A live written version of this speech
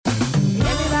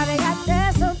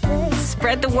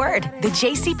spread the word. The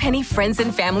JCPenney Friends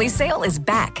and Family Sale is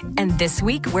back. And this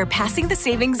week, we're passing the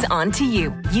savings on to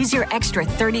you. Use your extra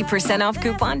 30% off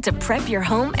coupon to prep your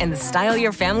home and style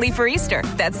your family for Easter.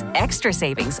 That's extra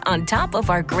savings on top of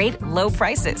our great low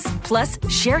prices. Plus,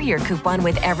 share your coupon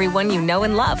with everyone you know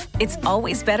and love. It's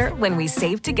always better when we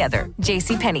save together.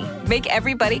 JCPenney. Make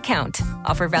everybody count.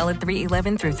 Offer valid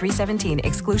 3/11 through 3/17.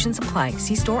 Exclusions apply.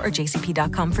 See store or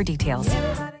jcp.com for details.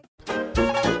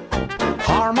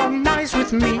 Harmonize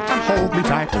with me and hold me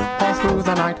tight all through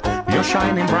the night. You're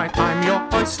shining bright. I'm your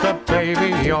oyster, baby.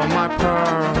 You're my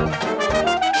pearl.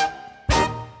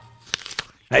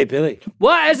 Hey, Billy.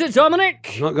 What is it,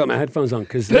 Dominic? I've not got my headphones on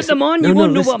because Put them on. You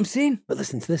won't know what I'm saying. But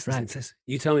listen to this. Listen to this.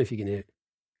 You tell me if you can hear it.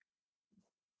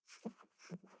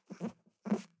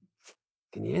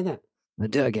 Can you hear that? I'll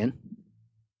do it again.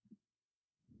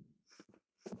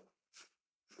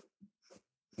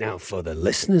 Now, for the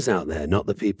listeners out there, not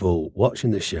the people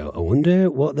watching the show, I wonder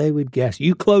what they would guess.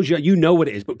 You know what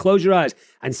it is, but close your eyes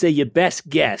and say your best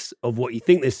guess of what you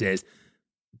think this is,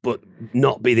 but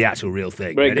not be the actual real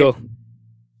thing. Right, go.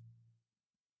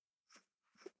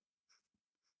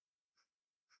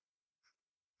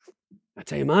 I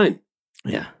tell you mine.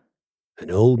 Yeah.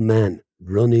 An old man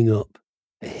running up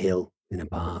a hill in a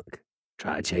park,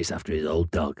 trying to chase after his old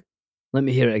dog. Let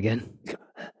me hear it again.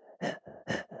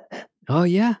 Oh,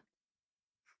 yeah.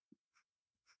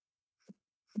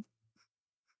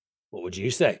 What would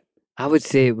you say? I would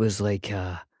say it was like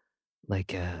a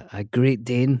Great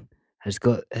Dane has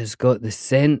got the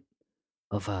scent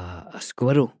of a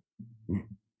squirrel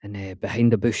and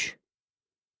behind a bush.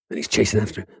 And he's chasing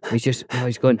after it.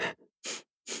 He's going.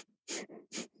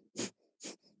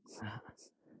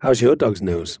 How's your dog's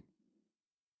nose?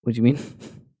 What do you mean?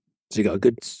 Has he got a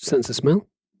good sense of smell?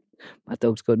 My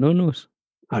dog's got no nose.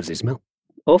 How does he smell?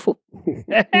 Awful.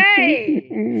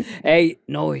 Hey,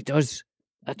 no, he does.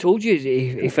 I told you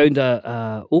he found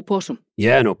a opossum.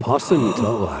 Yeah, an opossum.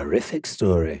 Oh, horrific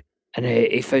story. And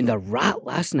he found a rat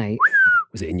last night.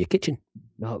 Was it in your kitchen?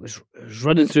 No, it was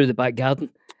running through the back garden.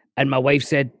 And my wife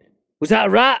said, "Was that a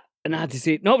rat?" And I had to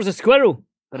say, "No, it was a squirrel."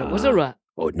 But it was a rat.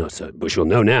 Oh, no, so, but she'll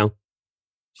know now.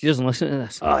 She doesn't listen to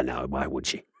this. Oh, no, why would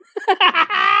she?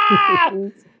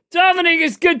 Dominic,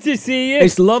 it's good to see you.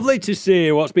 It's lovely to see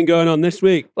you. What's been going on this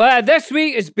week? Well, this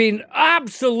week has been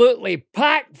absolutely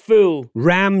packed full.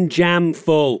 Ram jam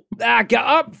full. I get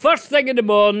up first thing in the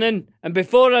morning, and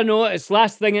before I know it, it's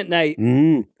last thing at night.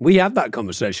 We have that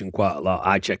conversation quite a lot.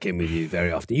 I check in with you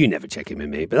very often. You never check in with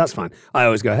me, but that's fine. I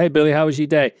always go, "Hey, Billy, how was your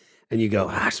day?" And you go,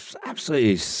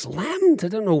 "Absolutely slammed. I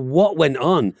don't know what went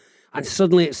on." And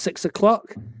suddenly it's 6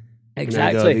 o'clock.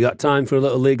 Exactly. Go, "Have you got time for a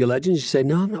little League of Legends?" You say,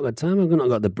 "No, I've not got time. I've not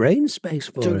got the brain space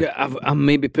for it." I'm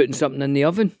maybe putting something in the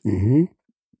oven. Mm-hmm.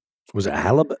 Was it a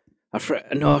halibut? A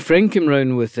friend came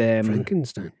round with...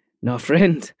 Frankenstein? No, a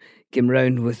friend came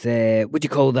round with... what do you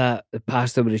call that? The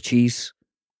pasta with the cheese?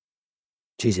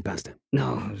 Cheesy pasta?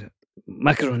 No,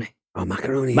 macaroni. Oh,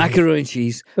 macaroni. Macaroni and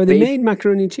cheese. Oh, they made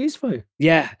macaroni and cheese for you?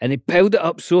 Yeah, and he piled it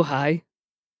up so high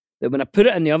that when I put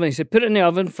it in the oven, he said, "Put it in the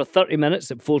oven for 30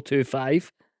 minutes at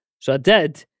 425. So I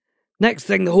did. Next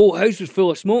thing, the whole house was full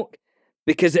of smoke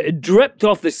because it had dripped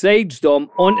off the sides,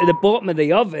 Dom, onto the bottom of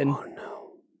the oven. Oh,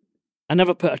 no. I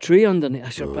never put a tray underneath. I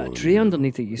should have put a tray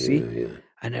underneath it, you see. Yeah.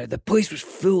 And the place was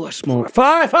full of smoke.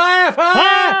 Fire!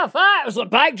 It was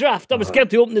like backdraft. I was scared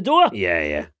to open the door.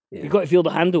 Yeah. You got to feel the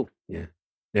handle. Yeah.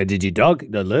 Now, did your dog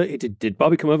alert you? Did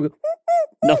Bobby come over and go,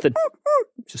 Nothing.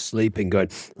 just sleeping, going,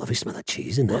 "Lovely smell of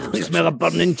cheese in there. Lovely smell of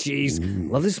burning cheese.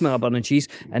 Lovely smell of burning cheese."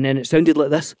 And then it sounded like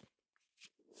this.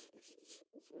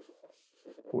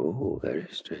 Oh, very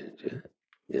strange,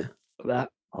 yeah. Like that.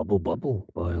 Hubble bubble,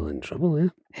 boil in trouble, yeah.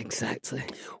 Exactly.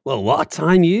 Well, what a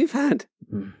time you've had.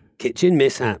 Kitchen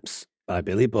Mishaps by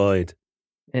Billy Boyd.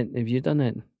 And have you done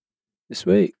it? This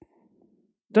week.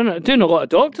 Doing a lot of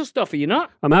doctor stuff, are you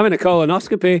not? I'm having a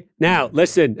colonoscopy. Now,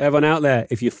 listen, everyone out there,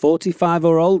 if you're 45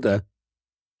 or older,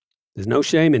 there's no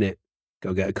shame in it.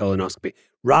 Go get a colonoscopy.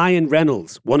 Ryan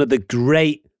Reynolds, one of the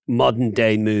great modern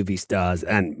day movie stars,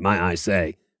 and might I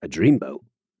say, a dreamboat.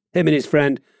 Him and his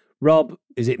friend, Rob,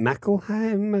 is it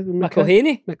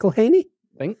McElhaney? McElhaney?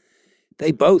 I think.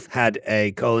 They both had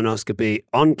a colonoscopy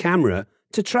on camera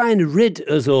to try and rid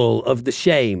us all of the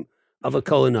shame of a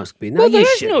colonoscopy. Now, Well, there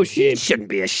is no shame. You shouldn't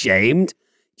be ashamed.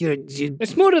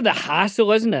 It's more of the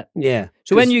hassle, isn't it? Yeah.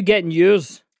 So when you getting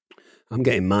yours? I'm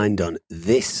getting mine done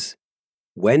this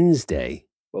Wednesday.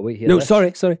 Well, wait here. No,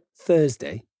 sorry,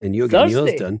 Thursday. And you're getting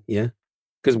yours done, yeah.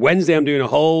 Because Wednesday I'm doing a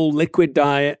whole liquid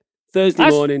diet. Thursday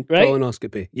morning, right.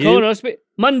 colonoscopy. Colonoscopy.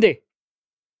 Monday.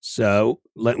 So,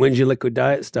 when's your liquid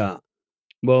diet start?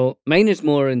 Well, mine is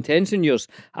more intense than yours.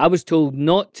 I was told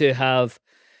not to have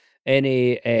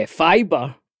any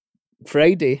fibre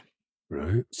Friday.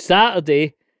 Right.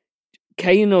 Saturday,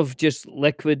 kind of just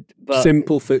liquid, but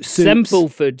Simple food. Soups, simple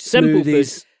food.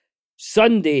 smoothies.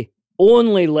 Sunday,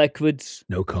 only liquids,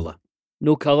 No colour.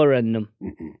 no colour in them.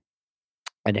 Mm-mm.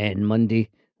 And then Monday,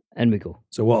 in we go.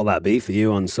 So what'll that be for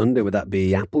you on Sunday? Would that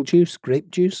be apple juice, grape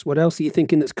juice? What else are you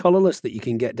thinking that's colourless that you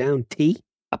can get down? Tea?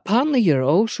 Apparently, you're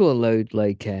also allowed,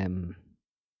 like,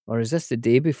 or is this the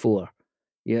day before?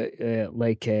 Yeah,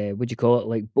 like, what do you call it?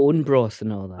 Like bone broth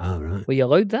and all that. Oh, right. Were you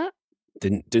allowed that?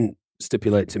 Didn't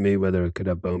stipulate to me whether I could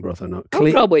have bone broth or not.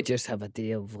 I'll probably just have a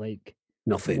day of, like,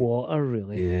 Nothing. water,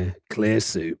 really. Yeah, clear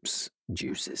soups,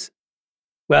 juices.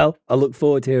 Well, I look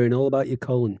forward to hearing all about your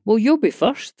colon. Well, you'll be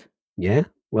first. Yeah?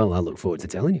 Well, I look forward to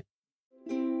telling you.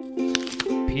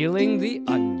 Peeling the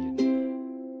onion.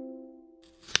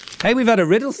 Hey, we've had a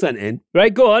riddle sent in.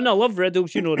 Right, go on. I love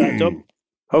riddles. You know that, Tom.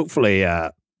 Hopefully,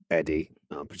 Eddie,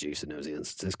 our producer, knows the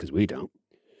answer to this because we don't.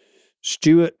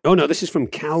 Stuart. Oh, no, this is from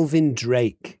Calvin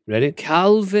Drake. Ready?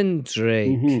 Calvin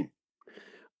Drake. Mhm.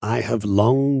 I have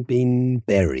long been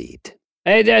buried.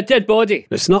 Hey, dead body.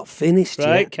 It's not finished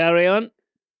Right, yet. carry on. I'm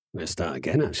going to start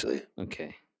again, actually.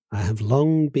 Okay. I have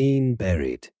long been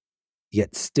buried,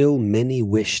 yet still many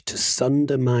wish to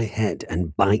sunder my head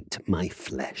and bite my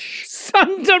flesh.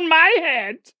 Sunder my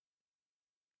head.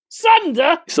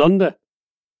 Sunder? Sunder.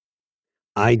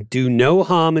 I do no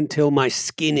harm until my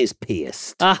skin is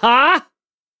pierced, Aha.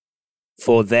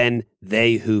 for then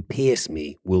they who pierce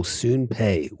me will soon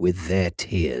pay with their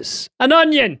tears. An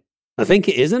onion. I think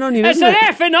it is an onion, It's isn't an it?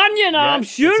 effing onion. I'm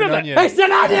sure it's of an it. onion. It's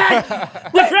an onion.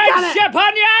 The friendship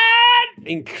onion.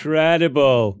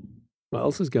 Incredible. What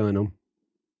else is going on?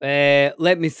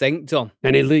 Let me think, Tom.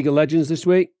 Any League of Legends this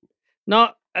week? No,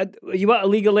 you want a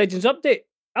League of Legends update?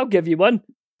 I'll give you one.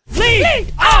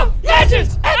 League of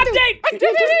Legends update.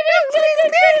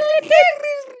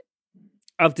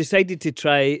 I've decided to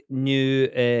try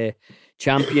new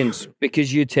champions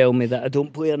because you tell me that I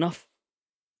don't play enough.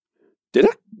 Did I?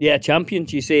 Yeah,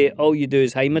 champions. You say all you do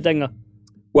is Heimerdinger.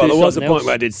 Well, Do there was a something point else.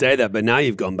 where I did say that, but now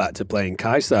you've gone back to playing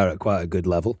Kaisar at quite a good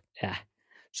level. Yeah.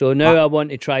 So now I want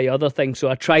to try other things. So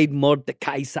I tried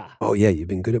Mordekaiser. Oh, yeah, you've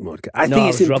been good at Mordecai. I No, think I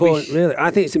it's was important, rubbish. really. I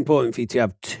think it's important for you to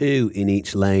have 2 in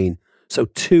each lane. So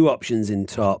 2 options in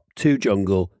top, 2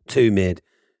 jungle, 2 mid,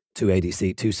 2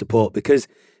 ADC, 2 support. Because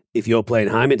if you're playing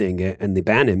Heimerdinger and they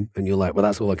ban him and you're like, well,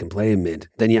 that's all I can play in mid,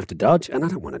 then you have to dodge. And I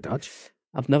don't want to dodge.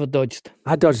 I've never dodged.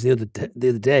 I dodged the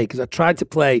other day because I tried to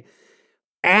play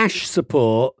Ashe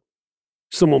support.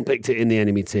 Someone picked it in the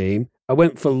enemy team. I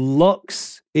went for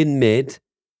Lux in mid.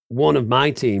 One of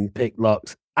my team picked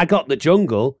Lux. I got the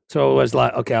jungle, so I was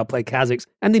like, okay, I'll play Kha'Zix.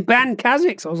 And they banned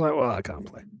Kha'Zix. I was like, well, I can't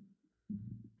play.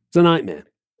 It's a nightmare.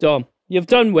 Dom, you've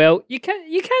done well. You can't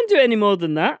do any more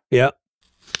than that. Yeah.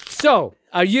 So,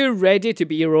 are you ready to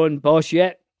be your own boss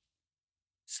yet?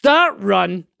 Start,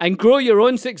 run, and grow your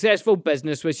own successful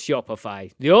business with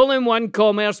Shopify, the all-in-one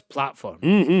commerce platform.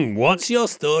 Once your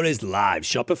store is live,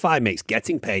 Shopify makes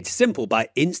getting paid simple by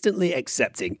instantly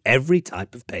accepting every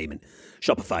type of payment.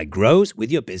 Shopify grows with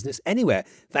your business anywhere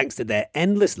thanks to their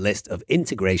endless list of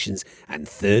integrations and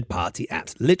third-party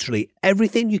apps. Literally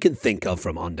everything you can think of,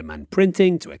 from on-demand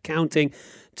printing to accounting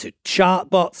to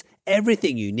chatbots.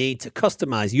 Everything you need to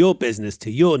customize your business to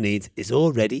your needs is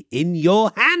already in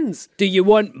your hands. Do you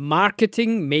want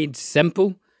marketing made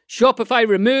simple? Shopify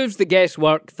removes the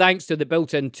guesswork thanks to the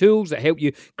built-in tools that help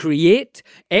you create,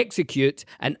 execute,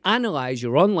 and analyze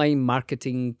your online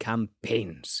marketing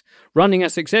campaigns. Running a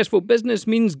successful business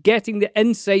means getting the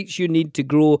insights you need to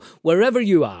grow wherever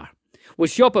you are. With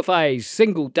Shopify's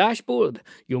single dashboard,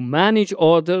 you'll manage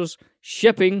orders,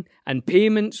 shipping, and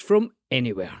payments from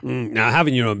anywhere. Now,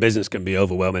 having your own business can be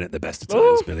overwhelming at the best of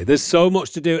times, Billy. There's so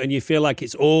much to do and you feel like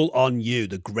it's all on you.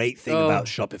 The great thing about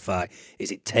Shopify is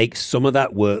it takes some of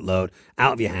that workload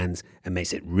out of your hands and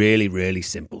makes it really, really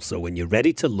simple. So when you're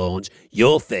ready to launch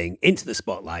your thing into the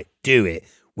spotlight, do it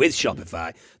with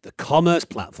Shopify, the commerce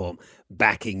platform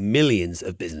backing millions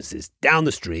of businesses down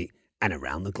the street and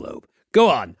around the globe. Go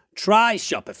on, try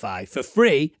Shopify for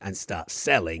free and start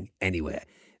selling anywhere.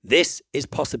 This is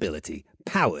Possibility,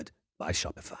 powered by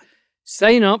Shopify.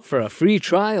 Sign up for a free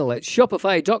trial at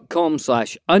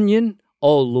shopify.com/onion,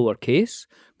 all lowercase.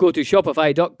 Go to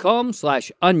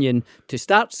shopify.com/onion to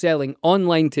start selling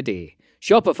online today.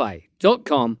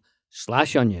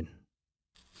 Shopify.com/onion.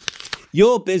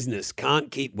 Your business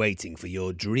can't keep waiting for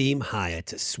your dream hire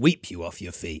to sweep you off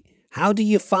your feet. How do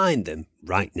you find them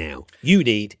right now? You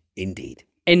need Indeed.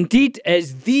 Indeed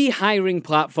is the hiring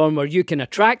platform where you can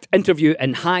attract, interview,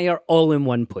 and hire all in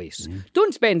one place.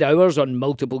 Don't spend hours on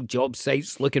multiple job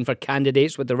sites looking for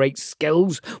candidates with the right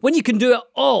skills when you can do it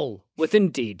all with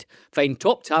Indeed. Find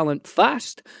top talent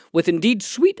fast with Indeed's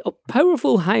suite of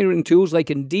powerful hiring tools like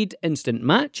Indeed Instant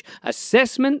Match,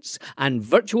 assessments, and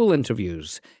virtual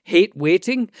interviews. Hate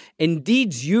waiting?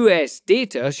 Indeed's US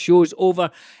data shows over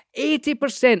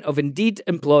 80% of Indeed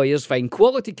employers find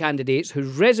quality candidates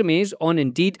whose resumes on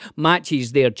Indeed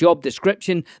matches their job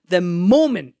description the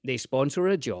moment they sponsor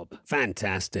a job.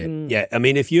 Fantastic. Yeah, I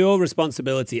mean, if your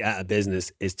responsibility at a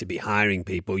business is to be hiring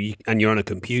people and you're on a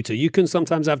computer, you can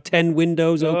sometimes have 10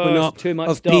 windows open up too much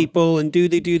of stuff. people and do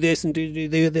they do this and do they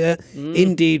do that.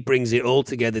 Indeed brings it all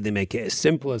together. They make it as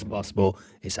simple as possible.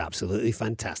 It's absolutely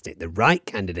fantastic. The right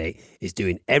candidate is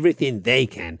doing everything they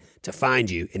can to find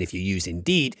you. And if you use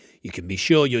Indeed, you can be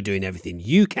sure you're doing everything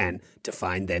you can to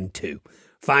find them too.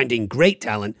 Finding great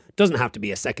talent doesn't have to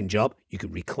be a second job. You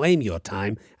can reclaim your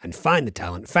time and find the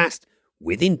talent fast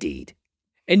with Indeed.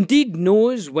 Indeed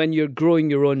knows when you're growing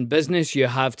your own business, you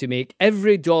have to make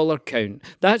every dollar count.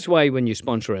 That's why when you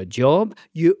sponsor a job,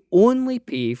 you only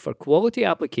pay for quality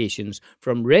applications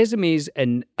from resumes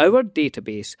in our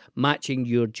database matching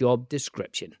your job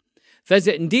description.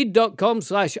 Visit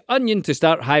Indeed.com/onion to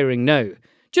start hiring now.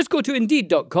 Just go to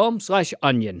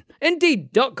Indeed.com/onion.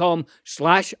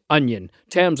 Indeed.com/onion.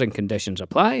 Terms and conditions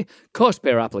apply. Cost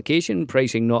per application.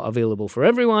 Pricing not available for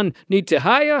everyone. Need to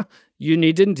hire? You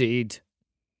need Indeed.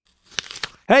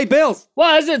 Hey, Bill.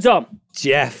 What is it, Tom?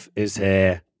 Jeff is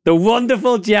here. The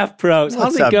wonderful Jeff Probst. How's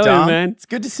What's it up, going, Dom? man? It's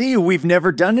good to see you. We've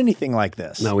never done anything like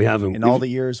this. No, we haven't. In all the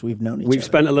years we've known each other. We've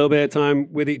spent a little bit of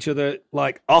time with each other,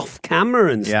 like off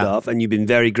camera and stuff, and you've been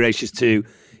very gracious to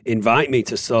invite me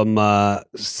to some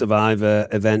Survivor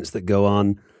events that go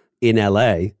on in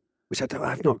LA, which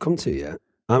I've not come to yet.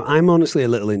 I'm honestly a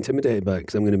little intimidated by it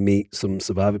because I'm going to meet some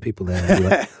Survivor people there. And be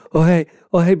like, oh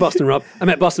hey, Boston Rob. I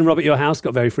met Boston Rob at your house,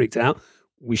 got very freaked out.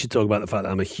 We should talk about the fact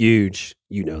that I'm a huge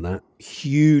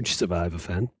Survivor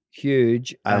fan.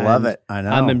 Huge. I love it. I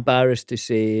know. I'm embarrassed to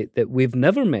say that we've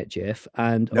never met Jeff,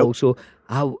 and also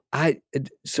I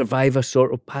Survivor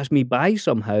sort of passed me by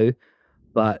somehow,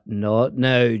 but not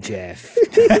now, Jeff.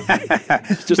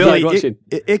 Just Billy, like watching.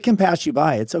 it can pass you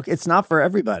by. It's okay. It's not for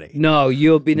everybody. No,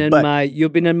 you've been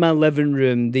in my living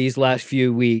room these last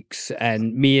few weeks,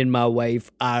 and me and my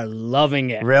wife are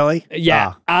loving it. Really?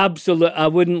 Yeah, absolutely. I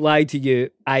wouldn't lie to you.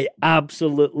 I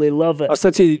absolutely love it. I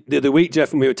said to you the other week,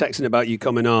 Jeff, when we were texting about you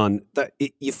coming on, that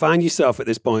you find yourself at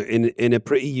this point in a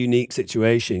pretty unique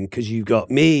situation because you've got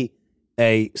me,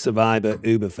 a Survivor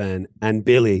Uber fan, and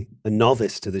Billy, a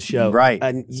novice to the show. Right.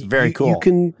 And it's very cool. You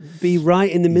can be right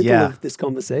in the middle of this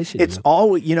conversation. It's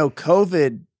always,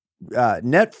 COVID,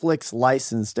 Netflix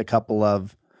licensed a couple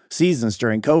of seasons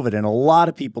during COVID, and a lot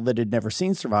of people that had never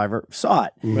seen Survivor saw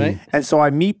it. Right. And so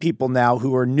I meet people now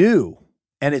who are new,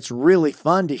 and it's really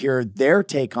fun to hear their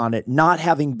take on it, not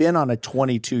having been on a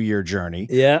 22-year journey.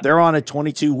 Yeah. They're on a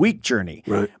 22-week journey.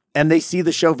 Right. And they see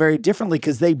the show very differently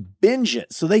because they binge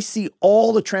it. So they see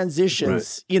all the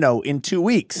transitions, in 2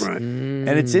 weeks. Right. And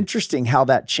it's interesting how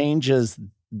that changes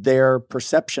their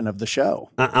perception of the show.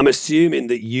 I'm assuming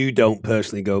that you don't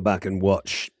personally go back and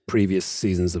watch previous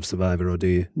seasons of Survivor, or do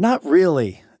you? Not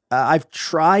really. I've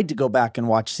tried to go back and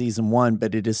watch season 1,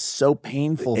 but it is so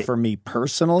painful for me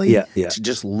personally to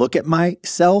just look at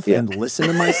myself and listen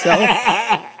to myself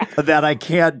that I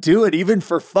can't do it. Even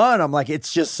for fun, I'm like,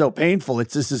 it's just so painful.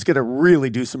 This is going to really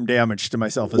do some damage to my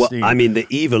self-esteem. Well, I mean, the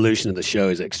evolution of the show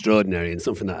is extraordinary and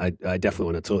something that I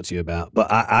definitely want to talk to you about.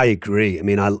 But I agree. I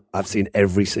mean, I've seen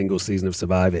every single season of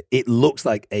Survivor. It looks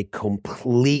like a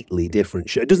completely different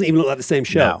show. It doesn't even look like the same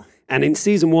show. No. And in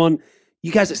season 1,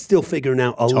 you guys are still figuring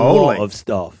out a lot of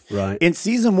stuff, right? In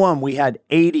season 1, we had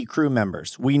 80 crew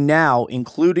members. We now,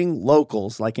 including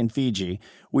locals like in Fiji,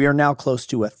 we are now close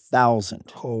to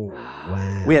 1,000. Oh,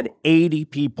 wow. We had 80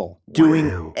 people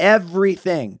doing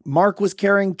everything. Mark was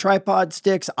carrying tripod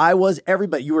sticks. I was,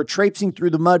 everybody. You were traipsing through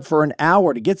the mud for an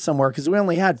hour to get somewhere because we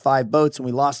only had 5 boats and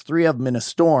we lost 3 of them in a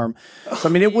storm. So,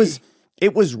 I mean, it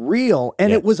was real.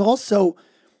 And it was also,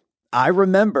 I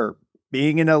remember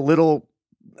being in a little,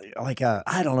 I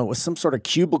don't know, it was some sort of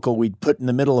cubicle we'd put in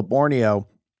the middle of Borneo.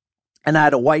 And I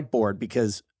had a whiteboard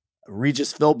because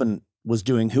Regis Philbin was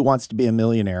doing Who Wants to Be a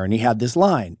Millionaire? And he had this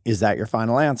line, is that your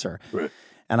final answer? Right.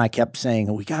 And I kept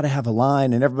saying, we got to have a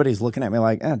line. And everybody's looking at me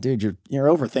like, dude, you're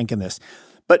overthinking this.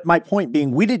 But my point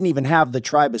being, we didn't even have the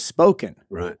tribe has spoken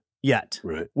yet.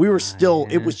 Right. We were still,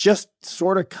 it was just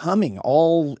sort of coming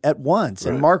all at once.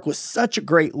 And Mark was such a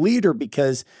great leader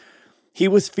because he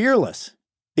was fearless.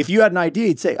 If you had an idea,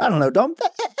 he'd say, I don't know, Dom,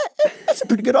 that's a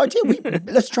pretty good idea.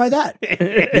 Let's try that.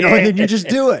 And then you just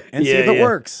do it and see if it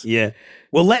works. Yeah.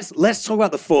 Well, let's talk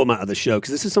about the format of the show,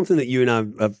 because this is something that you and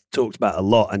I have talked about a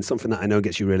lot, and something that I know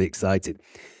gets you really excited.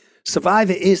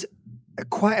 Survivor is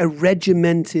quite a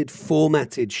regimented,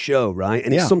 formatted show, right?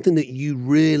 And it's something that you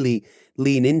really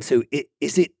lean into.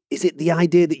 Is it the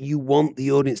idea that you want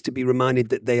the audience to be reminded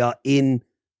that they are in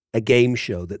a game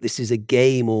show, that this is a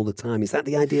game all the time? Is that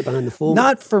the idea behind the format?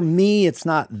 Not for me, it's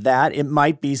not that. It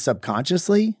might be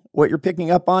subconsciously what you're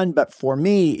picking up on, but for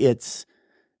me,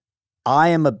 I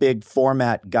am a big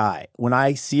format guy. When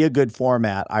I see a good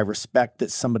format, I respect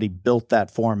that somebody built that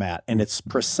format, and it's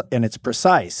precise.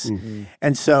 Mm-hmm.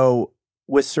 And so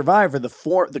with Survivor,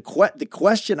 the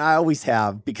question I always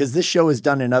have, because this show is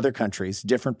done in other countries,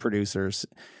 different producers,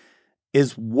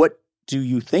 is what do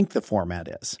you think the format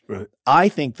is? Right. I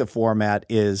think the format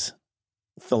is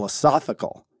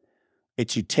philosophical.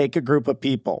 It's you take a group of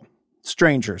people,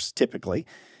 strangers typically,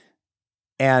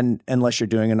 and unless you're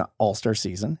doing an all-star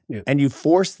season, and you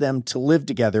force them to live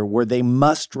together where they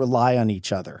must rely on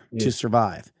each other to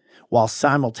survive, while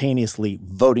simultaneously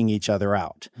voting each other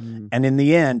out. And in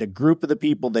the end, a group of the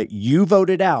people that you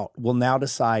voted out will now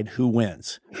decide who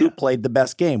wins, who played the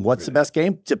best game. What's the best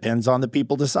game? Depends on the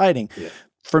people deciding.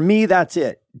 For me, that's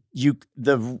it. You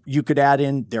could add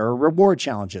in, there are reward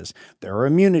challenges. There are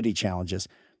immunity challenges.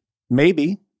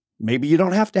 Maybe you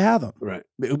don't have to have them. Right.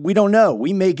 We don't know.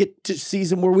 We may get to a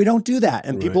season where we don't do that,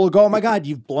 and people will go, oh my God,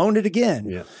 you've blown it again.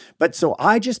 Yeah. But so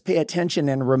I just pay attention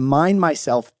and remind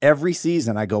myself every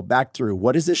season. I go back through,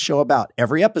 what is this show about?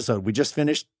 Every episode. We just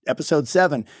finished episode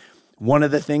 7. One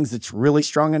of the things that's really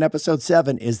strong in episode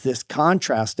 7 is this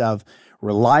contrast of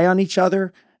rely on each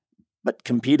other, but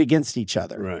compete against each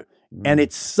other. Right. And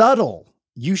it's subtle.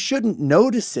 You shouldn't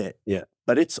notice it. Yeah.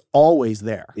 But it's always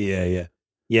there.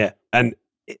 Yeah. And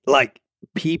like,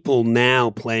 people now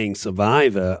playing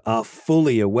Survivor are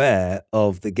fully aware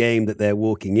of the game that they're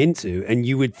walking into, and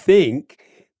you would think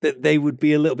that they would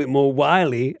be a little bit more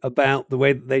wily about the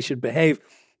way that they should behave.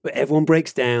 But everyone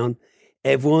breaks down,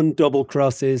 everyone double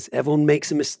crosses, everyone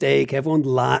makes a mistake, everyone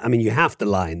lies. I mean, you have to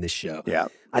lie in this show. Yeah.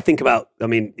 I think about,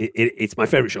 it's my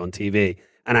favorite show on TV,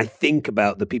 and I think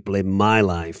about the people in my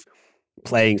life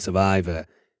playing Survivor,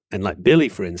 and like Billy,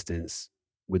 for instance.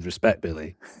 With respect,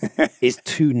 Billy, is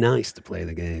too nice to play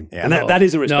the game. Yeah, and that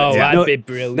is a respect. No, I'd be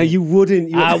brilliant. No, you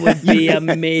wouldn't. I would be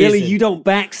amazing. Billy, you don't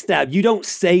backstab. You don't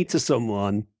say to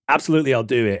someone, absolutely, I'll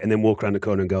do it, and then walk around the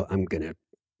corner and go, I'm going to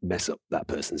mess up that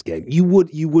person's game. You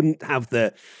wouldn't have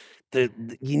the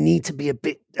you need to be a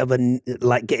bit of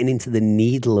like getting into the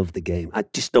needle of the game. I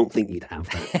just don't think you'd have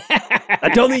that. I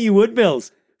don't think you would,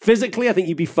 Bills. Physically, I think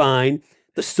you'd be fine.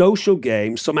 The social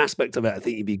game, some aspect of it, I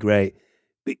think you'd be great.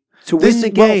 To win the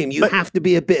game, you have to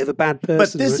be a bit of a bad person.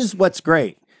 But this is what's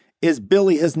great, is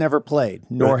Billy has never played,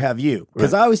 nor have you.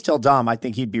 Because I always tell Dom I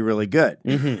think he'd be really good.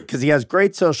 Because he has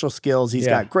great social skills. He's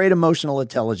got great emotional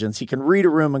intelligence. He can read a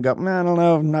room and go, I don't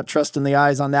know, I'm not trusting the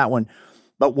eyes on that one.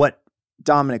 But what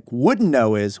Dominic wouldn't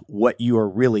know is what you are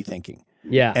really thinking.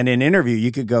 Yeah. And in an interview,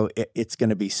 you could go, it's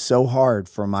going to be so hard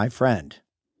for my friend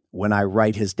when I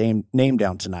write his name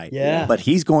down tonight. Yeah. But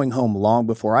he's going home long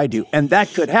before I do. And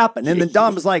that could happen. And then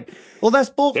Dom is like, well, that's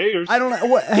bull. I don't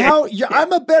know.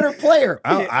 I'm a better player.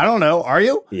 I don't know. Are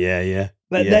you? Yeah.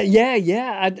 But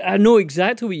I know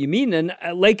exactly what you mean. And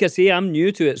like I say, I'm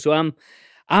new to it. So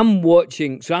I'm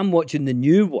watching the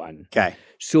new one. Okay.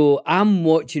 So I'm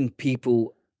watching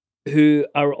people who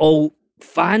are all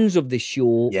fans of the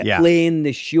show, playing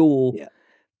the show. Yeah.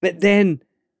 But then,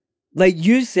 like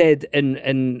you said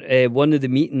in one of the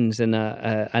meetings in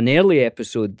an early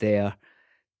episode there,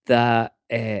 that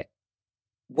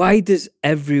why does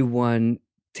everyone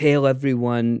tell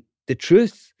everyone the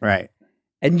truth? Right.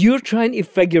 And you're trying to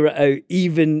figure it out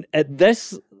even at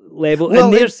this level. Well,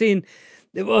 and they're saying,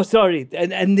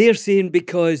 and they're saying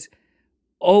because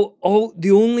all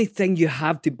the only thing you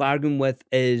have to bargain with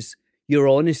is your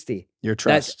honesty. Your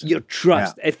trust. That's your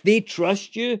trust. Yeah. If they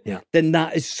trust you, then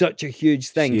that is such a huge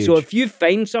thing. So if you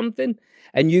find something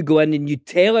and you go in and you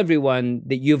tell everyone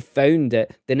that you've found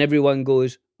it, then everyone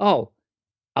goes, oh,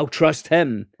 I'll trust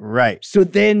him. Right. So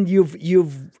then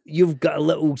you've got a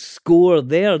little score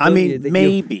there.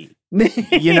 Maybe.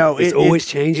 It's always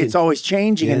changing. It's always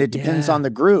changing, and it depends on the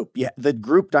group. Yeah, the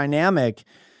group dynamic.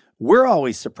 We're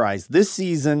always surprised. This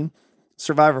season,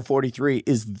 Survivor 43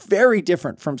 is very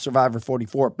different from Survivor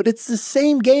 44, but it's the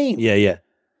same game. Yeah.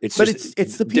 It's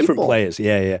the people. Different players.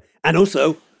 Yeah. And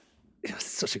also, it's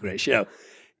such a great show.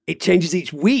 It changes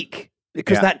each week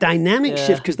because that dynamic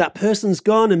shift, because that person's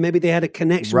gone and maybe they had a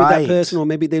connection with that person, or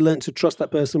maybe they learned to trust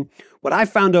that person. What I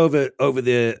found over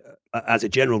the as a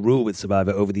general rule with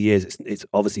Survivor over the years, it's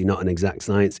obviously not an exact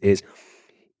science, is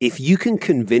if you can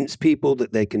convince people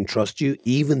that they can trust you,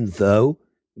 even though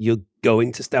you're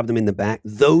going to stab them in the back,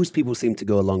 those people seem to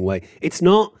go a long way. It's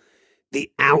not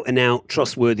the out-and-out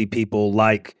trustworthy people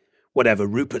like, whatever,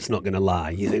 Rupert's not going to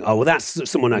lie. You think, oh, well, that's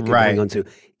someone I can hang on to.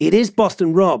 It is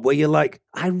Boston Rob, where you're like,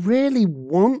 I really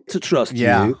want to trust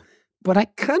you, but I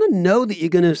kind of know that you're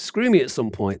going to screw me at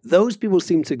some point. Those people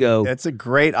seem to go That's a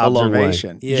great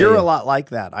observation. Yeah, you're a lot like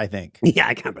that, I think. Yeah,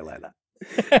 I can't be like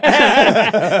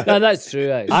that. No, that's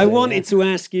true. Actually. I wanted to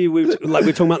ask you, we're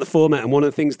talking about the format, and one of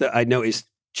the things that I noticed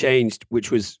changed,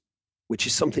 which is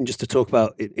something just to talk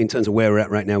about in terms of where we're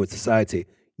at right now with society.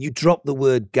 You dropped the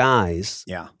word guys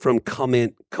from come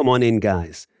on in,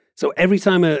 guys. So every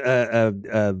time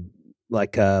a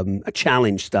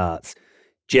challenge starts,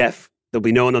 Jeff, there'll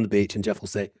be no one on the beach, and Jeff will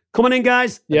say, come on in,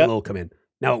 guys, and they'll all come in.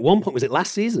 Now, at one point, was it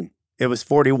last season? It was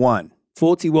 41.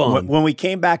 41. When we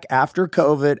came back after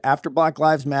COVID, after Black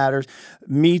Lives Matter,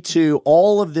 Me Too,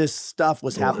 all of this stuff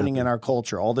was happening in our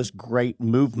culture, all this great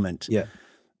movement. Yeah.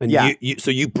 And so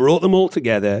you brought them all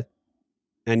together,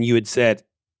 and you had said,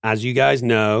 as you guys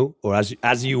know, or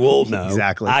as you all know,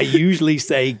 exactly. I usually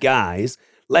say, guys,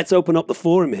 let's open up the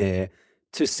forum here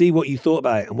to see what you thought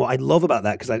about it. And what I love about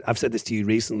that, because I've said this to you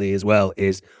recently as well,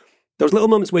 is those little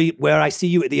moments where I see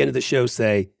you at the end of the show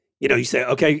say, you say,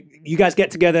 okay, you guys get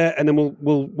together and then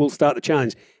we'll start the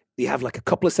challenge. You have like a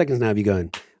couple of seconds now of you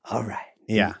going, all right.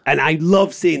 Yeah. And I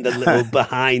love seeing the little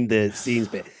behind the scenes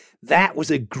bit. That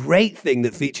was a great thing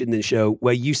that featured in the show,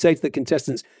 where you say to the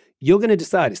contestants, you're going to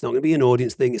decide. It's not going to be an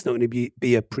audience thing. It's not going to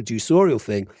be a producerial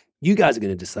thing. You guys are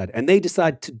going to decide. And they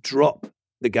decide to drop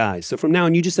the guys. So from now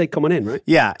on, you just say, come on in, right?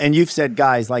 Yeah, and you've said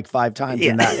guys like 5 times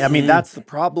in that. I mean, that's the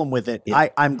problem with it. Yeah.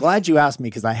 I'm glad you asked me,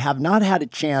 because I have not had a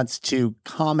chance to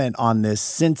comment on this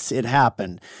since it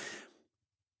happened.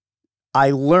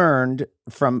 I learned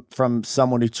from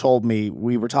someone who told me,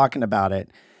 we were talking about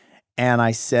it, and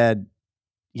I said,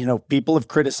 people have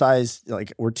criticized,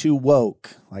 like, we're too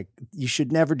woke. Like, you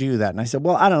should never do that. And I said,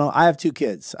 well, I don't know. I have 2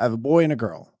 kids. I have a boy and a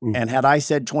girl. And had I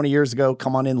said 20 years ago,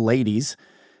 come on in, ladies,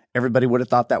 everybody would have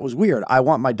thought that was weird. I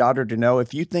want my daughter to know,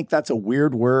 if you think that's a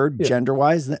weird word,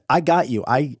 gender-wise, I got you.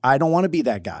 I don't want to be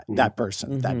that guy, that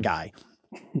person, that guy.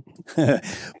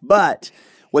 But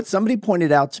what somebody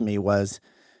pointed out to me was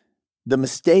the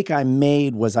mistake I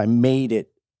made was I made it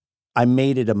a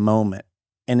moment.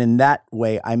 And in that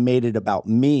way, I made it about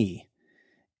me.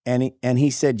 And he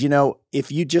said,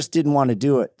 if you just didn't want to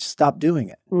do it, stop doing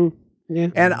it. Yeah.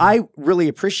 And I really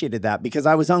appreciated that, because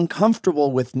I was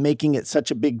uncomfortable with making it such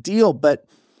a big deal. But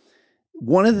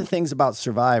one of the things about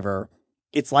Survivor,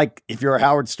 it's like if you're a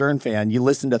Howard Stern fan, you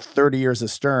listen to 30 years of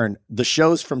Stern, the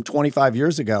shows from 25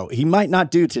 years ago, he might not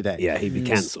do today. Yeah, he'd be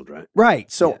canceled, right? Right.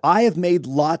 So I have made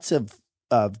lots of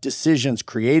decisions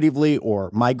creatively, or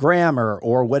my grammar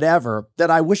or whatever, that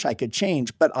I wish I could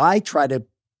change. But I try to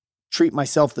treat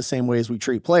myself the same way as we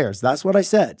treat players. That's what I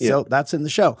said. Yeah. So that's in the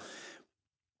show.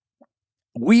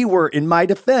 We were, in my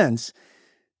defense,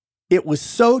 it was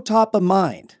so top of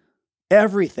mind.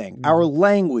 Everything, our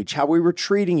language, how we were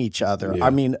treating each other. Yeah. I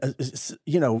mean,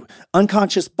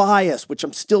 unconscious bias, which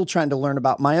I'm still trying to learn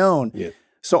about my own. Yeah.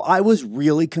 So I was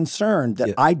really concerned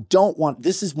that I don't want,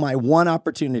 this is my one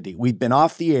opportunity. We've been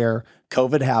off the air,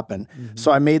 COVID happened.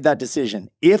 So I made that decision.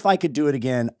 If I could do it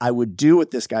again, I would do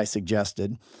what this guy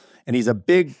suggested. And he's a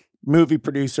big movie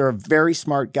producer, a very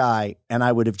smart guy, and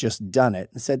I would have just done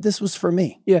it and said, this was for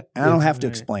me. Yeah. And I don't have to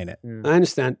explain it. I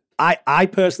understand. I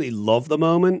personally love the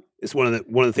moment. It's one of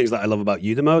the things that I love about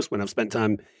you the most. When I've spent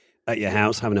time at your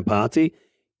house having a party,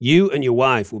 you and your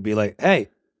wife will be like, hey,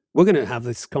 we're going to have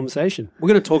this conversation. We're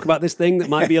going to talk about this thing that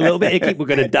might be a little bit icky. We're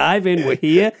going to dive in. We're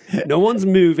here. No one's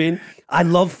moving. I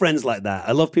love friends like that.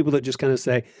 I love people that just kind of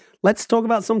say, let's talk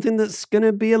about something that's going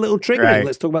to be a little triggering. Right.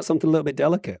 Let's talk about something a little bit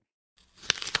delicate.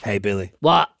 Hey, Billy.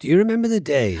 What? Do you remember the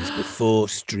days before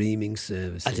streaming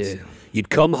services? I do. You'd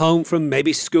come home from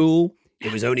maybe school.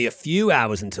 It was only a few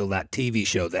hours until that TV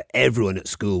show that everyone at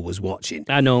school was watching.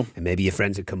 I know. And maybe your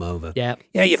friends would come over. Yeah.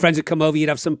 Yeah, your friends would come over. You'd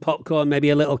have some popcorn, maybe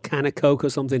a little can of Coke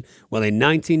or something. Well, in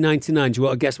 1999, do you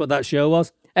want to guess what that show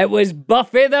was? It was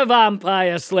Buffy the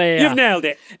Vampire Slayer. You've nailed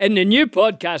it. In the new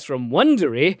podcast from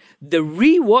Wondery, The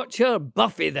Rewatcher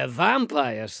Buffy the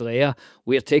Vampire Slayer,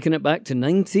 we're taking it back to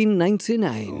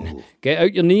 1999. Oh. Get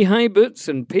out your knee-high boots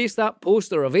and paste that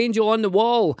poster of Angel on the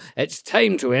wall. It's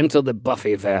time to enter the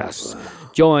Buffyverse. Wow.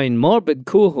 Join morbid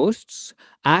co-hosts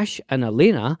Ash and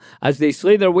Elena as they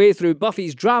slay their way through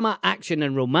Buffy's drama, action,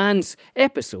 and romance,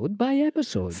 episode by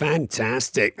episode.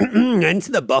 Fantastic.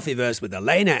 Enter the Buffyverse with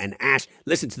Elena and Ash.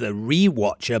 Listen to the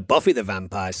Rewatcher, Buffy the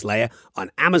Vampire Slayer, on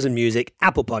Amazon Music,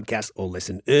 Apple Podcasts, or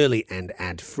listen early and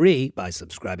ad-free by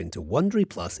subscribing to Wondery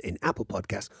Plus in Apple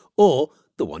Podcasts or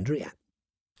the Wondery app.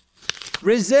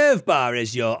 Reserve Bar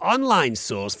is your online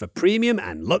source for premium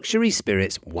and luxury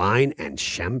spirits, wine, and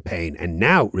champagne. And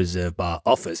now Reserve Bar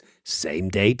offers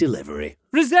same-day delivery.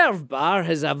 Reserve Bar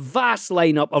has a vast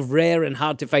lineup of rare and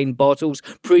hard-to-find bottles,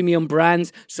 premium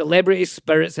brands, celebrity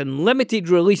spirits, and limited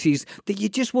releases that you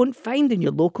just won't find in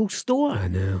your local store. I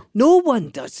know. No one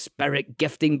does spirit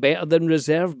gifting better than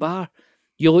Reserve Bar.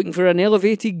 You looking for an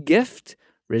elevated gift?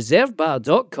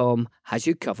 ReserveBar.com has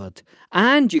you covered.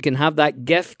 And you can have that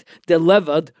gift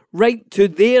delivered right to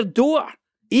their door.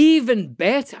 Even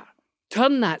better,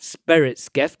 turn that spirit's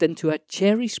gift into a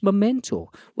cherished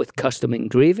memento with custom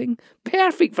engraving.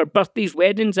 Perfect for birthdays,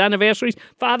 weddings, anniversaries,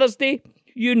 Father's Day,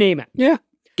 you name it. Yeah.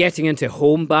 Getting into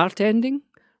home bartending?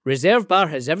 Reserve Bar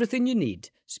has everything you need.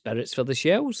 Spirits for the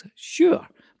shelves? Sure.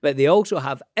 But they also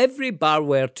have every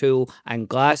barware tool and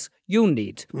glass you'll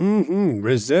need.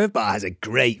 Reserve Bar has a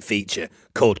great feature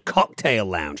called Cocktail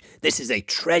Lounge. This is a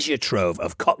treasure trove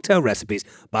of cocktail recipes,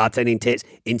 bartending tips,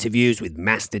 interviews with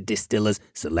master distillers,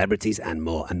 celebrities, and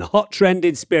more. And the hot trend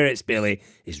in spirits, Billy,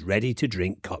 is ready to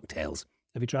drink cocktails.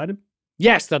 Have you tried them?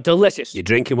 Yes, they're delicious. You're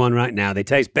drinking one right now. They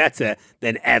taste better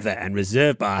than ever, and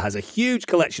Reserve Bar has a huge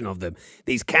collection of them.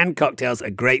 These canned cocktails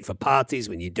are great for parties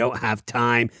when you don't have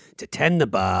time to tend the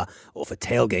bar, or for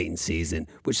tailgating season,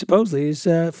 which supposedly is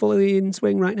fully in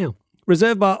swing right now.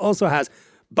 Reserve Bar also has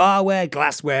barware,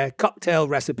 glassware, cocktail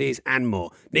recipes, and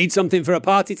more. Need something for a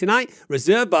party tonight?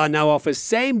 Reserve Bar now offers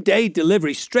same-day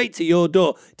delivery straight to your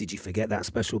door. Did you forget that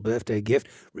special birthday gift?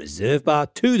 Reserve Bar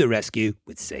to the rescue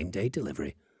with same-day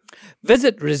delivery.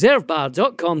 Visit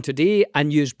reservebar.com today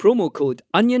and use promo code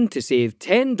ONION to save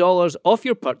 $10 off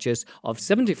your purchase of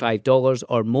 $75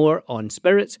 or more on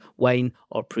spirits, wine,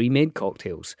 or pre-made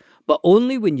cocktails. But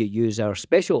only when you use our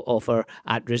special offer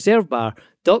at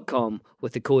reservebar.com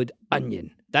with the code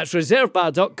ONION. That's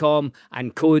reservebar.com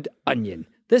and code ONION.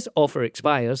 This offer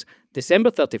expires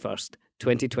December 31st,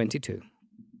 2022.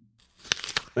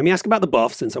 Let me ask about the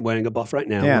buff, since I'm wearing a buff right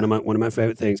now. Yeah. One of my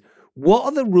favorite things. What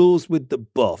are the rules with the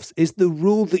buffs? Is the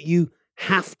rule that you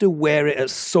have to wear it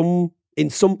in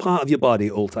some part of your body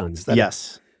at all times? Is that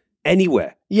Yes.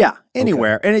 Anywhere? Yeah,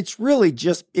 anywhere. Okay. And it's really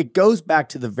just, it goes back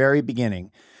to the very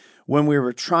beginning when we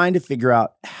were trying to figure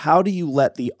out how do you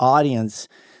let the audience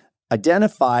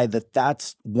identify that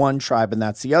that's one tribe and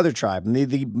that's the other tribe. And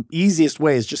the easiest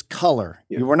way is just color.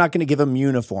 Yeah. We're not going to give them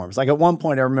uniforms. Like at one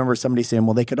point, I remember somebody saying,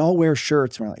 well, they could all wear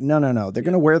shirts. And we're like, no. They're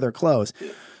going to wear their clothes.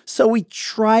 Yeah. So we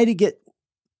try to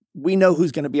we know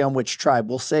who's going to be on which tribe.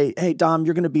 We'll say, hey, Dom,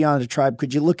 you're going to be on a tribe.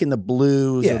 Could you look in the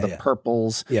blues or the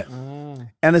purples? Yeah.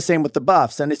 And the same with the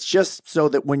buffs. And it's just so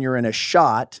that when you're in a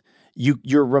shot,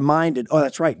 you're reminded, oh,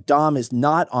 that's right. Dom is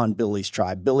not on Billy's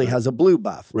tribe. Billy has a blue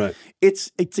buff. Right.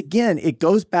 It's again, it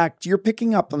goes back to, you're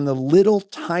picking up on the little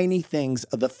tiny things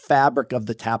of the fabric of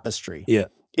the tapestry. Yeah.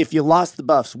 If you lost the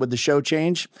buffs, would the show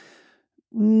change?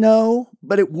 No,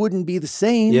 but it wouldn't be the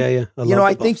same. Yeah.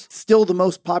 I think still the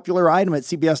most popular item at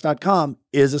CBS.com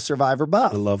is a Survivor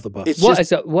buff. I love the buff.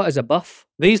 What is a buff?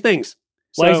 These things.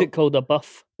 Why is it called a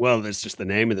buff? Well, that's just the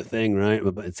name of the thing, right?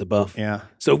 But it's a buff. Yeah.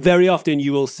 So very often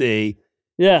you will see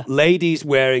ladies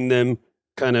wearing them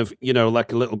kind of,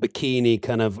 like a little bikini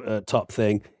kind of top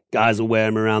thing. Guys will wear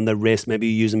them around their wrist. Maybe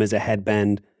you use them as a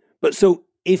headband. But so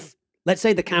if, let's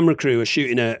say the camera crew are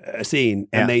shooting a scene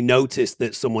and they notice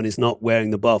that someone is not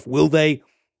wearing the buff, will they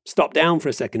stop down for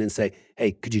a second and say,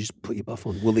 hey, could you just put your buff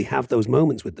on? Will they have those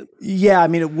moments with them? Yeah, I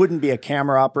mean, it wouldn't be a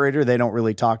camera operator. They don't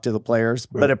really talk to the players.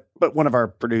 Right. But one of our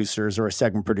producers or a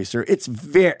segment producer,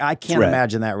 I can't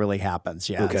imagine that really happens.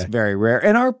 Yeah, It's very rare.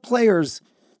 And our players,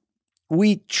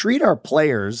 we treat our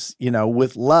players,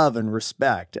 with love and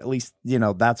respect. At least,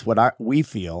 that's what we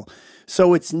feel.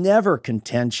 So it's never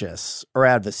contentious or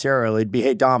adversarial. It'd be,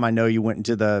 hey, Dom, I know you went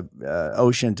into the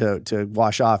ocean to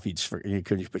wash off. Could you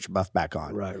put your buff back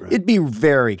on? Right. It'd be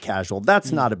very casual.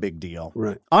 That's not a big deal.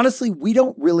 Right. Honestly, we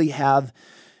don't really have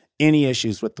any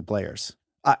issues with the players.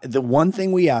 The one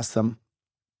thing we ask them,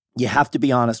 you have to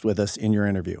be honest with us in your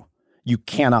interview. You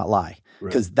cannot lie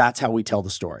because that's how we tell the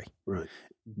story. Right.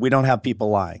 We don't have people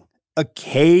lying.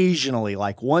 Occasionally,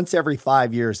 like once every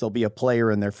 5 years, there'll be a player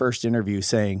in their first interview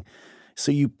saying,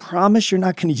 so you promise you're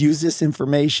not going to use this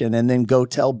information and then go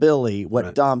tell Billy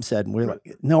what Dom said. And we're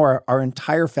like, no, our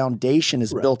entire foundation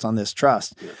is built on this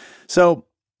trust. Yeah. So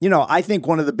I think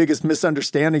one of the biggest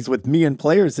misunderstandings with me and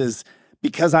players is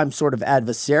because I'm sort of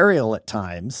adversarial at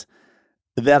times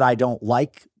that I don't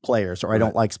like players or I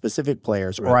don't like specific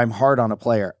players or I'm hard on a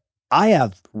player. I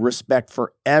have respect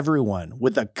for everyone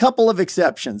with a couple of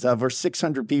exceptions, over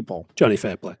 600 people. Johnny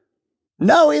Fairplay.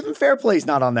 No, even fair play's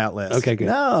not on that list. Okay, good.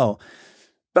 No.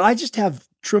 But I just have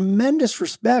tremendous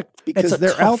respect because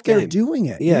they're out there doing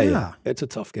it. Yeah. It's a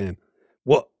tough game.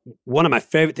 One of my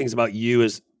favorite things about you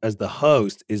as the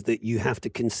host is that you have to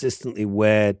consistently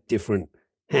wear different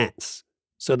hats.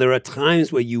 So there are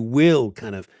times where you will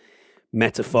kind of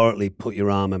metaphorically put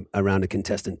your arm around a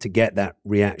contestant to get that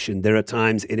reaction. There are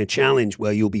times in a challenge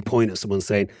where you'll be pointing at someone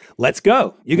saying, let's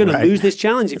go. You're going to lose this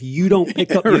challenge if you don't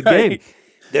pick up your game.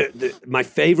 My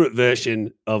favorite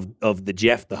version of the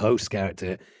Jeff, the host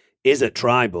character, is at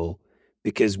Tribal,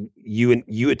 because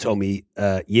you had told me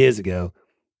years ago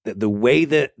that the way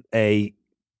that a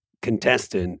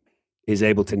contestant is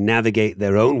able to navigate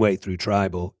their own way through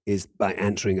Tribal is by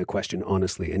answering a question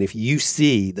honestly. And if you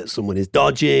see that someone is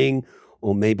dodging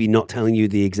or maybe not telling you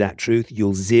the exact truth,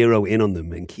 you'll zero in on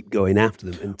them and keep going after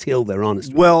them until they're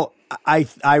honest. Well,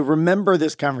 I remember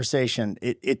this conversation.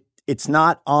 It's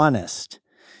not honest.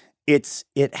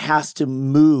 It has to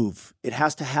move. It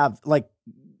has to have, like,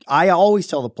 I always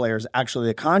tell the players actually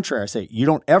the contrary. I say, you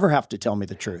don't ever have to tell me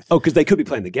the truth. Oh, because they could be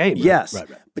playing the game. Right? Yes. Right.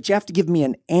 But you have to give me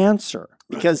an answer,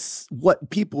 because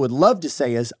what people would love to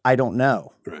say is, I don't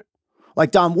know. Right.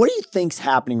 Like, Dom, what do you think's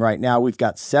happening right now? We've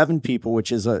got 7 people,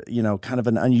 which is a, kind of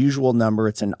an unusual number.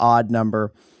 It's an odd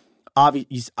number. I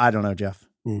don't know, Jeff.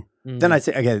 Then I'd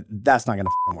say, okay, that's not going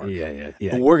to work.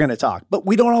 Yeah. We're going to talk. But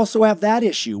we don't also have that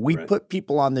issue. We put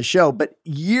people on the show. But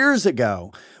years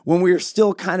ago, when we were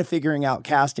still kind of figuring out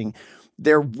casting,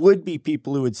 there would be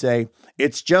people who would say,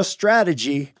 it's just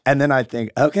strategy. And then I'd think,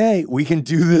 okay, we can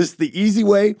do this the easy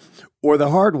way or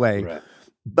the hard way. Right.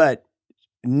 But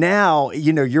now,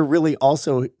 you're really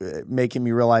also making me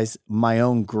realize my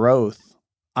own growth.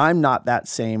 I'm not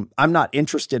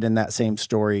interested in that same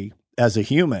story as a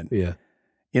human. Yeah.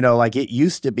 Like it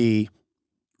used to be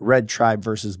red tribe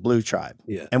versus blue tribe.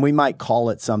 Yeah. And we might call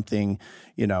it something,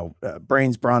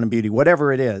 brains, brawn, and beauty,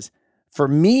 whatever it is. For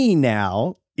me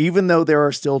now, even though there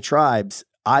are still tribes,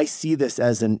 I see this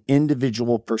as an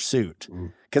individual pursuit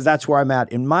because that's where I'm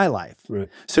at in my life. Right.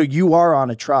 So you are on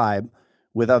a tribe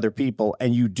with other people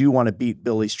and you do want to beat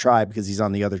Billy's tribe because he's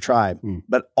on the other tribe.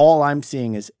 But all I'm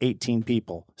seeing is 18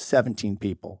 people, 17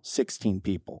 people, 16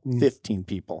 people, 15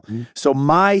 people. So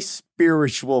my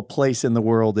spiritual place in the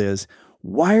world is,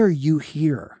 why are you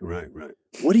here? Right.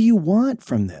 What do you want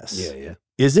from this? Yeah.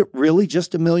 Is it really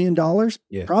just $1 million?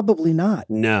 Yeah. Probably not.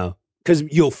 No, because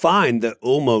you'll find that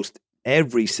almost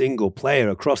every single player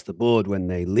across the board, when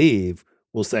they leave,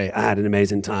 will say, I had an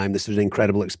amazing time. This was an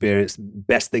incredible experience.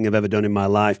 Best thing I've ever done in my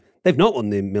life. They've not won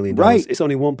the $1 million. Right. It's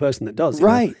only one person that does.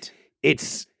 Right.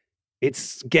 It's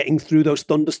getting through those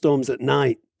thunderstorms at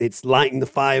night. It's lighting the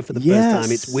fire for the first time.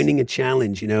 It's winning a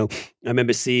challenge. I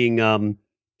remember seeing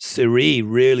Siri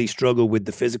really struggle with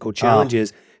the physical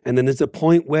challenges. And then there's a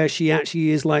point where she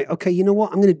actually is like, okay, you know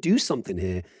what? I'm going to do something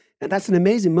here. And that's an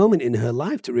amazing moment in her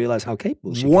life to realize how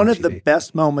capable she is. One of the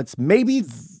best moments, maybe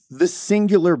the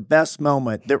singular best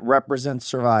moment that represents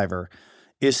Survivor,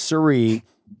 is Suri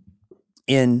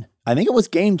in, I think it was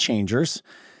Game Changers.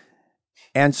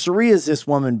 And Suri is this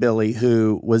woman, Billy,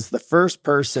 who was the first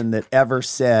person that ever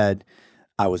said,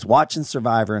 I was watching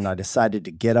Survivor and I decided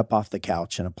to get up off the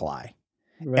couch and apply.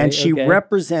 Right, and she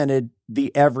represented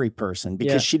the every person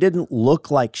because she didn't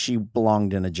look like she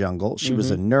belonged in a jungle. She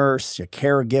was a nurse, a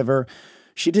caregiver.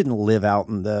 She didn't live out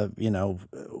in the,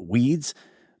 weeds,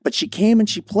 but she came and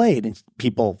she played and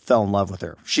people fell in love with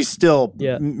her. She's still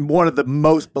one of the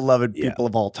most beloved people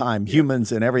of all time,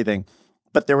 humans and everything.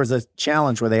 But there was a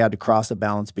challenge where they had to cross a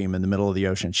balance beam in the middle of the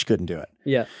ocean. She couldn't do it.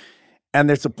 Yeah. And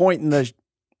there's a point in the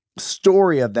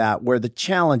story of that where the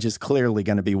challenge is clearly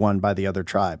going to be won by the other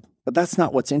tribe. But that's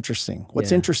not what's interesting.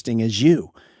 What's interesting is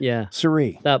you. Yeah.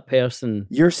 Suri. That person.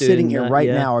 You're sitting here right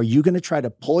now. Are you going to try to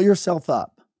pull yourself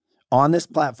up on this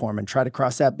platform and try to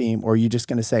cross that beam, or are you just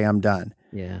going to say, I'm done?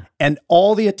 Yeah. And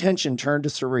all the attention turned to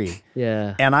Suri.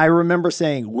 Yeah. And I remember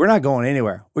saying, we're not going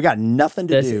anywhere. We got nothing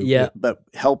to do but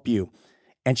help you.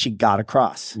 And she got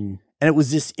across. And it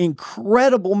was this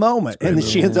incredible moment. And then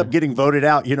she ends up getting voted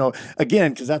out,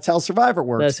 again, because that's how Survivor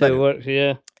works. That's how it works,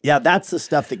 yeah. Yeah, that's the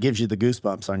stuff that gives you the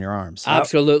goosebumps on your arms.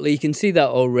 Absolutely. You can see that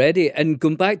already. And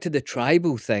going back to the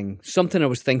tribal thing, something I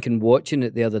was thinking watching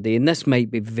it the other day, and this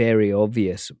might be very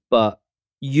obvious, but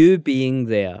you being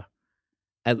there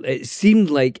it seemed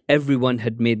like everyone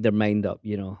had made their mind up,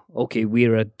 okay,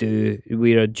 we're a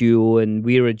duo and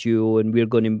we're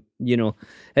going to,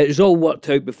 it was all worked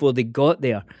out before they got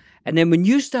there. And then when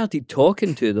you started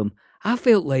talking to them, I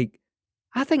felt like,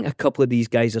 I think a couple of these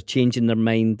guys are changing their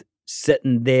mind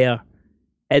sitting there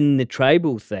in the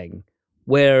tribal thing.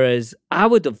 Whereas I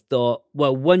would have thought,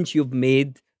 well, once you've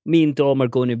made, me and Dom are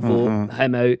going to vote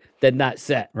him out, then that's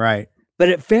it. Right. But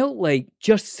it felt like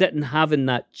just sitting having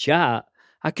that chat,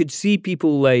 I could see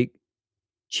people like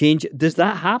change. Does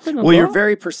that happen a lot? You're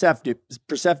very perceptive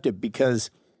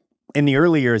because in the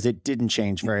early years, it didn't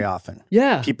change very often.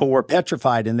 Yeah. People were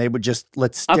petrified and they would just,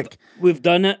 let's stick. We've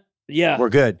done it. Yeah. We're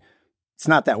good. It's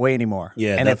not that way anymore.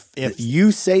 Yeah. And if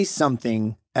you say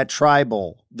something at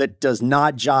Tribal that does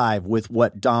not jive with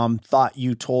what Dom thought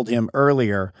you told him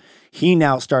earlier, he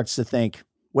now starts to think,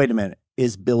 wait a minute.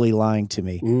 Is Billy lying to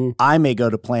me? I may go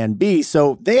to plan B.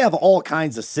 So they have all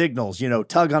kinds of signals,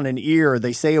 tug on an ear,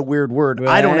 they say a weird word.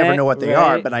 I don't ever know what they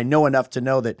are, but I know enough to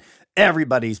know that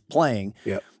everybody's playing.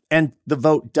 Yep. And the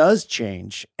vote does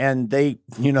change. And they,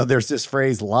 there's this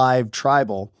phrase, live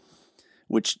tribal,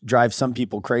 which drives some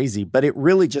people crazy. But it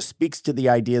really just speaks to the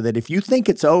idea that if you think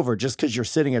it's over just because you're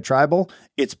sitting at Tribal,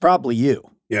 it's probably you.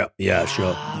 Yeah,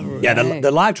 sure. Right. Yeah, the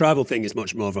live tribal thing is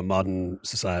much more of a modern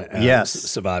society,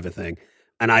 Survivor thing.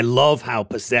 And I love how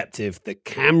perceptive the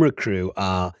camera crew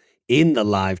are in the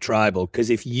live tribal. Because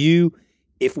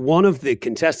if one of the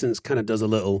contestants kind of does a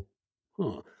little,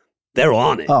 they're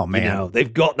on it. Oh, man.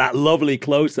 They've got that lovely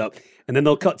close-up. And then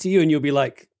they'll cut to you and you'll be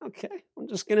like, okay, I'm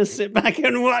just going to sit back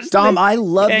and watch Dom, this I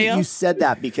love chaos. that you said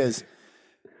that because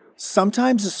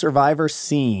sometimes a Survivor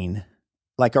scene,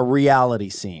 like a reality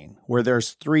scene where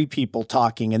there's 3 people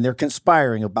talking and they're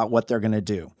conspiring about what they're going to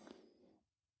do.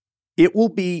 It will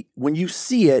be, when you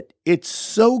see it, it's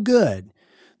so good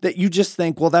that you just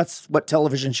think, well, that's what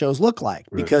television shows look like.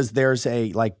 Right. Because there's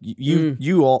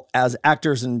you all as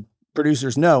actors and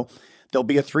producers know, there'll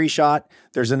be a 3-shot,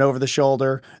 there's an over the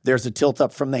shoulder, there's a tilt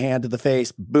up from the hand to the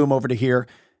face, boom over to here.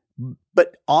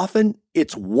 But often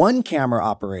it's one camera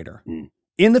operator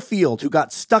in the field who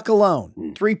got stuck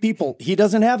alone. 3 people, he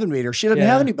doesn't have anybody or she doesn't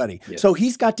have anybody. Yeah. So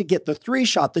he's got to get the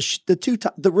 3-shot,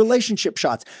 the relationship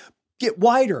shots, get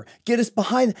wider, get us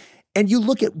behind. And you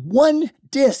look at one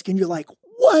disc and you're like,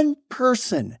 one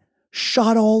person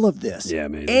shot all of this. Yeah,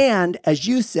 man. And as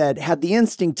you said, had the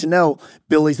instinct to know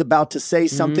Billy's about to say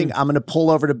something. I'm going to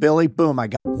pull over to Billy. Boom, I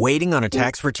got. Waiting on a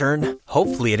tax return?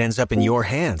 Hopefully it ends up in your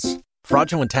hands.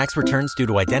 Fraudulent tax returns due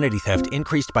to identity theft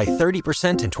increased by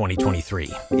 30% in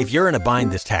 2023. If you're in a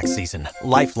bind this tax season,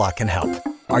 LifeLock can help.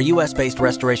 Our U.S.-based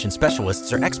restoration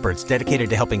specialists are experts dedicated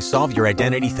to helping solve your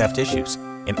identity theft issues.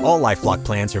 And all LifeLock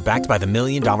plans are backed by the $1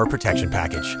 Million Protection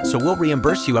Package. So we'll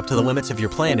reimburse you up to the limits of your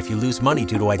plan if you lose money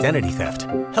due to identity theft.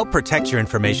 Help protect your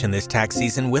information this tax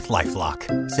season with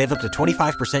LifeLock. Save up to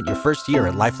 25% your first year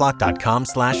at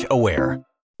LifeLock.com/aware.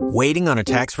 Waiting on a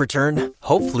tax return?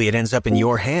 Hopefully it ends up in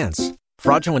your hands.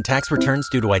 Fraudulent tax returns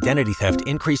due to identity theft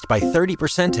increased by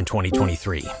 30% in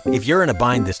 2023. If you're in a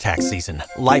bind this tax season,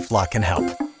 LifeLock can help.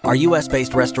 Our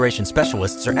U.S.-based restoration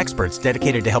specialists are experts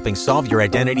dedicated to helping solve your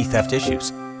identity theft issues.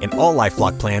 And all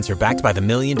LifeLock plans are backed by the $1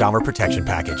 Million Protection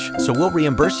Package. So we'll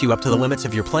reimburse you up to the limits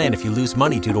of your plan if you lose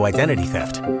money due to identity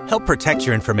theft. Help protect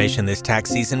your information this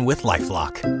tax season with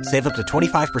LifeLock. Save up to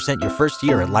 25% your first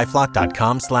year at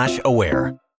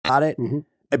LifeLock.com/aware. Got it.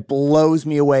 It blows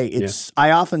me away.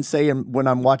 I often say when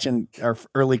I'm watching our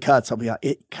early cuts, I'll be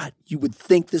like, God, you would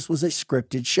think this was a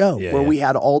scripted show where we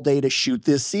had all day to shoot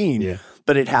this scene,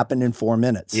 but it happened in 4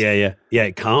 minutes. Yeah,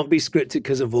 it can't be scripted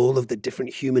because of all of the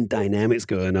different human dynamics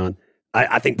going on.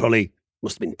 I think probably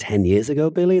must have been 10 years ago,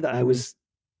 Billy, that I was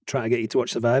trying to get you to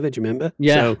watch Survivor. Do you remember?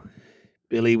 Yeah. So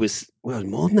Billy was, well,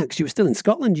 more than that, because you were still in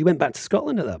Scotland. You went back to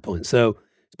Scotland at that point. So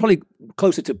it's probably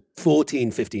closer to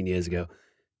 14, 15 years ago.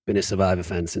 Been a Survivor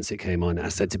fan since it came on. I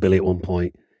said to Billy at one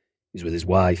point, he's with his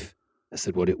wife. I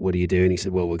said, what are you doing? He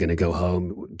said, well, we're going to go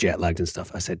home, jet lagged and stuff.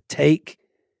 I said, take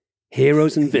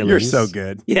Heroes and Villains. You're so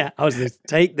good. Yeah, I was like,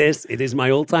 take this. It is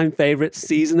my all-time favorite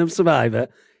season of Survivor.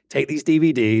 Take these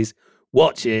DVDs,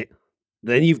 watch it.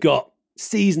 Then you've got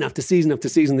season after season after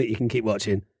season that you can keep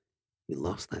watching. We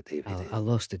lost that DVD. I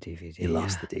lost the DVD. He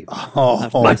lost the DVD. Oh,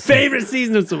 my favorite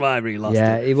season of Survivor. He lost it.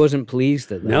 Yeah, he wasn't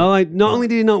pleased at that. No, not only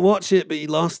did he not watch it, but he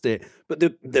lost it. But the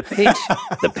pitch,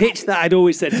 the pitch that I'd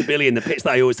always said to Billy, and the pitch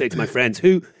that I always say to my friends,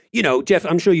 who, Jeff,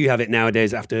 I'm sure you have it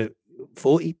nowadays after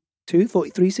 42,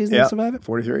 43 seasons of Survivor.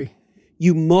 43.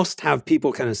 You must have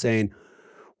people kind of saying,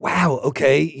 "Wow,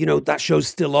 okay, that show's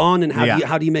still on, and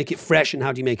how do you make it fresh, and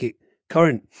how do you make it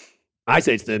current?" I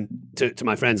say to them, to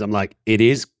my friends, I'm like, it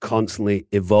is constantly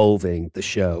evolving the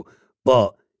show,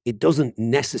 but it doesn't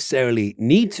necessarily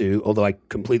need to, although I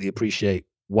completely appreciate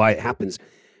why it happens,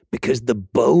 because the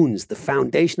bones, the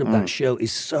foundation of that show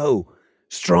is so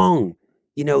strong.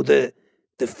 You know, the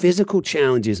physical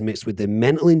challenges mixed with the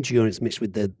mental endurance, mixed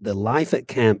with the life at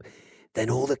camp, then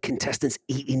all the contestants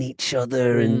eating each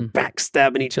other and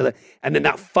backstabbing each other. And then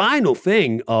that final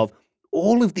thing of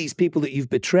all of these people that you've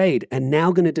betrayed and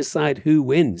now going to decide who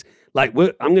wins. Like,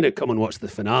 I'm going to come and watch the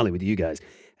finale with you guys.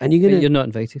 And you're going to... You're not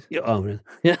invited. Oh, really?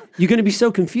 Yeah. You're going to be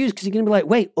so confused because you're going to be like,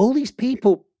 wait, all these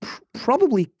people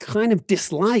probably kind of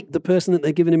dislike the person that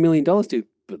they're giving $1 million to.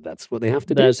 But that's what they have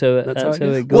to do. That's how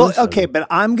it goes. Well, okay, but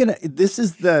this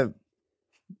is the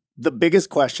biggest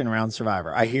question around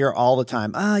Survivor. I hear all the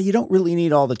time, you don't really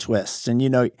need all the twists. And,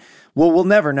 we'll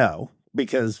never know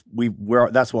because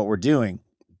that's what we're doing.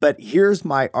 But here's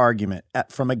my argument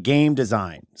from a game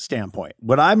design standpoint.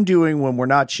 What I'm doing when we're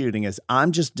not shooting is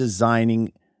I'm just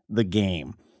designing the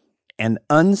game. And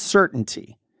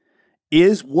uncertainty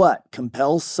is what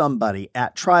compels somebody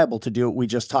at Tribal to do what we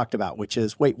just talked about, which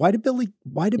is, wait, why did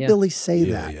Billy say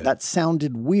that? Yeah. That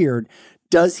sounded weird.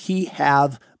 Does he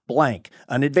have blank,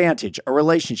 an advantage, a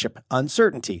relationship,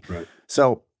 uncertainty? Right.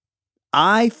 So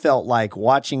I felt like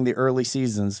watching the early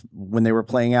seasons when they were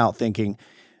playing out thinking,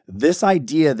 this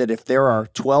idea that if there are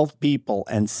 12 people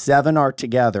and 7 are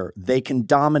together, they can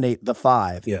dominate the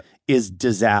 5 is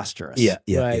disastrous.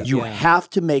 You have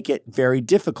to make it very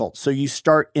difficult. So you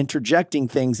start interjecting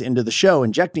things into the show,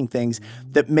 injecting things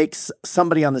that makes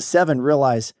somebody on the 7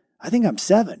 realize, I think I'm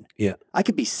 7. Yeah. I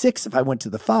could be 6 if I went to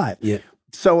the 5. Yeah.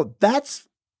 So that's,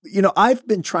 I've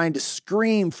been trying to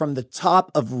scream from the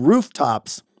top of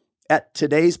rooftops at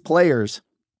today's players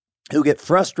who get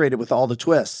frustrated with all the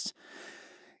twists.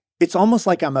 It's almost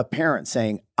like I'm a parent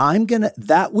saying,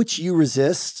 that which you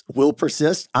resist will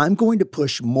persist. I'm going to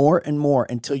push more and more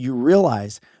until you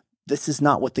realize this is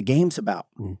not what the game's about.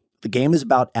 The game is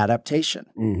about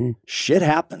adaptation. Shit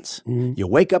happens. You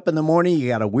wake up in the morning, you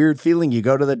got a weird feeling, you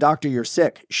go to the doctor, you're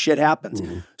sick. Shit happens.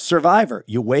 Survivor,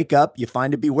 you wake up, you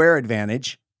find a beware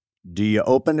advantage. Do you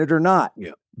open it or not?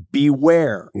 Yeah.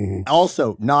 Beware.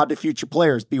 Also, nod to future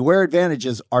players. Beware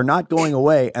advantages are not going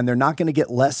away and they're not going to get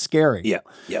less scary.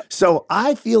 Yeah. So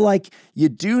I feel like you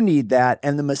do need that.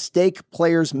 And the mistake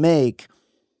players make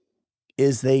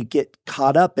is they get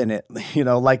caught up in it.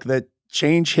 Like the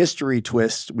change history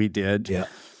twist we did. Yeah.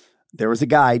 There was a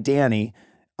guy, Danny,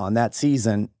 on that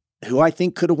season who I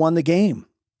think could have won the game.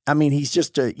 I mean, he's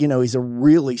just he's a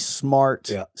really smart,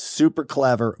 super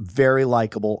clever, very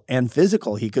likable and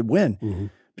physical. He could win.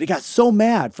 But he got so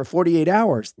mad for 48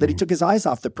 hours that he took his eyes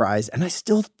off the prize. And I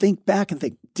still think back and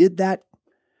think, did that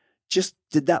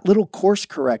little course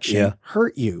correction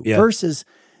hurt you? Versus,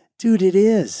 dude, it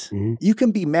is. You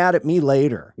can be mad at me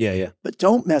later. Yeah. But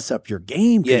don't mess up your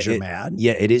game because you're mad.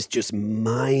 Yeah, it is just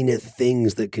minor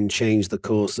things that can change the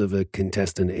course of a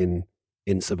contestant in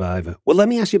Survivor. Well, let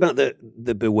me ask you about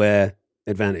the beware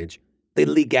advantage, the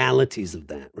legalities of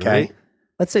that, right? Okay.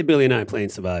 Let's say Billy and I are playing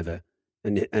Survivor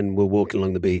and we're walking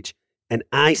along the beach and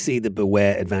I see the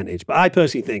beware advantage, but I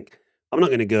personally think I'm not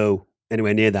going to go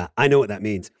anywhere near that. I know what that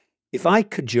means. If I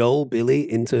cajole Billy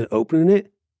into opening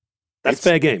it, that's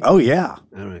fair game. Oh, yeah.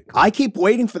 All right. Cool. I keep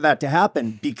waiting for that to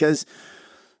happen because,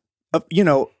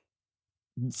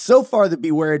 so far the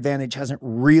beware advantage hasn't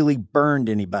really burned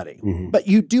anybody. But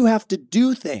you do have to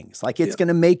do things. Like it's going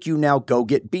to make you now go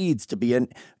get beads to be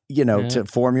to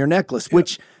form your necklace,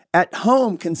 which at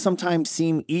home can sometimes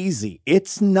seem easy.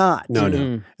 It's not.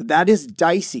 No. That is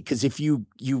dicey because if you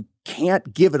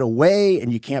can't give it away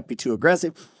and you can't be too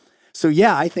aggressive. So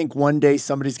yeah, I think one day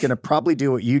somebody's going to probably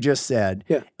do what you just said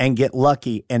and get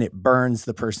lucky and it burns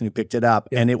the person who picked it up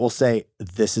and it will say,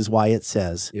 this is why it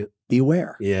says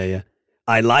beware. Yeah.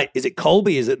 Is it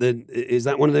Colby? Is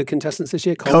that one of the contestants this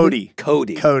year? Cody.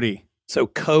 So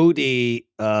Cody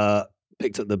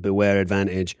picked up the beware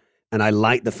advantage. And I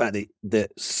like the fact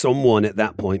that someone at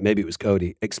that point, maybe it was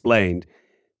Cody, explained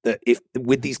that if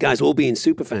with these guys all being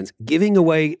super fans, giving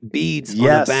away beads on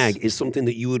a bag is something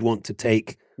that you would want to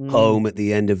take home at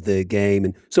the end of the game.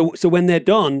 And so when they're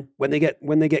done, when they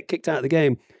get kicked out of the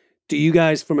game, do you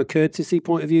guys, from a courtesy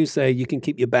point of view, say you can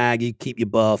keep your bag, you keep your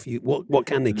buff? What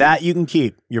can they keep? That you can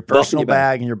keep, your personal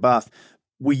bag and your buff.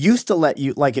 We used to let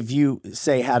you, like if you,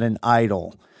 say, had an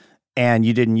idol and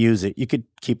you didn't use it, you could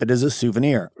keep it as a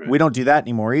souvenir. Right. We don't do that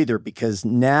anymore either because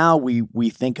now we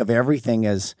think of everything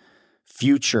as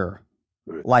future.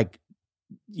 Right. Like,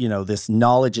 this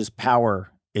knowledge is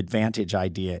power advantage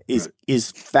idea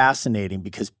is fascinating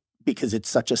because it's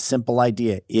such a simple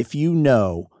idea. If you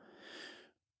know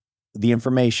the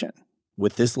information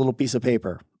with this little piece of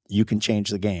paper, you can change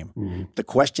the game. The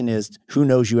question is, who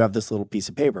knows you have this little piece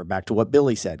of paper? Back to what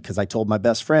Billy said, because I told my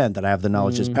best friend that I have the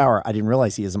knowledge is power. I didn't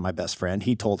realize he isn't my best friend.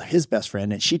 He told his best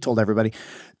friend, and she told everybody.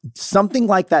 Something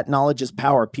like that knowledge is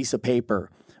power piece of paper.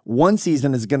 One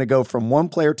season is going to go from one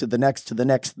player to the next,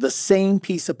 the same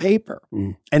piece of paper,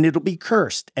 and it'll be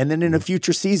cursed. And then in a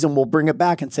future season, we'll bring it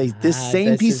back and say, this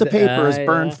same piece of paper has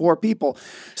burned 4 people.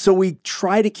 So we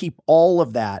try to keep all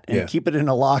of that and keep it in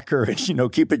a locker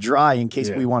and, keep it dry in case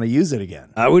we want to use it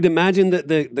again. I would imagine that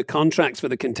the contracts for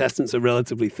the contestants are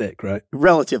relatively thick, right?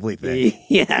 Relatively thick.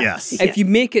 Yeah. Yes. If you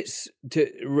make it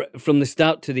from the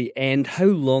start to the end, how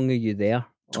long are you there?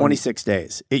 26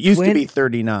 days. It used to be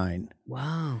 39.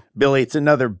 Wow. Billy, it's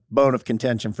another bone of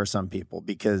contention for some people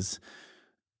because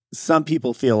some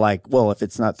people feel like, well, if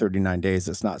it's not 39 days,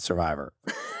 it's not Survivor.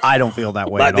 I don't feel that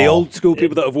way like at the all. old school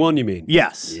people that have won, you mean?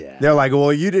 Yes. Yeah. They're like,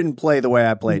 well, you didn't play the way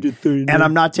I played. And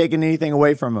I'm not taking anything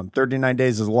away from them. 39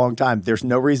 days is a long time. There's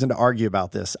no reason to argue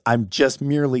about this. I'm just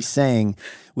merely saying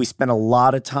we spent a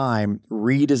lot of time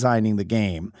redesigning the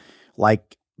game,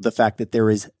 like the fact that there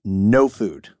is no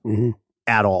food.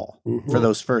 At all for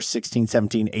those first 16,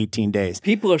 17, 18 days.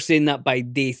 People are saying that by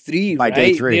day 3, by right?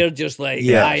 day 3. They're just like,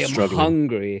 I am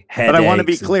hungry. But I want to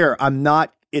be clear.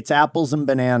 It's apples and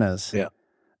bananas. Yeah.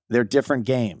 They're different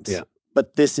games. Yeah.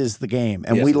 But this is the game.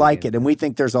 And we like it. And we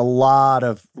think there's a lot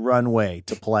of runway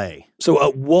to play. So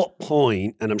at what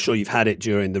point, and I'm sure you've had it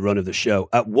during the run of the show,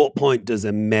 at what point does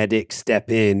a medic step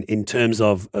in terms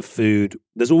of a food?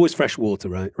 There's always fresh water,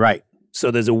 right? Right. So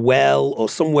there's a well or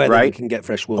somewhere that you can get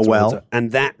fresh water. A well. Water,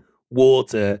 and that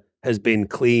water has been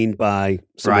cleaned by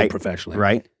someone professionally.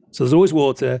 Right. So there's always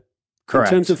water.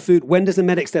 Correct. In terms of food, when does the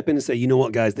medic step in and say, you know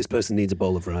what, guys, this person needs a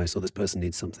bowl of rice or this person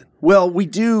needs something? Well, we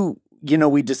do,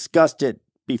 we discussed it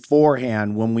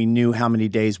beforehand when we knew how many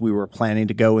days we were planning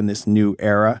to go in this new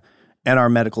era. And our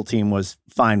medical team was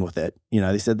fine with it.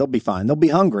 They said they'll be fine. They'll be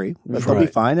hungry, but they'll be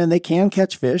fine. And they can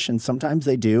catch fish, and sometimes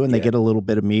they do, and they get a little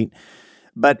bit of meat.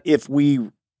 But if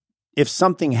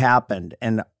something happened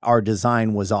and our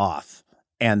design was off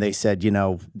and they said,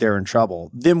 they're in trouble,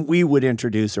 then we would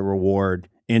introduce a reward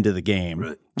into the game.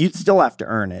 Right. You'd still have to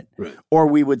earn it. Right. Or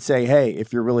we would say, hey,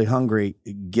 if you're really hungry,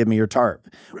 give me your tarp.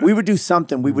 Right. We would do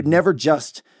something. We would never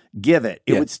just give it.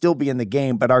 It would still be in the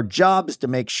game. But our job is to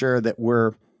make sure that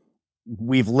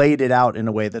we've laid it out in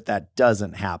a way that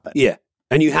doesn't happen. Yeah.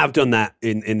 And you have done that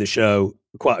in the show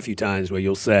quite a few times where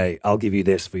you'll say, I'll give you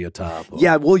this for your tarp.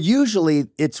 Yeah, well, usually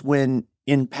it's when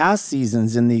in past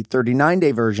seasons, in the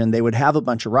 39-day version, they would have a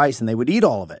bunch of rice and they would eat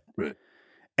all of it. Right.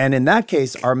 And in that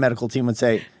case, our medical team would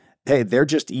say, hey, they're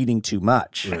just eating too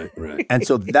much. Right. And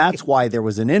so that's why there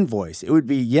was an invoice. It would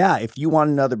be, if you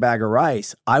want another bag of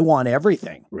rice, I want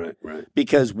everything. Right.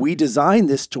 Because we designed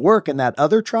this to work, and that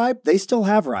other tribe, they still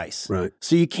have rice. Right.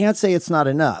 So you can't say it's not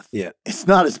enough. Yeah. It's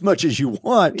not as much as you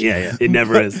want. Yeah. It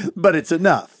never is. But it's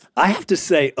enough. I have to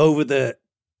say, over the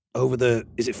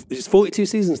is it 42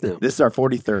 seasons now? This is our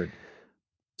 43rd.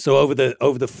 So over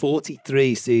the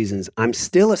 43 seasons, I'm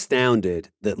still astounded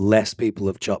that less people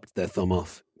have chopped their thumb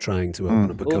off trying to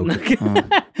open up a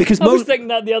coconut. Because I was thinking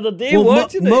that the other day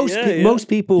watching most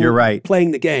people You're right. playing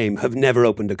the game have never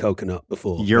opened a coconut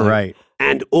before. You're right.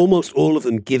 And almost all of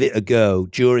them give it a go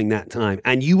during that time.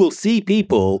 And you will see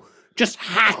people just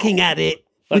hacking at it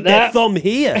with their thumb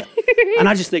here. And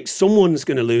I just think someone's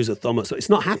going to lose a thumb. So it's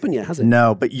not happened yet, has it?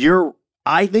 No, but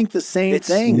I think the same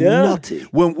thing. It's nutty.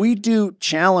 When we do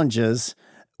challenges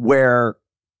where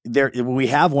we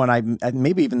have one,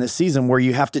 maybe even this season, where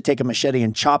you have to take a machete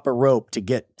and chop a rope to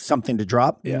get something to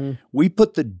drop. Yeah. We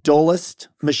put the dullest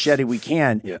machete we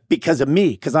can because of me.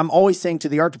 Because I'm always saying to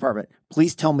the art department,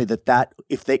 please tell me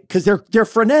because they're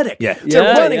frenetic. Yeah.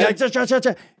 They're running.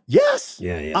 Yeah. Yes.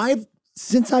 Yeah.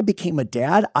 Since I became a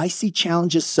dad, I see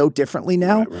challenges so differently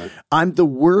now. Right. I'm the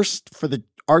worst for the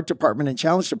art department and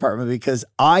challenge department because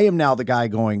I am now the guy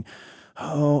going,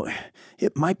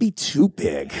 it might be too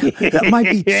big. That might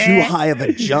be too high of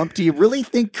a jump. Do you really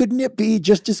think, couldn't it be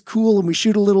just as cool and we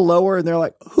shoot a little lower? And they're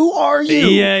like, who are you?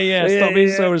 Yeah. Stop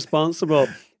being so responsible.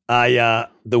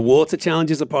 The water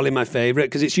challenges are probably my favorite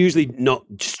because it's usually not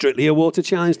strictly a water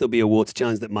challenge. There'll be a water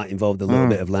challenge that might involve a little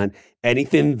bit of land.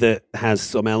 Anything that has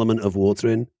some element of water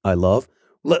in, I love.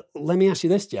 Let me ask you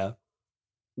this, Joe.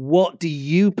 What do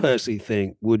you personally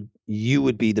think you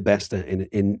would be the best at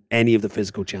in any of the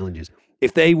physical challenges?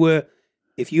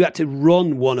 If you had to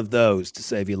run one of those to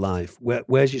save your life,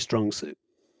 where's your strong suit?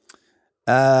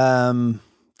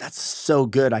 That's so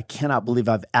good. I cannot believe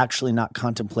I've actually not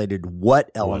contemplated what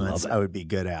elements I would be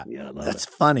good at. Yeah, I love That's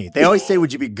funny. They always say,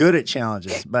 would you be good at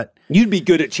challenges? But you'd be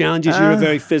good at challenges. You're a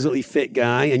very physically fit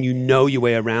guy and you know your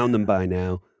way around them by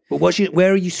now. But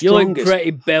where are you You look strongest?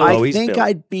 pretty belly. I think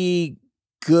I'd be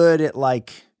good at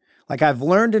like I've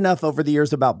learned enough over the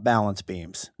years about balance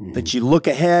beams that you look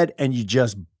ahead and you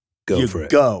just Go for it.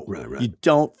 Go. Right. You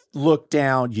don't look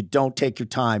down. You don't take your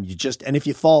time. And if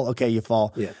you fall, okay, you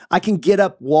fall. Yeah. I can get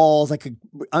up walls. I could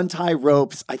untie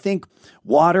ropes. I think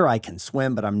water, I can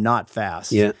swim, but I'm not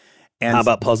fast. Yeah. And how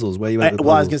about puzzles? Where you at with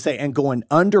well, I was puzzles? going to say, and going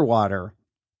underwater,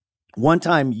 one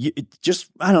time,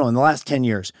 I don't know, in the last 10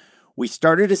 years, we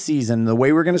started a season. The way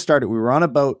we were going to start it, we were on a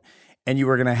boat, and you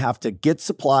were going to have to get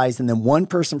supplies, and then one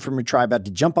person from your tribe had to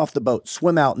jump off the boat,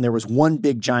 swim out, and there was one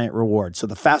big giant reward. So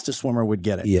the fastest swimmer would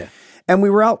get it. Yeah. And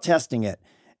we were out testing it,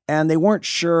 and they weren't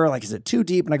sure, like, is it too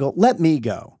deep? And I go, let me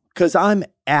go, because I'm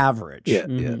average.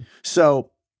 Yeah. So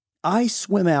I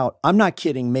swim out, I'm not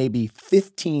kidding, maybe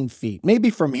 15 feet, maybe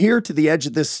from here to the edge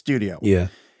of this studio. Yeah.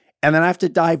 And then I have to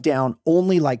dive down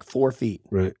only like 4 feet.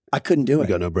 Right. I couldn't do You it.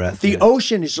 got no breath. The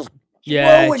ocean is just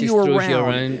Yeah, it throwing just you throws you around.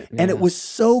 around. And it was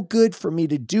so good for me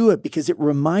to do it because it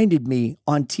reminded me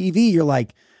on TV, you're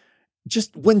like,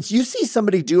 just when you see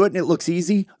somebody do it and it looks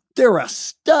easy, they're a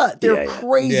stud. They're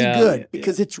crazy good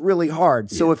because it's really hard.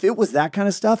 So if it was that kind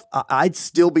of stuff, I'd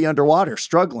still be underwater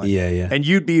struggling. Yeah. And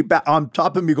you'd be on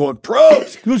top of me going,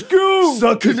 Probst, let's go.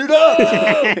 Sucking it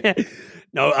up.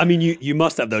 No, I mean, you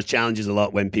must have those challenges a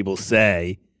lot when people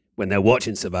say, when they're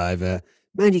watching Survivor,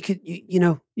 man, you could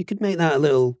make that a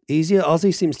little easier.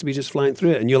 Ozzy seems to be just flying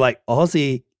through it. And you're like,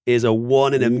 Ozzy is a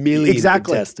 1 in a million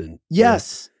contestant.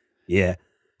 Yes. Yeah.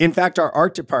 In fact, our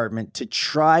art department, to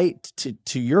try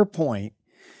to your point,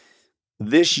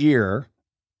 this year,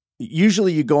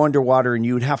 usually you go underwater and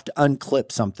you would have to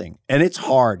unclip something. And it's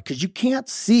hard because you can't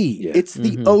see. Yeah. It's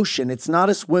the ocean. It's not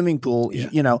a swimming pool,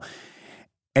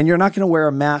 and you're not going to wear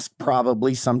a mask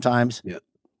probably sometimes. Yeah.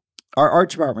 Our art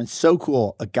department's so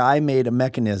cool. A guy made a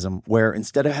mechanism where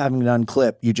instead of having it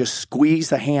unclip, you just squeeze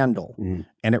the handle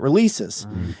and it releases.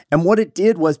 And what it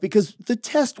did was, because the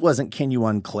test wasn't, can you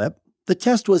unclip? The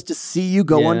test was to see you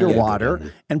go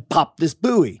underwater and pop this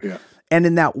buoy. Yeah. And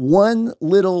in that one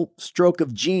little stroke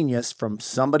of genius from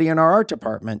somebody in our art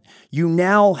department, you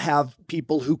now have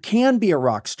people who can be a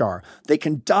rock star. They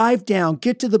can dive down,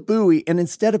 get to the buoy, and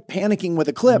instead of panicking with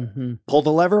a clip, pull the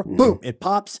lever, boom, it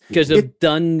pops. Because they've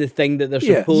done the thing that they're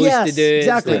supposed to do.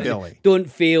 Exactly, It's like, Billy. Don't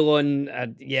fail on,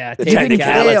 It didn't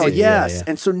technicality. fail, yes. Yeah.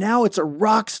 And so now it's a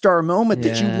rock star moment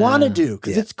that you want to do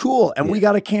because it's cool. And we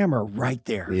got a camera right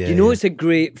there. Yeah. You know, it's a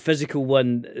great physical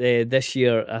one this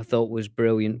year I thought was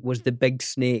brilliant, was the big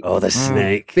snake. Oh, the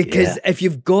snake. Because if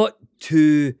you've got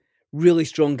two really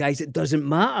strong guys, it doesn't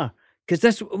matter.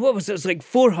 Because what was it? It was like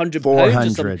 400 pounds or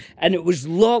something. 400. And it was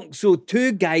long, so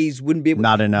two guys wouldn't be able.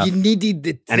 Not enough. You needed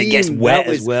the team. And it gets wet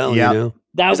as well, Yep. you know.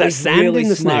 That Was was sand really in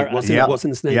the smart. snake? What's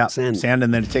in the snake? Yeah, Sand.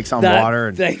 and then it takes on That water.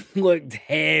 And thing looked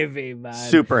heavy, man.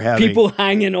 Super heavy. People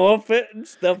hanging off it and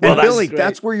stuff. And Well, Billy, great.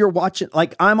 that's where you're watching.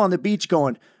 Like, I'm on the beach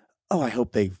going, oh, I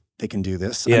hope they can do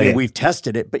this. Yeah, I mean, yeah. we've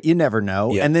tested it, but you never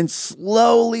know. Yeah. And then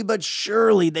slowly but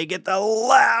surely they get the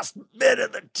last bit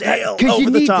of the tail Because over you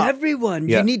the need top. everyone.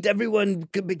 Yeah. You need everyone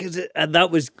because that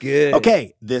was good.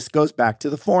 Okay, this goes back to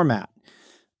the format.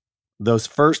 Those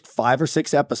first 5 or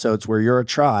 6 episodes where you're a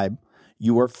tribe,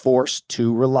 you are forced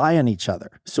to rely on each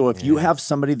other. So if you have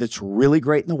somebody that's really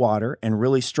great in the water and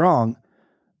really strong,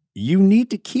 you need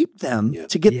to keep them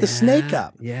to get the snake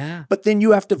up. Yeah. But then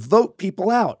you have to vote people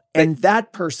out. And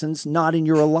that person's not in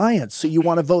your alliance. So you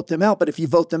want to vote them out. But if you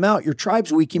vote them out, your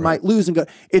tribe's weak, you might lose and go.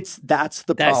 That's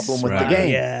the problem with the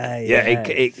game. Yeah,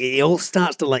 it all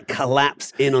starts to like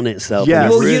collapse in on itself. Yes. in a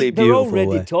Well, really they're beautiful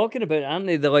already way. talking about it, aren't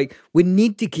they? They're like, we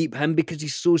need to keep him because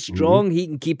he's so strong. He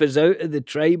can keep us out of the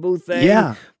tribal thing.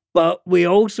 Yeah. But we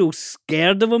also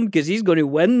scared of him because he's going to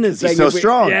win the thing. He's so if we-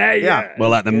 strong. Yeah. Yeah.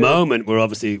 Well, at the moment, we're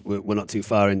not too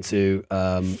far into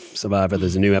Survivor.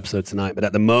 There's a new episode tonight, but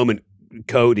at the moment,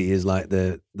 Cody is like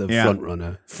the front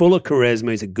runner, full of charisma.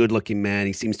 He's a good-looking man.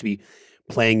 He seems to be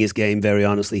playing his game very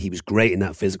honestly. He was great in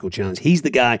that physical challenge. He's the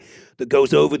guy that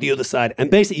goes over the other side and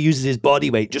basically uses his body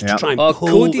weight just to try and pull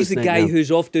Cody's the snake guy down.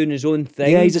 who's off doing his own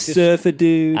thing. Yeah, he's a Just- surfer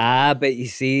dude. But you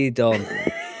see, Dom,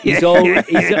 he's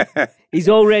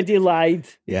already lied.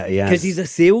 Yeah, he has. Because he's a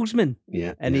salesman.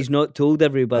 Yeah, And he's not told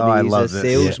everybody Oh, I he's love a this.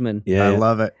 salesman. Yeah. I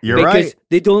love it. You're Because right.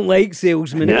 they don't like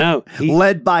salesmen. No,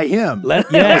 Led by him. Yeah.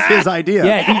 That was his idea.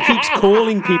 Yeah, he keeps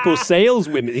calling people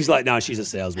saleswomen. He's like, no, she's a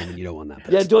saleswoman. You don't want that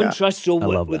person. Yeah, don't trust so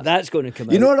love what that. that's going to come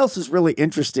out. You know what else is really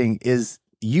interesting is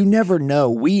you never know.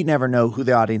 We never know who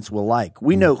the audience will like.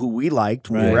 We know who we liked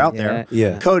when we were out there.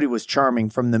 Yeah. Cody was charming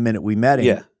from the minute we met him.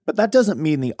 Yeah. But that doesn't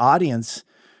mean the audience.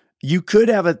 You could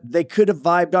have they could have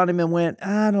vibed on him and went,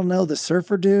 I don't know, the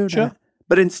surfer dude. Sure.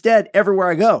 But instead, everywhere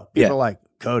I go, people are like,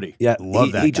 Cody. Yeah,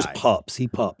 love that he guy. just pops. He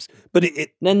pops. But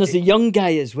Then there's a young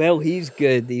guy as well. He's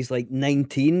good. He's like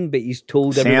 19, but he's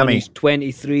told everyone Sammy. he's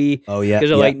 23. Oh, yeah, Because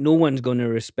they're yeah. like, no one's going to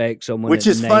respect someone. Which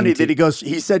at is funny 19. that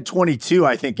he said 22.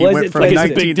 I think he Was went it from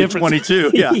 22? 19 to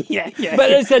 22. Yeah,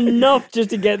 But it's enough just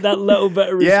to get that little bit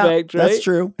of respect, right? that's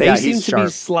true. They yeah, seem he's to sharp.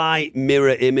 be slight mirror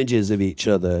images of each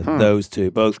other, those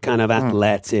two. Both kind of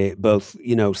athletic, both,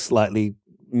 slightly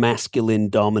masculine,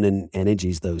 dominant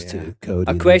energies, those two. Cody.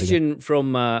 A and question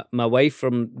from my wife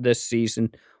from this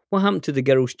season. What happened to the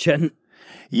girl's chin?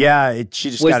 Yeah, she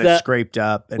just Was got it that- scraped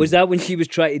up. And Was that when she was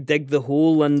trying to dig the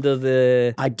hole under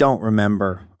the... I don't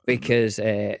remember. Because,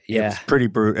 It's pretty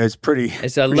brutal. It's pretty.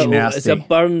 It's a pretty little, nasty. it's a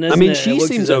burn, isn't I mean, it? she It looks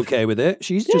seems as if- okay with it.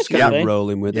 She's Yeah, just she's kind fine. of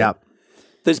rolling with Yeah. it.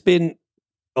 There's been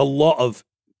a lot of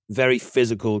very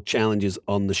physical challenges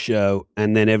on the show,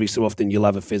 and then every so often you'll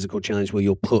have a physical challenge where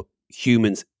you'll put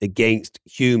humans against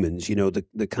humans,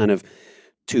 the kind of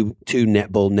two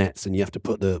netball nets, and you have to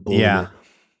put the ball in Yeah. there.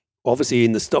 Obviously,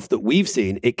 in the stuff that we've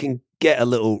seen, it can get a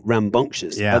little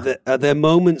rambunctious. Yeah. Are there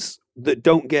moments that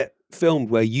don't get filmed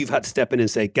where you've had to step in and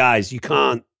say, guys, you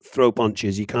can't throw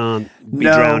punches, you can't be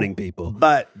No, drowning people?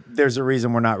 But there's a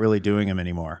reason we're not really doing them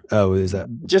anymore. Oh, is that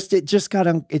It just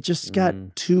got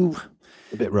too.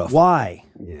 a bit rough? Why?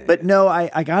 Yeah. But no,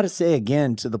 I got to say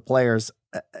again to the players,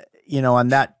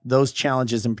 on those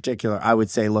challenges in particular, I would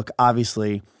say, look,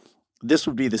 obviously, this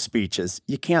would be the speeches.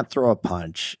 You can't throw a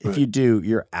punch. If you do,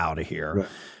 you're out of here. Right.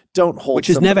 Don't hold. Which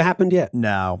has never happened yet.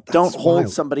 No, That's don't hold wild.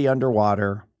 somebody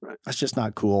underwater. Right. That's just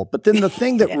not cool. But then the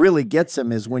thing that really gets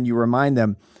them is when you remind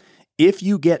them, if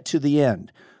you get to the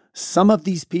end, some of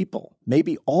these people,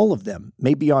 maybe all of them,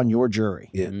 may be on your jury.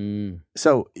 Yeah.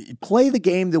 So play the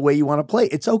game the way you want to play.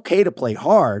 It's okay to play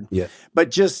hard, Yeah. but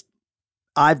just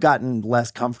I've gotten less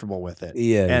comfortable with it.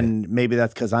 Yeah, And maybe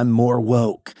that's because I'm more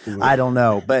woke. I don't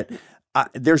know. But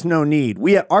there's no need.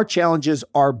 Our challenges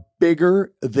are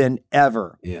bigger than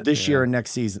ever this year and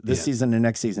next season, this season and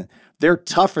next season. They're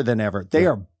tougher than ever. They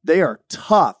are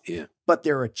tough, but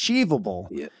they're achievable.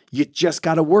 Yeah. You just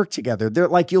got to work together. They're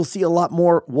like, you'll see a lot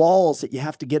more walls that you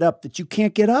have to get up that you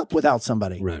can't get up without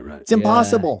somebody. Right. It's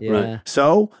impossible. Yeah. Right.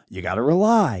 So you got to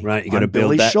rely. Right. You got to on build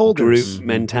Billy's that shoulders. group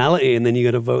mentality, and then you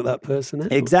got to vote that person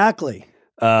out. Exactly.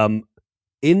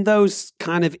 In those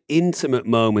kind of intimate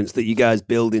moments that you guys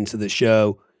build into the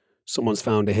show, someone's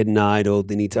found a hidden idol,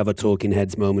 they need to have a talking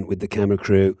heads moment with the camera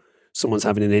crew. Someone's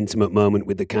having an intimate moment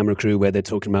with the camera crew where they're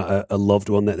talking about a loved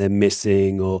one that they're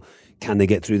missing, or can they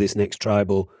get through this next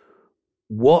tribal?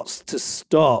 What's to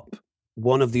stop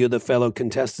one of the other fellow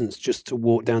contestants just to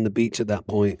walk down the beach at that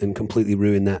point and completely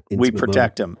ruin that intimate We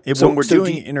protect moment? them. So- When we're so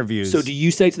doing do you- interviews. So do you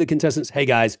say to the contestants, hey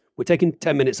guys, we're taking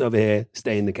 10 minutes over here,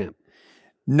 stay in the camp?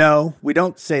 No, we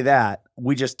don't say that.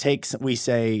 We just we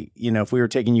say, if we were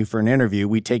taking you for an interview,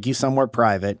 we take you somewhere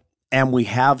private, and we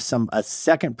have a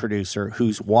second producer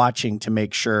who's watching to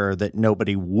make sure that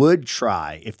nobody would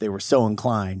try, if they were so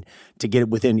inclined, to get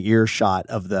within earshot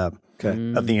of the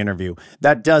interview.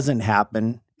 That doesn't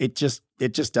happen. It just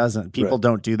doesn't. People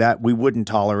don't do that. We wouldn't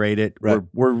tolerate it. Right.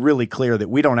 We're really clear that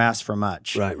we don't ask for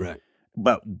much. Right.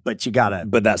 But you gotta.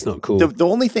 But that's not cool. The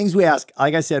only things we ask,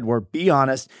 like I said, were be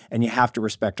honest, and you have to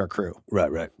respect our crew.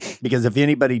 Right. Because if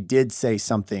anybody did say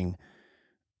something,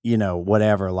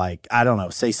 whatever, like, I don't know,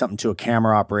 say something to a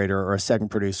camera operator or a second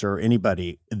producer or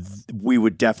anybody, we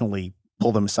would definitely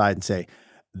pull them aside and say,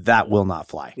 that will not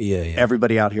fly. Yeah.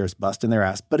 Everybody out here is busting their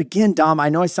ass. But again, Dom, I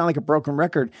know I sound like a broken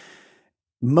record.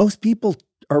 Most people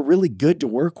are really good to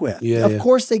work with. Yeah, of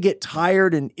course they get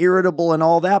tired and irritable and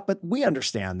all that, but we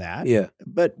understand that. Yeah.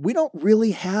 But we don't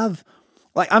really have,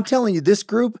 like, I'm telling you, this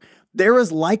group, they're as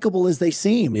likable as they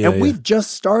seem. Yeah, and we've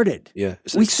just started. Yeah.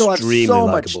 It's We still have extremely so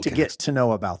much likable to cast. get to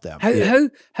know about them.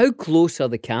 How close are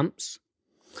the camps?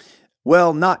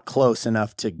 Well, not close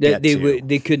enough to get to.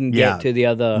 They couldn't get Yeah. to the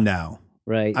other. No.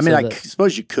 Right. I mean, so I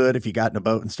suppose you could if you got in a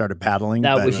boat and started paddling.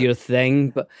 that but was your thing.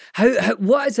 But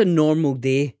what is a normal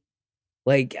day?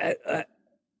 Like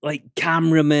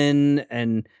cameramen,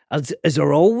 and is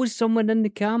there always someone in the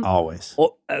camp? always.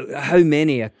 Or, how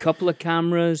many? A couple of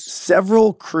cameras?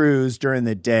 Several crews during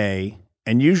the day,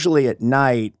 and usually at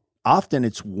night, often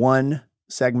it's one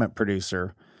segment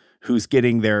producer who's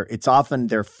getting it's often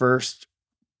their first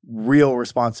real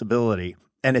responsibility.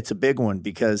 And it's a big one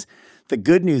because the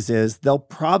good news is they'll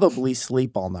probably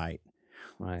sleep all night.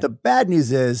 Right. The bad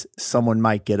news is someone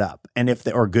might get up. And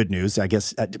or good news, I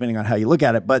guess, depending on how you look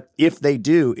at it. But if they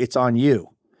do, it's on you.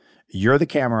 You're the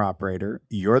camera operator.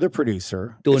 You're the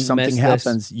producer. Don't if something miss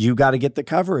happens, you got to get the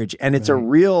coverage. And it's a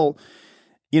real,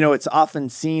 it's often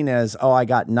seen as, oh, I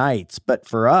got nights. But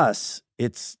for us,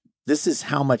 it's this is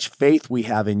how much faith we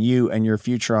have in you and your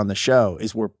future on the show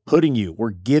is we're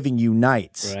giving you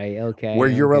nights Right, okay. where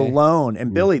you're okay. alone.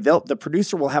 And Billy, the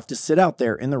producer will have to sit out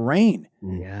there in the rain.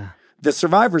 Yeah. The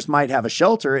survivors might have a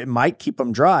shelter. It might keep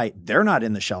them dry. They're not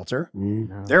in the shelter.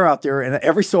 No. They're out there. And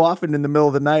every so often in the middle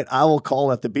of the night, I will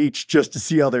call at the beach just to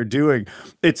see how they're doing.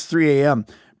 It's 3 a.m.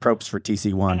 Probst for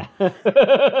TC1.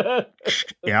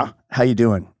 Yeah. How you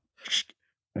doing?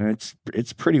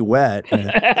 It's pretty wet.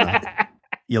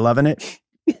 You loving it?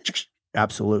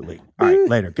 Absolutely. All right,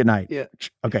 later. Good night. Yeah.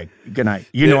 Okay, good night.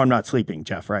 You know I'm not sleeping,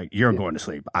 Jeff, right? You're going to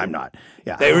sleep. I'm not.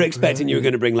 Yeah. They were expecting you were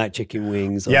going to bring like chicken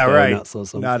wings or Yeah, right. donuts or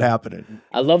something. Not happening.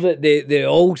 I love it. They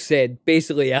all said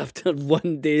basically after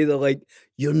one day, they're like,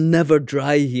 "You're never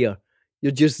dry here.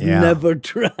 You're just never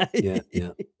dry." Yeah,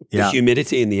 yeah. Yeah. The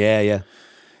humidity in the air, yeah.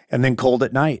 And then cold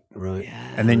at night. Right.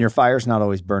 And then your fire's not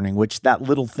always burning, which that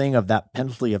little thing of that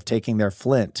penalty of taking their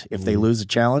flint, if they lose a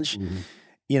challenge,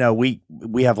 you know, we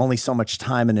have only so much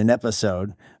time in an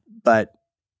episode, but,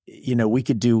 you know, we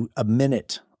could do a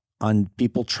minute on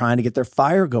people trying to get their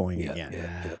fire going again.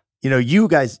 Yeah. You know,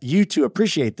 you two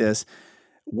appreciate this.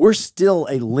 We're still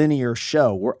a linear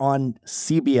show. We're on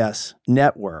CBS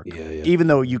network, even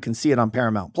though you can see it on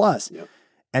Paramount Plus. Yep.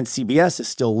 And CBS is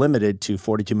still limited to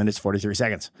 42 minutes, 43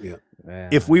 seconds. Yeah.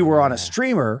 If we were on a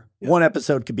streamer, one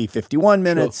episode could be 51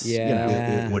 minutes. Sure. You know,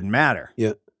 it wouldn't matter.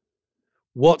 Yeah.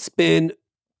 What's been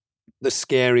the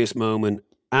scariest moment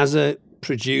as a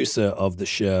producer of the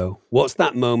show? What's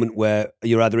that moment where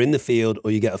you're either in the field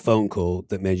or you get a phone call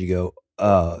that made you go,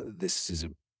 "Oh, this is a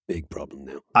big problem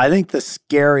now"? I think the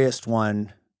scariest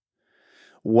one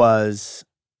was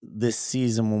this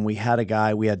season when we had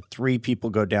we had 3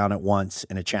 people go down at once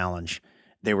in a challenge.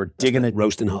 They were digging a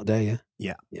roasting hot day,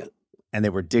 yeah. Yeah. And they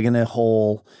were digging a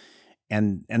hole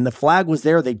and the flag was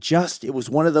there. It was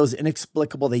one of those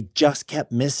inexplicable, they just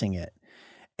kept missing it.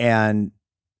 And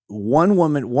one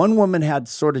woman had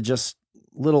sort of just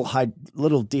little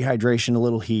dehydration, a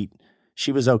little heat.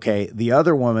 She was okay. The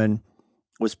other woman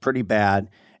was pretty bad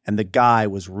and the guy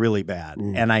was really bad.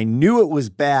 And I knew it was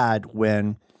bad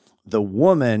when the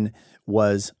woman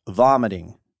was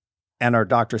vomiting and our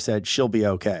doctor said she'll be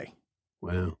okay.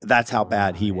 Wow. That's how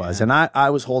bad he was. And I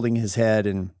was holding his head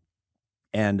and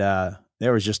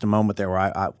there was just a moment there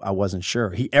where I wasn't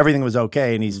sure. Everything was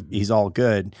okay and he's all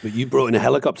good. But you brought in a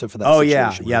helicopter for that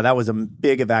situation. Yeah, that was a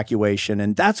big evacuation.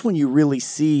 And that's when you really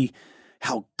see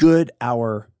how good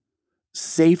our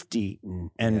safety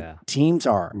and teams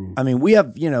are. I mean, we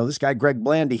have, this guy, Greg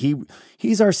Blandy,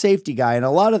 he's our safety guy. And a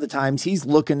lot of the times he's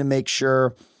looking to make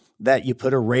sure that you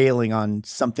put a railing on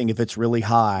something if it's really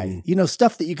high,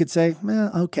 stuff that you could say,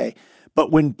 okay. But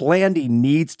when Blandy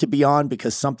needs to be on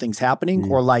because something's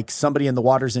happening or like somebody in the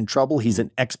water's in trouble, he's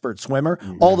an expert swimmer,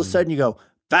 all of a sudden you go,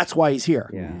 that's why he's here.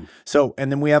 Yeah. So,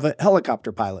 and then we have a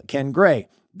helicopter pilot, Ken Gray.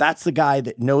 That's the guy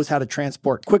that knows how to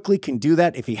transport quickly, can do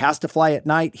that. If he has to fly at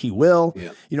night, he will.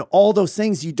 Yeah. All those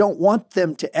things, you don't want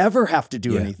them to ever have to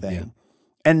do anything. Yeah.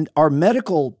 And our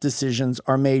medical decisions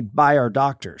are made by our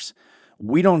doctors.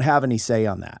 We don't have any say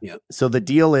on that. Yeah. So the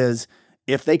deal is,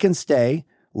 if they can stay,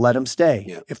 let them stay.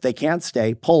 Yeah. If they can't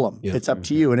stay, pull them. Yeah. It's up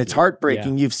to you. And it's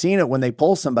heartbreaking. Yeah. You've seen it when they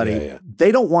pull somebody.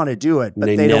 They don't want to do it. But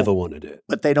they never want to do it.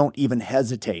 But they don't even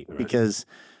hesitate because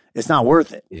it's not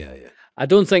worth it. Yeah, yeah. I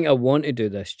don't think I want to do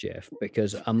this, Jeff,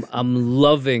 because I'm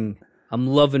loving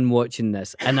watching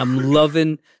this, and I'm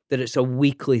loving that it's a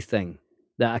weekly thing,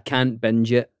 that I can't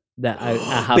binge it, that I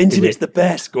have binging to it's the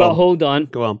best. But hold on.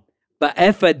 Go on. But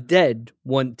if I did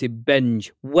want to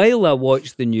binge while I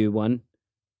watch the new one,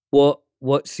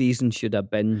 what season should I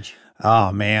binge?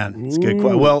 Oh, man. It's a good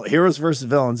question. Well, Heroes versus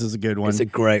Villains is a good one. It's a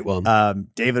great one.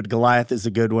 David Goliath is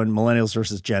a good one. Millennials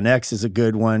versus Gen X is a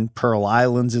good one. Pearl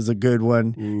Islands is a good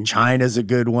one. China's a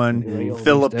good one.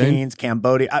 Philippines,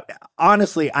 Cambodia.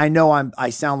 Honestly, I know I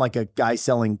sound like a guy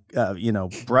selling,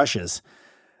 brushes.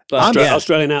 But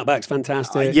Australian Outback's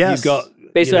fantastic. Yes. You've got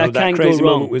basically, I that can't crazy go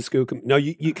wrong moment with Skookum. No,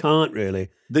 you can't really.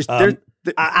 I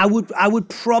I would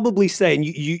probably say, and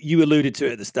you alluded to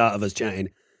it at the start of us chatting,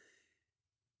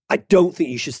 I don't think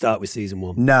you should start with season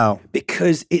 1. No.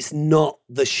 Because it's not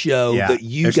the show that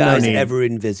you guys ever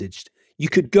envisaged. You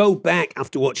could go back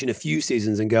after watching a few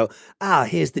seasons and go,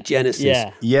 here's the genesis.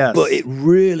 Yeah. Yes. But it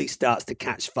really starts to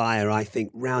catch fire, I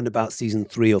think, round about season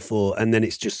 3 or 4. And then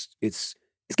it's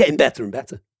getting better and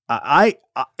better.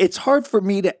 It's hard for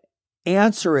me to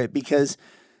answer it because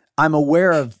I'm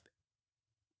aware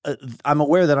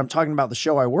that I'm talking about the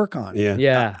show I work on.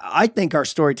 Yeah. I think our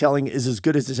storytelling is as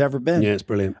good as it's ever been. Yeah, it's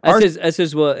brilliant. This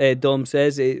is what Dom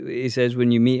says. He says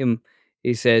when you meet him,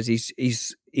 he says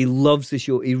He loves the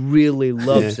show. He really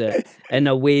loves it in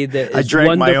a way that is I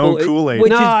drank my wonderful. own Kool-Aid. Which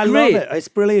No, is I great. love it. It's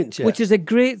brilliant, Jeff. Which is a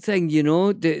great thing, you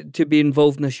know, to be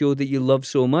involved in a show that you love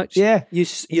so much. Yeah, you're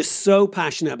so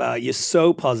passionate about it. You're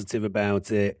so positive about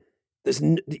it.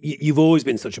 You've always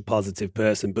been such a positive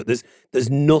person, but there's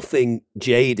nothing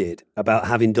jaded about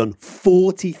having done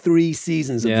 43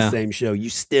 seasons of the same show. You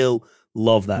still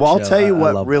love that show. Well, I'll tell you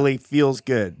I what really feels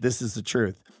good. This is the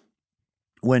truth.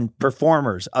 When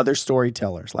performers, other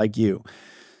storytellers like you,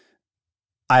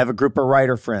 I have a group of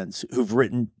writer friends who've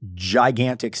written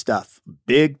gigantic stuff,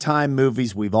 big time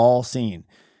movies we've all seen.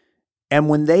 And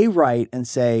when they write and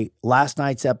say last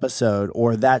night's episode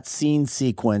or that scene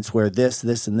sequence where this,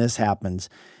 and this happens,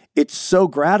 it's so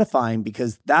gratifying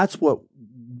because that's what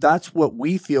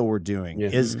we feel we're doing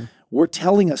is we're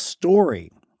telling a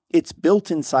story. It's built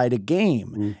inside a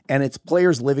game and it's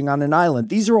players living on an island.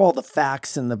 These are all the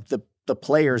facts and the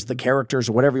players, the characters,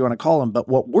 or whatever you want to call them. But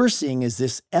what we're seeing is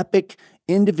this epic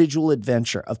individual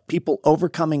adventure of people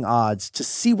overcoming odds to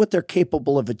see what they're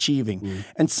capable of achieving.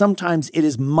 And sometimes it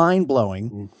is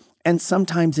mind-blowing and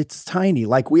sometimes it's tiny.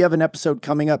 Like we have an episode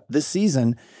coming up this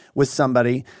season with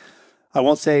somebody, I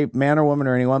won't say man or woman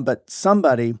or anyone, but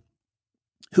somebody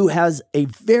who has a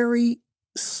very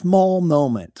small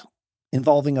moment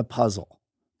involving a puzzle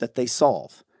that they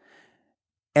solve.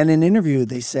 And in an interview,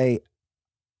 they say,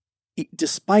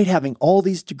 despite having all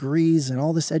these degrees and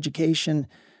all this education,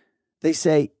 they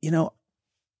say, you know,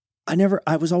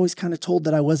 I was always kind of told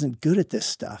that I wasn't good at this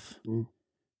stuff.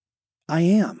 I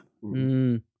am.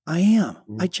 I am.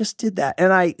 I just did that.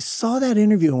 And I saw that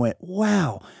interview and went,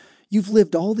 wow, you've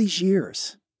lived all these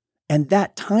years. And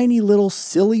that tiny little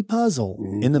silly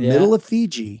puzzle in the middle of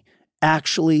Fiji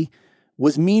actually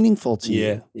was meaningful to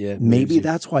you. Yeah. Maybe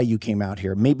that's why you came out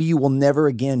here. Maybe you will never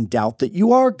again doubt that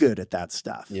you are good at that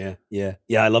stuff. Yeah.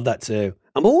 I love that too.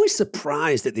 I'm always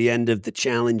surprised at the end of the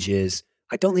challenges.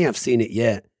 I don't think I've seen it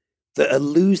yet. That a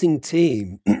losing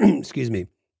team,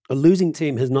 a losing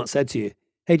team has not said to you,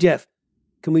 hey, Jeff,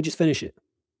 can we just finish it?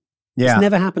 Yeah. It's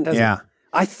never happened, has Yeah. it?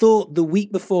 I thought the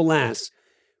week before last,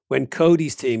 when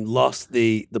Cody's team lost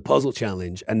the puzzle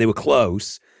challenge and they were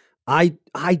close, I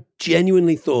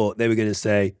genuinely thought they were going to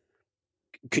say,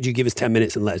 could you give us 10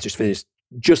 minutes and let us just finish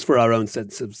just for our own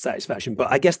sense of satisfaction? But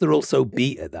I guess they're all so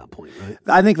beat at that point, right?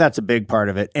 I think that's a big part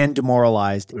of it, and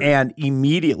demoralized and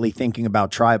immediately thinking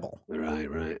about tribal.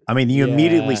 Right. I mean, you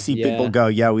immediately see people go,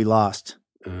 yeah, we lost.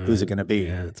 Who's it going to be?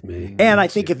 Yeah, it's me. And I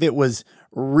think if it was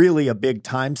really a big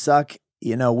time suck,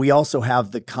 you know, we also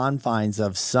have the confines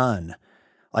of sun.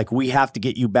 Like, we have to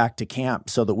get you back to camp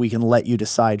so that we can let you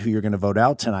decide who you're going to vote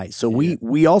out tonight. So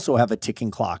we also have a ticking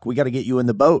clock. We got to get you in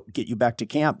the boat, get you back to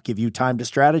camp, give you time to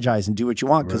strategize and do what you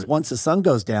want. Because once the sun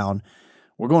goes down,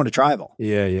 we're going to tribal.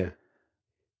 Yeah.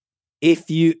 If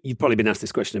you've probably been asked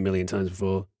this question a million times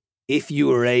before. If you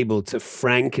were able to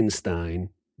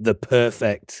Frankenstein the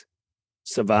perfect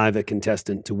survivor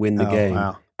contestant to win the game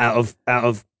out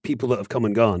of people that have come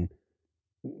and gone,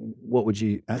 what would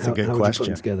you? That's a good how question. Would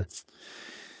you put them together?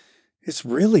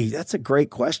 That's a great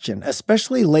question,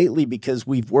 especially lately because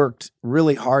we've worked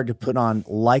really hard to put on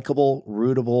likable,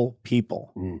 rootable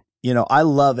people. You know, I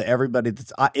love everybody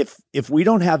if we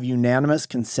don't have unanimous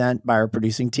consent by our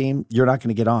producing team, you're not going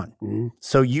to get on.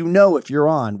 So, you know, if you're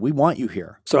on, we want you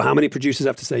here. So how many producers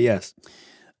have to say yes?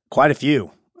 Quite a few.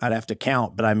 I'd have to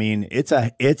count, but I mean, it's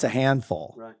a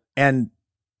handful. Right. And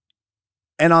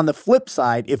on the flip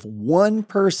side, if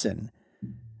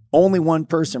only one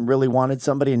person really wanted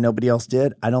somebody and nobody else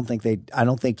did, I don't think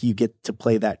you get to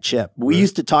play that chip. We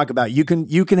used to talk about you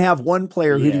can have one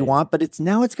player who do you want, but it's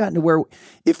gotten to where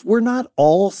if we're not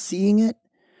all seeing it,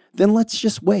 then let's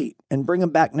just wait and bring them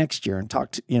back next year and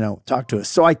talk to us.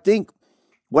 So I think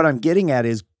what I'm getting at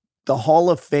is the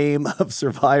Hall of Fame of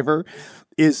Survivor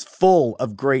is full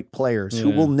of great players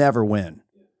who will never win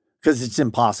because it's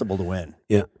impossible to win.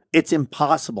 Yeah. It's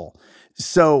impossible.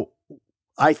 So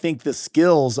I think the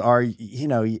skills are,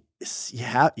 you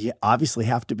obviously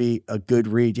have to be a good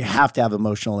read. You have to have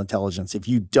emotional intelligence. If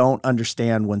you don't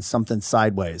understand when something's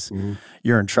sideways,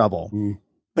 you're in trouble.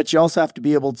 But you also have to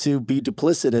be able to be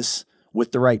duplicitous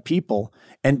with the right people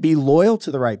and be loyal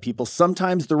to the right people.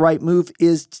 Sometimes the right move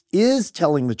is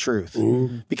telling the truth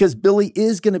because Billy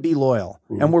is going to be loyal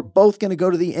and we're both going to go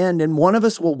to the end and one of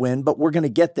us will win, but we're going to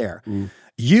get there.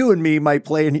 You and me might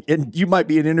play, and you might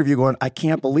be in an interview going, I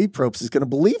can't believe Probst is going to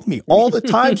believe me. All the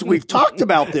times we've talked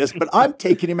about this, but I'm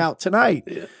taking him out tonight.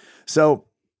 Yeah. So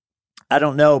I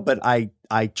don't know, but I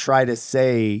try to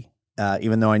say,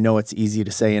 even though I know it's easy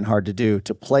to say and hard to do,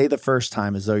 to play the first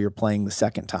time as though you're playing the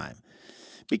second time.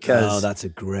 because that's a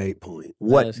great point.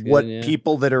 what That's good,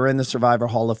 people that are in the Survivor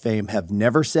Hall of Fame have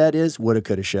never said is woulda,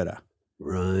 coulda, shoulda.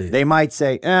 Right. They might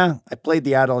say, I played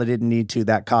the idol I didn't need to.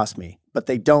 That cost me. But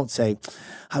they don't say,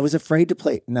 I was afraid to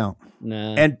play. No.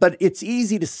 But it's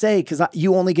easy to say because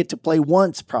you only get to play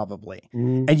once probably.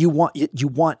 And you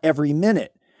want every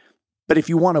minute. But if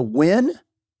you want to win,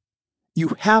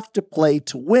 you have to play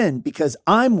to win because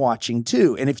I'm watching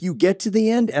too. And if you get to the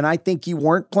end and I think you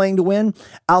weren't playing to win,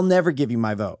 I'll never give you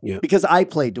my vote because I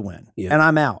played to win and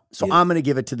I'm out. So I'm going to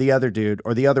give it to the other dude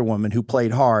or the other woman who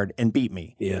played hard and beat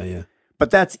me. Yeah. But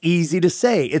that's easy to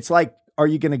say. It's like, are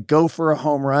you going to go for a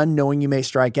home run knowing you may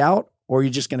strike out, or are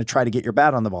you just going to try to get your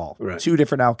bat on the ball? Right. Two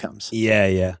different outcomes.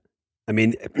 Yeah. I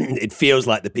mean, it feels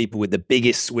like the people with the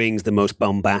biggest swings, the most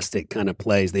bombastic kind of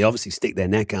plays, they obviously stick their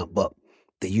neck out, but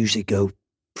they usually go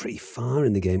pretty far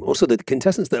in the game. Also, the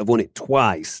contestants that have won it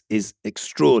twice is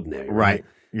extraordinary. Right.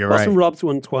 You're Boston right. Rob's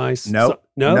won twice. No.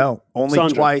 Only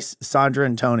Sandra. Twice, Sandra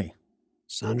and Tony.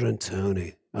 Sandra and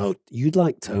Tony. Oh, you'd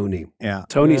like Tony. Yeah.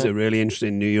 Tony's a really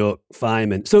interesting New York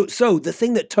fireman. So the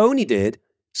thing that Tony did,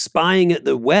 spying at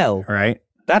the well, Right.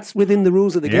 that's within the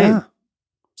rules of the game.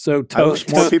 So I wish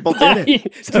more people did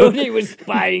it. Tony was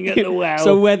spying at the well.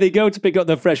 So where they go to pick up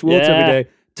their fresh water Yeah. every day,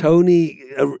 Tony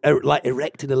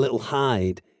erected a little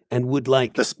hide and would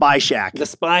The spy shack.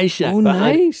 behind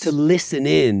nice. to listen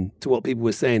in to what people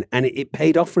were saying, and it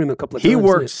paid off for him a couple of times. He didn't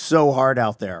worked it? so hard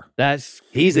out there.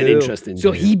 He's an interesting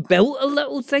So dude. he built a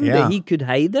little thing Yeah. that he could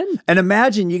hide in. And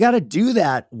imagine you got to do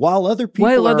that while other people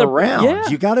While are other- around. yeah.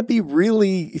 You got to be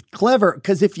really clever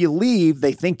because if you leave,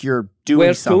 they think you're doing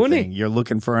Where's something. Tony? You're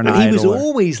looking for an But idol. he was or-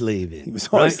 always leaving. He was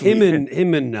always right? leaving.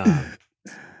 Him and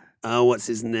what's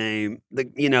his name? The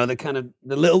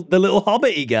little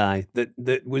hobbity guy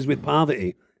that was with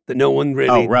Parvati that no one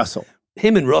really. Oh, Russell.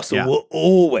 Him and Russell Yeah. were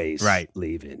always Right.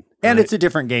 leaving. And right? it's a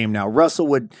different game now. Russell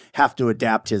would have to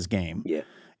adapt his game. Yeah.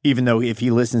 Even though if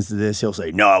he listens to this, he'll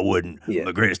say, no, I wouldn't. Yeah. I'm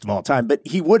the greatest of all time. But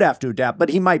he would have to adapt, but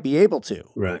he might be able to.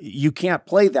 Right. You can't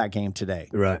play that game today.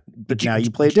 Right. But now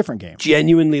you play a different game.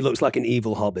 Genuinely looks like an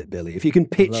evil hobbit, Billy. If you can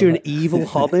picture an evil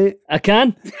hobbit. I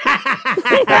can.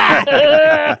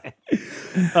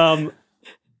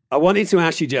 I wanted to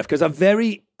ask you, Jeff, because I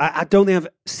don't think I've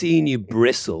seen you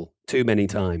bristle too many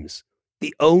times.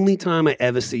 The only time I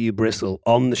ever see you bristle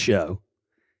on the show,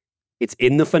 it's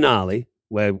in the finale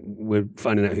where we're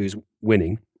finding out who's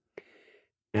winning.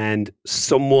 And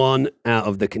someone out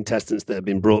of the contestants that have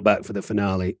been brought back for the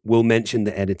finale will mention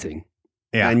the editing.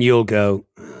 Yeah. And you'll go,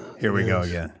 Here we go yes.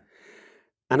 again.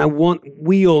 And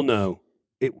we all know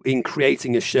in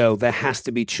creating a show, there has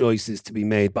to be choices to be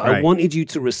made. But I Right. wanted you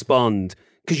to respond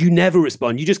because you never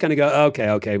respond. You just kind of go,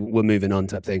 okay, we're moving on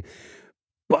type thing.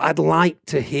 But I'd like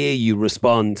to hear you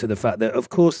respond to the fact that, of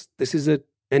course, this is an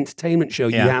entertainment show.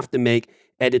 Yeah. You have to make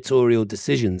editorial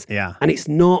decisions. Yeah. And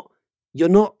you're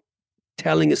not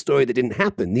telling a story that didn't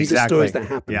happen. These Exactly. are stories that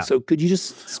happen. Yeah. So could you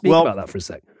just speak Well, about that for a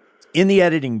sec? In the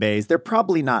editing bays, they're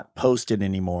probably not posted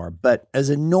anymore, but as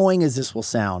annoying as this will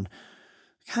sound,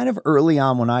 kind of early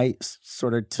on when I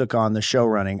sort of took on the show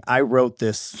running, I wrote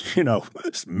this,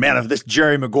 this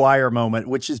Jerry Maguire moment,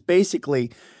 which is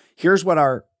basically, here's what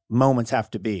our moments have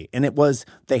to be. And it was,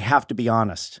 they have to be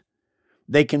honest.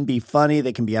 They can be funny,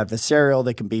 they can be adversarial,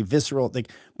 they can be visceral,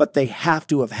 but they have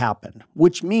to have happened,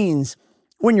 which means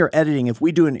when you're editing, if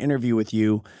we do an interview with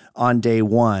you on day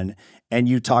one and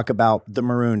you talk about the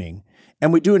marooning,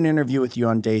 and we do an interview with you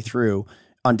on day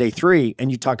three,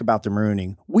 and you talk about the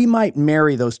marooning, we might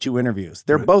marry those two interviews.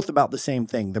 They're both about the same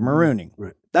thing, the marooning.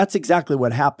 Right. That's exactly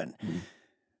what happened.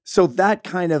 So that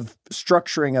kind of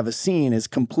structuring of a scene is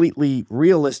completely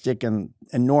realistic and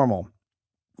normal.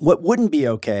 What wouldn't be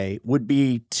okay would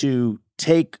be to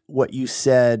take what you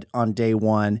said on day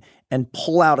one and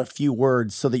pull out a few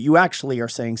words so that you actually are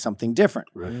saying something different.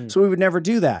 Right. So we would never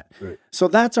do that. Right. So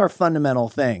that's our fundamental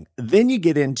thing. Then you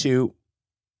get into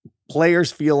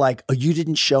players feel like, oh, you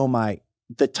didn't show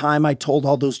the time I told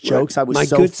all those jokes. I was My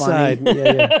so good funny. side.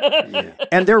 Yeah.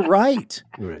 And they're right.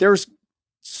 Right. There's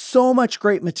so much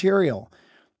great material,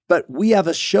 but we have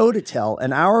a show to tell.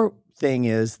 And our thing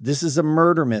is, this is a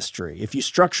murder mystery. If you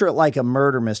structure it like a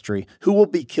murder mystery, who will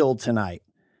be killed tonight?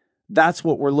 That's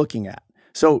what we're looking at.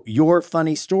 So your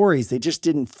funny stories, they just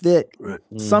didn't fit. Right.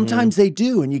 Sometimes they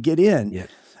do, and you get in. Yeah.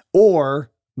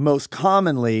 Or most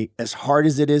commonly, as hard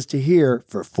as it is to hear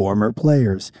for former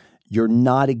players, you're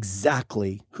not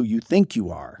exactly who you think you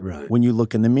are Right. when you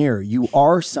look in the mirror. You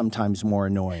are sometimes more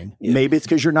annoying. Yeah. Maybe it's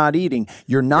because you're not eating.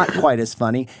 You're not quite as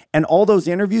funny. And all those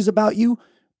interviews about you,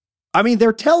 I mean,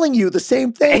 they're telling you the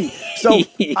same thing. So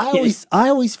I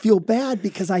always feel bad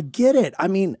because I get it. I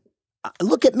mean,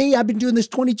 look at me. I've been doing this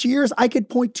 22 years. I could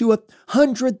point to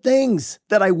 100 things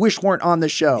that I wish weren't on the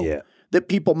show that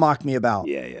people mock me about.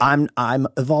 I'm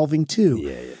evolving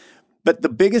too. But the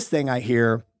biggest thing I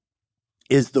hear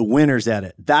is the winner's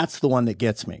edit. That's the one that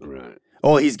gets me. Right.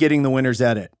 Oh, he's getting the winner's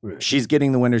edit. Right. She's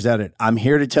getting the winner's edit. I'm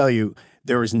here to tell you,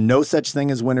 there is no such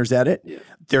thing as winner's edit. Yeah.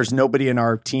 There's nobody in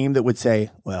our team that would say,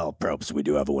 well, Probst, we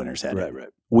do have a winner's edit. Right.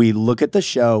 We look at the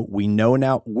show. We know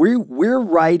now we're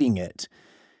writing it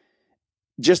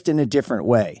just in a different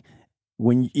way.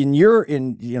 When you're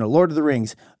in, Lord of the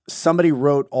Rings, somebody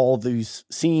wrote all these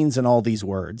scenes and all these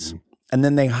words. And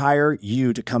then they hire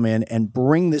you to come in and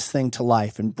bring this thing to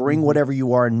life and bring whatever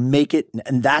you are and make it.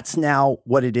 And that's now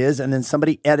what it is. And then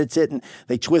somebody edits it and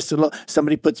they twist it a little.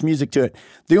 Somebody puts music to it.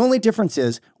 The only difference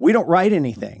is we don't write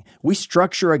anything. We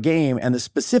structure a game and the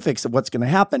specifics of what's going to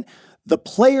happen. The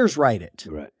players write it.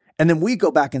 Right. And then we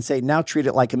go back and say, now treat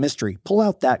it like a mystery. Pull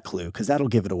out that clue because that'll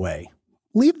give it away.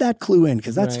 Leave that clue in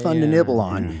because that's fun to nibble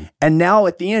on. And now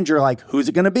at the end, you're like, who's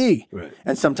it going to be? Right.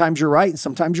 And sometimes you're right and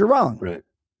sometimes you're wrong. Right.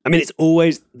 I mean, it's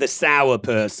always the sour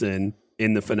person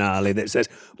in the finale that says,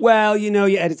 well, you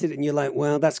edited it, and you're like,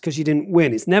 well, that's because you didn't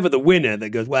win. It's never the winner that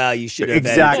goes, well, you should have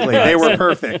Exactly. They were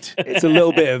perfect. It's a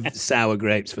little bit of sour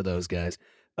grapes for those guys.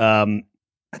 I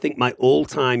think my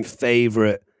all-time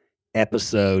favorite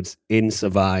episodes in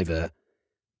Survivor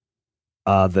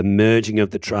are the merging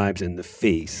of the tribes in the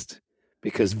feast,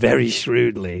 because very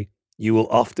shrewdly, you will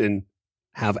often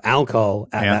have alcohol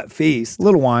at that feast.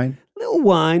 Little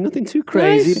wine, nothing too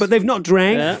crazy, but they've not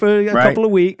drank for a couple of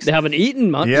weeks. They haven't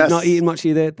eaten much. Yes. Not eating much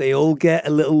either. They all get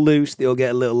a little loose. They all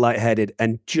get a little lightheaded.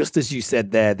 And just as you said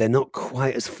there, they're not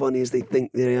quite as funny as they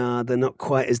think they are. They're not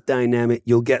quite as dynamic.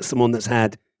 You'll get someone that's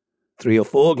had 3 or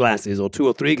 4 glasses or 2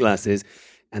 or 3 glasses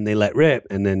and they let rip,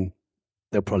 and then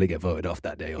they'll probably get voted off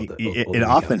that day. It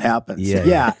often happens.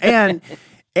 Yeah.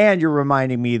 And you're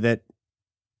reminding me that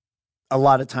a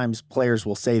lot of times players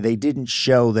will say they didn't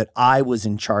show that I was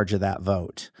in charge of that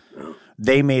vote.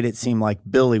 They made it seem like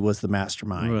Billy was the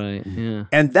mastermind. Right, yeah.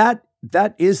 And that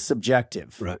is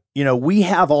subjective. Right. We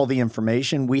have all the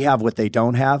information. We have what they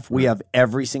don't have. We have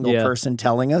every single person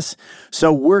telling us.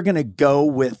 So we're going to go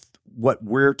with what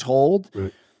we're told.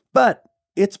 Right. But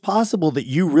it's possible that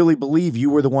you really believe you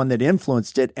were the one that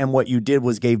influenced it, and what you did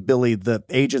was gave Billy the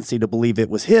agency to believe it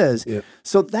was his. Yeah.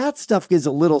 So that stuff is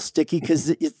a little sticky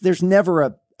because there's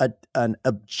never an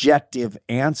objective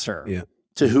answer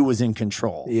to who was in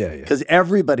control. Because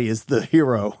everybody is the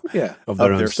hero of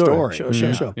their story.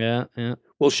 Sure. Yeah.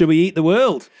 Well, should we eat the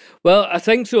world? Well, I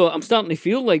think so. I'm starting to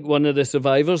feel like one of the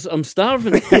survivors. I'm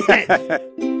starving.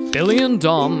 Billy and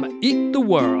Dom eat the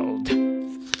world.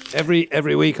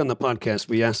 Every week on the podcast,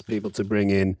 we ask people to bring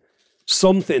in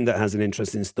something that has an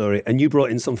interesting story, and you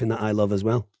brought in something that I love as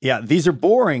well. Yeah, these are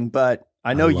boring, but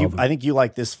I know you. I think you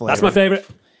like this flavor. That's my favorite,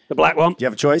 the black one. Do you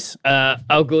have a choice?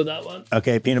 I'll go that one.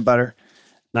 Okay, peanut butter.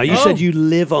 Now you said you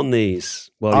live on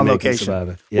these while on you're location.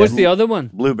 Survivor. Yeah. What's the other one?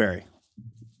 Blueberry.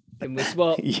 And we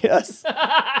swap. Yes.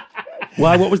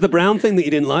 Why? What was the brown thing that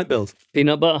you didn't like, Bill?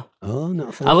 Peanut butter. Oh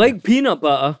no, I like peanut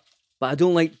butter, but I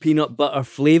don't like peanut butter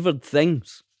flavored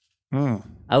things.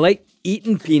 I like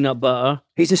eating peanut butter.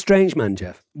 He's a strange man,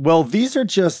 Jeff. Well, these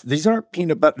aren't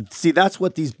peanut butter. See, that's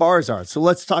what these bars are. So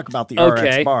let's talk about the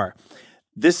RX bar.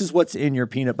 This is what's in your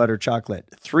peanut butter chocolate.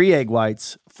 3 egg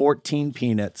whites, 14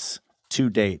 peanuts, 2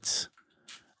 dates,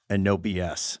 and no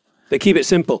BS. They keep it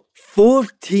simple.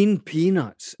 14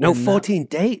 peanuts. No, 14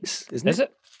 dates, isn't it? Is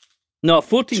it? No,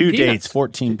 14 2 peanuts. dates,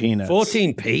 14 peanuts.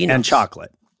 14 peanuts. And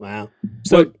chocolate. Wow.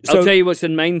 So I'll tell you what's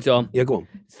in mine, Tom. Yeah, go on.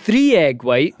 3 egg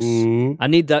whites. I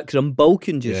need that because I'm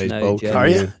bulking just now. Bulking. Jeff. Are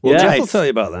you? Well, Yeah. Jeff will tell you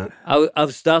about that.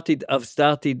 I've started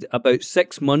about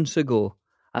 6 months ago.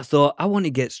 I thought I want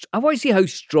to see how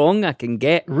strong I can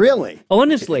get. Really?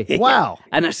 Honestly. Wow.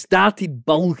 And I started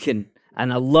bulking,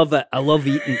 and I love it. I love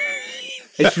eating.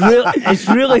 It's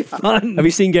really fun. Have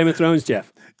you seen Game of Thrones,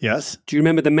 Jeff? Yes. Do you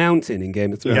remember the mountain in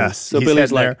Game of Thrones? Yes. So He's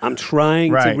Billy's like, there. I'm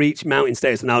trying to reach mountain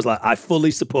status. And I was like, I fully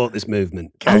support this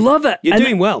movement. I love it. You're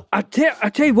doing well. I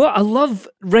tell you what, I love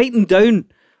writing down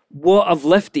what I've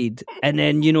lifted and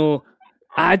then,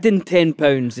 adding 10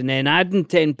 pounds and then adding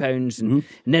 10 pounds and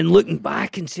then looking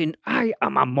back and saying, I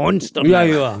am a monster. Yeah, now.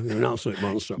 you are. You're an absolute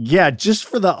monster. Yeah, just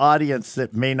for the audience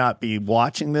that may not be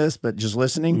watching this, but just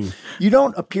listening, you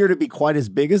don't appear to be quite as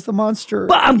big as the monster.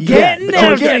 But I'm yet, getting but there.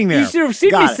 you're getting there. You should have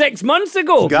seen me 6 months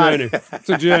ago. Got it. It's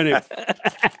a journey.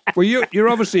 Well, you're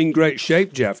obviously in great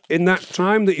shape, Jeff. In that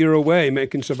time that you're away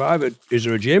making Survivor, is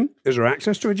there a gym? Is there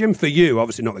access to a gym? For you,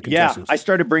 obviously not the contestants. Yeah, I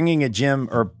started bringing a gym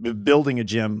or building a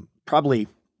gym probably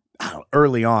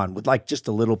early on with like just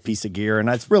a little piece of gear. And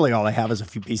that's really all I have is a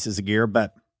few pieces of gear.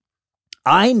 But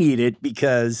I need it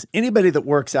because anybody that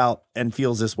works out and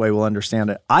feels this way will understand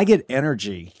it. I get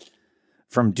energy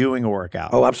from doing a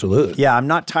workout. Oh, absolutely. Yeah, I'm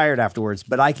not tired afterwards,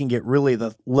 but I can get really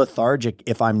lethargic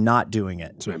if I'm not doing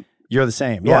it. Same. You're the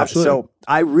same. Oh, Yeah, absolutely. so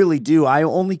I really do. I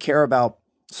only care about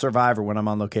Survivor when I'm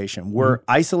on location. We're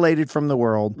isolated from the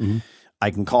world. I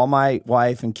can call my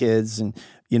wife and kids, and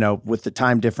with the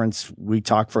time difference, we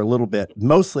talk for a little bit.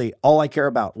 Mostly, all I care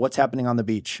about what's happening on the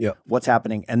beach, what's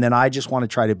happening, and then I just want to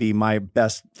try to be my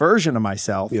best version of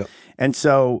myself. And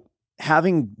so,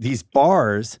 having these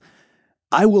bars,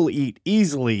 I will eat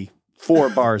easily 4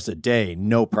 bars a day,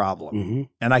 no problem,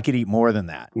 and I could eat more than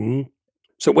that.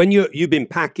 So when you've been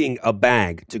packing a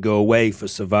bag to go away for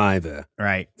Survivor,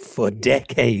 Right, for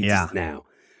decades now.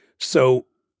 So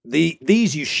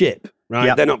these you ship, right?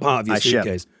 Yep. They're not part of your I ship.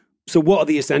 suitcase. So what are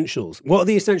the essentials? What are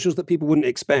the essentials that people wouldn't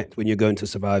expect when you're going to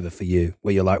Survivor for you?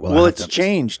 Where you're like, well, it's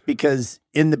changed because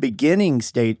in the beginning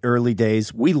early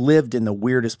days, we lived in the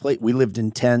weirdest place. We lived in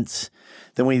tents.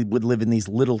 Then we would live in these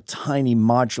little tiny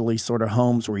modularly sort of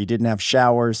homes where you didn't have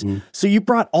showers. So you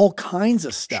brought all kinds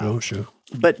of stuff. Sure.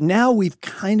 But now we've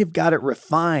kind of got it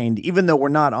refined, even though we're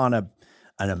not on an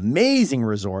amazing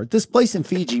resort. This place in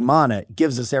Fiji, Mana,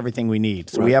 gives us everything we need.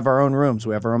 So we have our own rooms,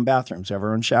 we have our own bathrooms, we have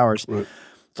our own showers. Right.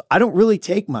 So I don't really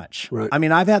take much. Right. I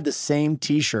mean, I've had the same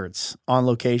T-shirts on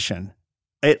location.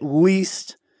 At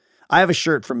least I have a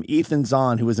shirt from Ethan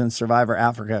Zahn, who was in Survivor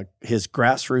Africa, his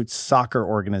grassroots soccer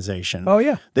organization. Oh,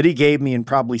 yeah. That he gave me in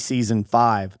probably season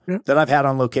 5 that I've had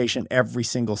on location every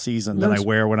single season that I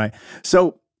wear when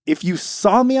so if you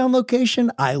saw me on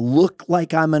location, I look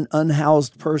like I'm an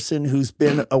unhoused person who's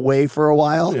been away for a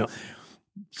while. Yeah.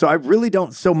 So I really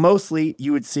don't. So mostly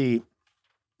you would see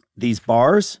these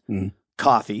bars,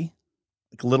 coffee,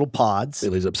 like little pods.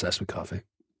 Billy's obsessed with coffee.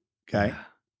 Okay.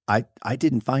 I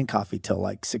didn't find coffee till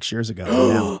like 6 years ago.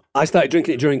 Now. I started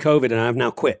drinking it during COVID and I've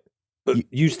now quit. But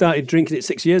you started drinking it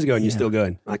 6 years ago and you're still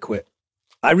going. I quit.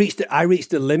 I reached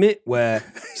a limit where,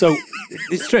 so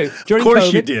it's true. During Of course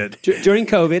COVID, you did. During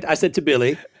COVID, I said to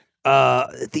Billy,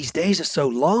 these days are so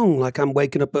long. Like I'm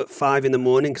waking up at 5 a.m.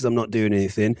 because I'm not doing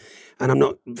anything and I'm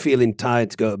not feeling tired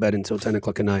to go to bed until 10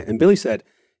 o'clock at night. And Billy said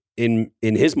in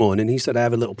his morning, he said, I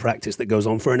have a little practice that goes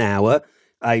on for an hour.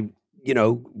 I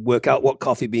work out what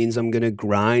coffee beans I'm going to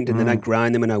grind, and then I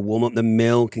grind them and I warm up the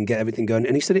milk and get everything going.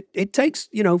 And he said, it takes,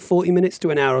 40 minutes to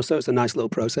an hour or so. It's a nice little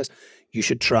process. You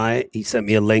should try it. He sent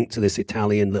me a link to this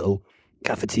Italian little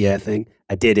cafetiere thing.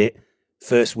 I did it.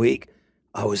 First week,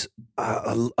 I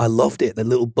loved it. The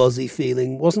little buzzy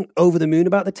feeling. Wasn't over the moon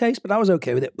about the taste, but I was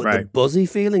okay with it. But the buzzy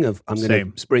feeling of I'm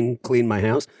going to spring clean my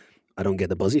house, I don't get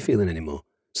the buzzy feeling anymore.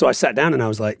 So I sat down and I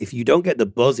was like, if you don't get the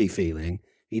buzzy feeling,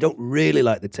 you don't really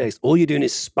like the taste. All you're doing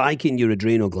is spiking your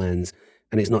adrenal glands,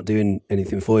 and it's not doing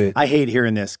anything for you. I hate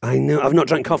hearing this. I know. I've not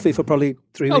drank coffee for probably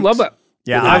 3 weeks. I love it.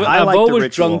 Yeah, I've like always the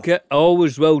ritual. drunk it. I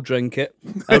always will drink it.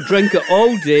 I'll drink it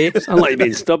all day. Sound like you're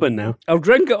being stubborn now. I'll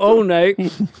drink it all night.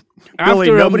 Billy,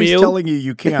 After nobody's a meal, telling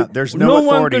you can't. There's no one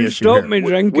authority can issue stop here. me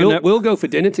drinking it. We'll go for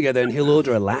dinner together, and he'll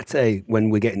order a latte when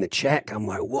we're getting the check. I'm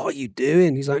like, what are you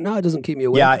doing? He's like, no, it doesn't keep me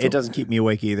awake. Yeah, it doesn't keep me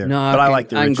awake either. No, but I like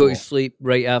the I can ritual. go to sleep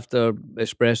right after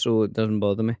espresso. It doesn't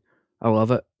bother me. I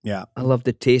love it. Yeah. I love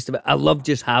the taste of it. I love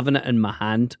just having it in my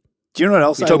hand. Do you know what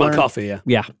else You I talk learned? about coffee, yeah?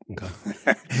 Yeah.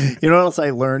 Okay. You know what else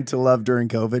I learned to love during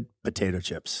COVID? Potato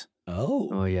chips.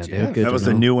 Oh Yeah, they're good. That was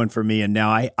a new one for me. And now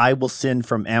I will send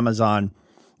from Amazon,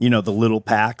 the little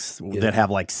packs that have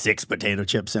like 6 potato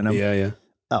chips in them. Yeah.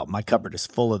 Oh, my cupboard is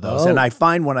full of those. Oh. And I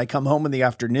find when I come home in the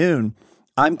afternoon,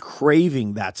 I'm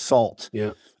craving that salt.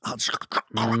 Yeah. I'll just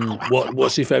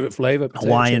What's your favorite flavor?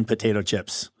 Hawaiian potato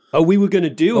chips. Oh, we were going to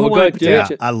do Oh, Hawaiian good, potato Yeah,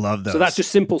 chips. I love those. So that's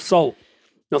just simple salt,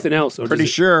 nothing else. Or pretty does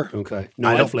it- sure. Okay, no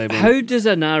I other don't- flavor. How does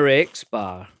an RX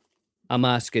bar, I'm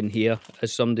asking here,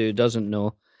 as somebody who doesn't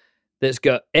know, that's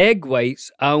got egg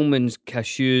whites, almonds,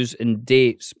 cashews, and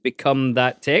dates become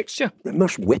that texture? They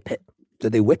must whip it. Do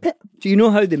they whip it? Do you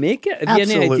know how they make it? Have you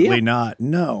any Absolutely idea? not.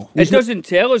 No. It doesn't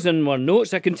tell us in our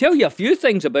notes. I can tell you a few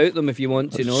things about them if you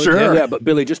want to know. Sure. Jeff. Yeah, but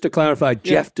Billy, just to clarify,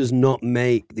 Jeff does not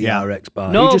make the Yeah. RX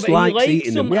bar. No, he just but likes he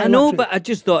eating them. them. Yeah, I know, likes it. but I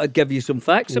just thought I'd give you some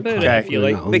facts about Okay. it if you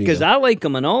Well, like, no, there you because go. I like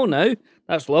them and all now.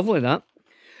 That's lovely, that.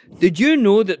 Did you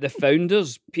know that the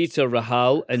founders, Peter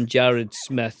Rahal and Jared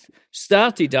Smith,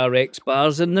 started RX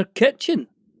bars in their kitchen?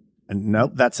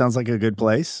 Nope, that sounds like a good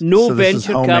place. No So this is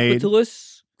venture homemade. capitalists,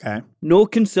 Okay. no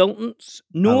consultants,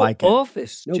 no like it.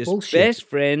 office, No just bullshit. best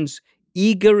friends,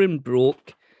 eager and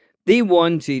broke. They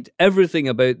wanted everything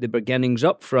about the beginnings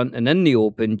up front and in the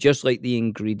open, just like the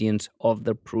ingredients of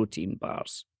their protein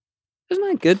bars. Isn't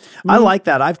that good? I like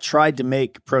that. I've tried to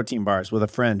make protein bars with a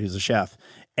friend who's a chef,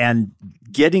 And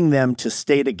getting them to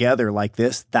stay together like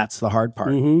this, that's the hard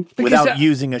part. Without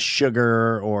using a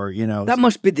sugar or, That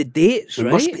must be the dates, right?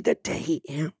 It must be the date,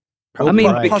 yeah. I mean,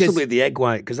 because possibly the egg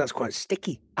white, because that's quite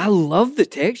sticky. I love the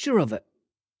texture of it.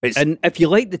 And if you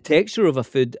like the texture of a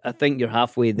food, I think you're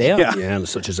halfway there. Yeah,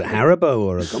 such as a Haribo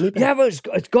or a gummy bear. Yeah, but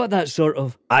it's got that sort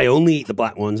of... I only eat the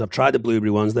black ones. I've tried the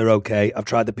blueberry ones. They're okay. I've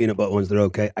tried the peanut butter ones. They're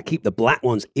okay. I keep the black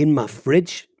ones in my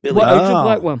fridge. Billy. What is the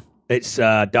black one? It's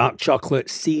dark chocolate,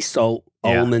 sea salt,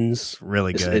 almonds.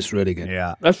 Really good. It's really good.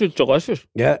 Yeah. That's just delicious.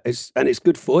 Yeah, it's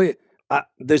good for you.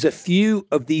 There's a few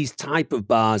of these type of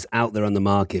bars out there on the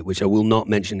market, which I will not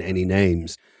mention any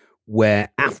names, where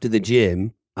after the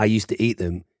gym, I used to eat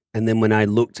them. And then when I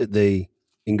looked at the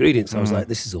ingredients, I was like,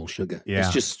 this is all sugar. Yeah.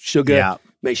 It's just sugar. Yeah.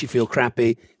 Makes you feel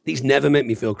crappy. These never make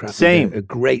me feel crappy. Same. They're a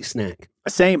great snack.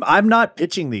 Same. I'm not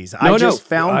pitching these. I just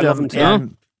found I love them. them too.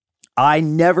 And I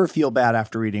never feel bad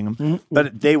after eating them.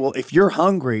 But they will, if you're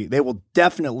hungry, they will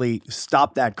definitely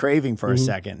stop that craving for a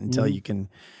second until you can,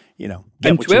 get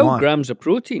and what you 12 want. grams of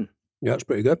protein, Yeah, it's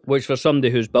pretty good. which for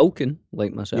somebody who's bulking,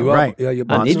 like myself, You are. Right. Yeah, you're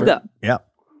I need monster. that. Yeah.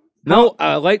 No,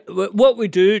 I like what we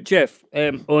do, Jeff,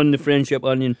 on the Friendship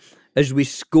Onion is we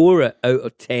score it out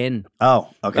of 10 Oh,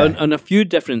 okay. on a few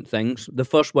different things. The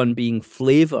first one being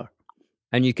flavour.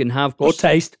 And you can have... Or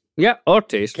taste. Yeah, or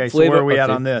taste. Okay, so Flavour where are we or at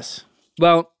taste. on this?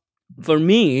 Well, for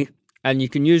me, and you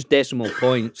can use decimal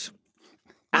points,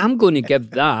 I'm going to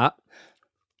give that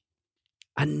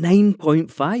a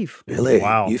 9.5. Really?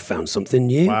 Wow. You found something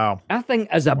new. Wow. I think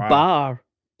as a bar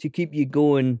to keep you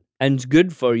going and it's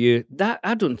good for you, that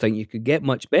I don't think you could get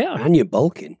much better. And you're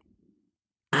bulking.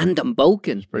 And I'm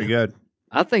bulking. Pretty good.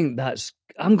 I think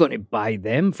I'm going to buy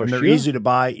them for And they're sure. easy to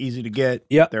buy, easy to get.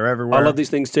 Yeah. They're everywhere. I love these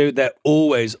things too. They're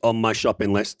always on my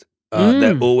shopping list.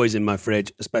 They're always in my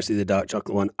fridge, especially the dark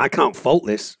chocolate one. I can't fault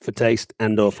this for taste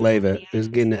and or flavour. It's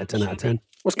giving it a 10 out of 10.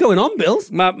 What's going on, Bills?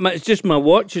 It's just my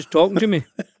watch is talking to me.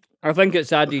 I think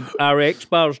it's added RX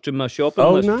bars to my shopping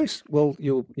Oh, list. nice. Well,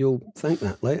 you'll thank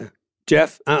that later.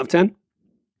 Jeff, out of 10?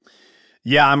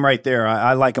 Yeah, I'm right there.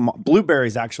 I like them.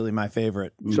 Blueberry's actually my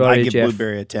favorite. Sorry, I give Jeff.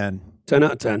 Blueberry a 10. 10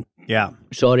 out of 10. Yeah.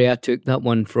 Sorry, I took that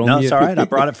one from No, you. it's all right. I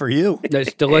brought it for you.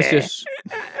 It's delicious.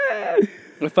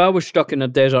 If I was stuck in a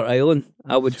desert island,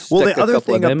 I would stick Well, the a couple other of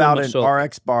thing them about in my an sock.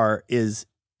 RX bar is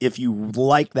if you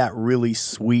like that really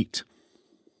sweet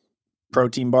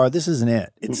protein bar, this isn't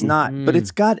it. It's not, but it's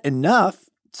got enough,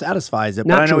 satisfies it.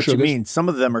 But I know Natural what sugars. you mean. Some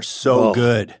of them are so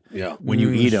good Yeah. when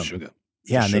you eat them. Sugar.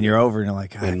 Yeah, and then you're over and you're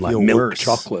like, I And feel like milk worse.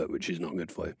 chocolate, which is not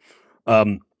good for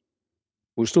you.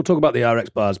 We'll still talk about the RX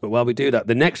bars, but while we do that,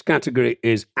 the next category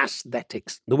is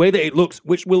aesthetics. The way that it looks,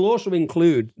 which will also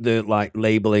include the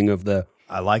labeling of the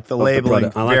I like the the labeling.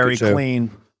 product. I like Very it too.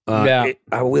 clean. Yeah.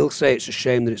 I will say it's a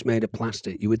shame that it's made of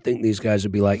plastic. You would think these guys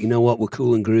would be like, you know what, we're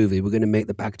cool and groovy. We're going to make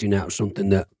the packaging out of something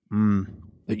that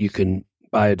you can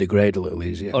biodegrade a little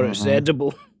easier. Or it's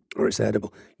edible. Or it's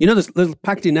edible. You know, there's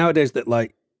packaging nowadays that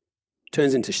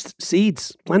turns into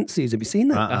seeds, plant seeds. Have you seen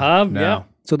that? I have, No. yeah.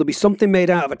 So there'll be something made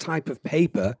out of a type of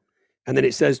paper, and then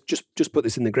it says, just put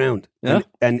this in the ground. Yeah.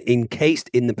 And encased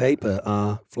in the paper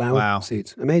are flower Wow.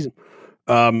 seeds. Amazing.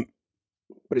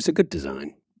 But it's a good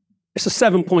design. It's a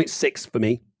 7.6 for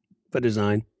me for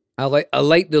design. I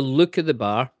like the look of the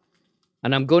bar,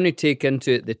 and I'm going to take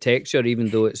into it the texture, even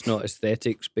though it's not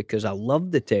aesthetics, because I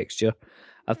love the texture.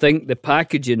 I think the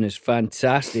packaging is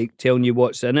fantastic, telling you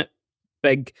what's in it,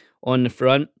 big on the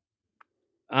front.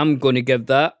 I'm going to give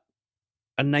that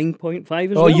a 9.5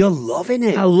 as well. Oh, you're loving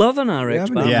it. I love an You're RX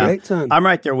having bar. a Yeah. great time. I'm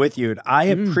right there with you. I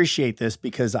appreciate this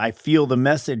because I feel the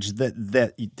message that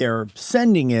they're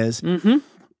sending is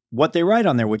what they write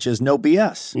on there, which is no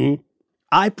BS.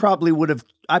 I probably would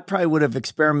have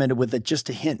experimented with it just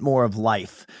a hint more of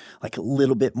life, like a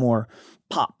little bit more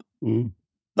pop.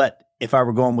 But if I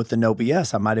were going with the no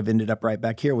BS, I might have ended up right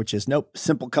back here, which is nope,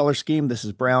 simple color scheme. This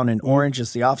is brown and orange.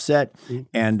 It's the offset,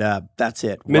 and that's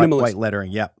it. Minimalist. White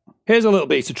lettering. Yep. Here's a little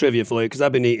piece of trivia for you, because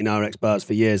I've been eating RX bars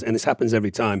for years, and this happens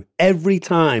every time. Every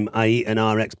time I eat an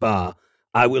RX bar,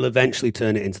 I will eventually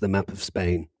turn it into the map of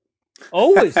Spain.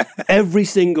 Always. Every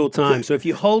single time. So if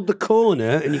you hold the corner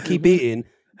and you keep eating,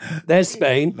 there's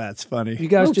Spain. That's funny. You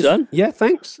guys Well just done. Yeah,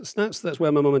 thanks. That's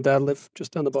where my mum and dad live,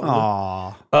 just down the bottom.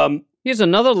 Aw. Here's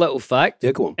another little fact.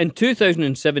 Yeah, go on. In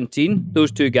 2017,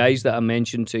 those two guys that I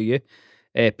mentioned to you,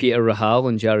 Peter Rahal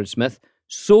and Jared Smith,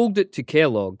 sold it to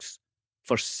Kellogg's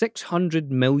for $600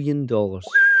 million.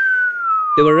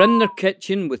 They were in their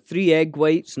kitchen with 3 egg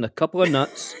whites and a couple of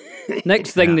nuts.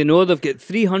 Next thing they know, they've got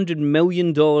 $300 million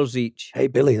each. Hey,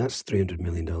 Billy, that's $300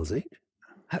 million each.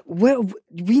 Well,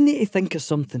 we need to think of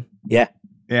something. Yeah.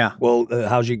 Yeah. Well,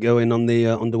 how's you going on the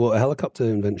underwater helicopter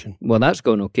invention? Well, that's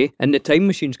going okay. And the time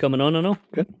machine's coming on and all.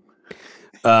 Good.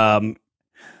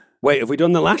 Wait, have we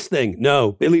done the last thing?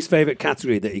 No. Billy's favorite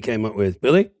category that he came up with.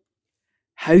 Billy?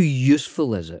 How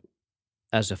useful is it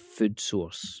as a food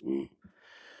source?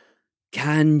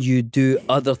 Can you do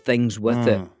other things with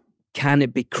it? Can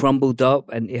it be crumbled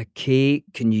up into a cake?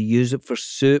 Can you use it for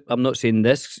soup? I'm not saying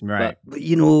this, Right. but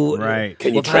you know, Right.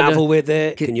 Can you travel with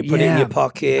it? Can you put it in your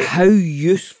pocket? How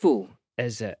useful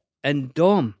is it? And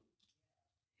Dom,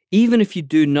 even if you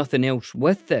do nothing else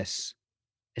with this,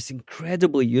 it's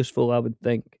incredibly useful, I would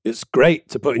think. It's great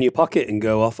to put in your pocket and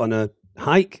go off on a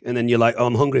hike, and then you're like, oh,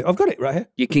 I'm hungry. I've got it right here.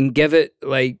 You can give it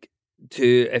like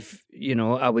to, if you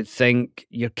know, I would think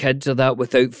your kids are that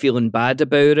without feeling bad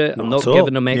about it. I'm not at all.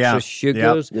 giving them extra Yeah.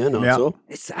 sugars. Yeah, not at all.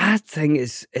 I think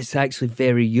it's actually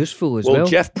very useful as well.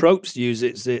 Jeff Probst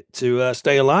uses it to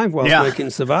stay alive whilst making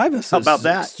Survivor. How about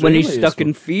that? When he's Extremely stuck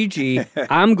in Fiji,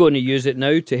 I'm going to use it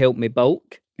now to help me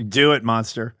bulk. Do it,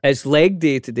 monster. It's leg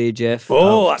day today, Jeff.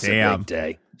 Oh, that's damn. a big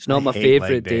day. It's not my hate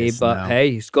favourite leg day, days, but no. hey,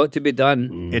 it's got to be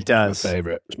done. It does. My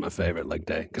favorite. It's my favorite leg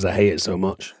day because I hate it so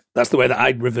much. That's the way that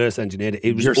I reverse engineered it.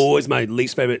 It was always my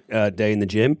least favorite day in the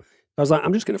gym. I was like,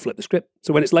 I'm just going to flip the script.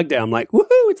 So when it's leg day, I'm like, woohoo,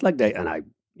 it's leg day. And I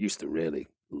used to really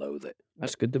loathe it.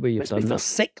 That's good the way you've Makes me done feel that.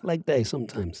 sick leg day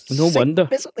sometimes. No Sick, wonder.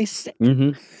 Physically sick.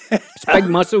 It's big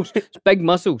muscles. It's big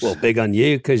muscles. Well, big on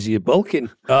you because you're bulking.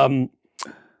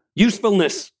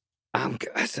 Usefulness.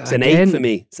 It's It's an 8 for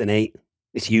me. It's an 8.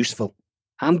 It's useful.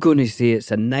 I'm going to say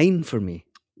it's a 9 for me.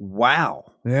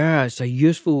 Wow. Yeah, it's a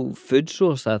useful food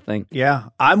source, I think. Yeah,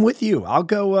 I'm with you. I'll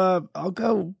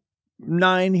go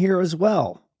 9 here as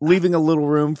well, leaving a little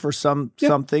room for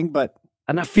something, but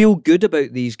And I feel good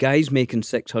about these guys making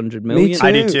 600 million.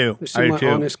 I do too. They seem like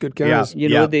honest, good guys. You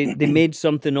know, they made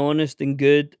something honest and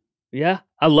good. Yeah,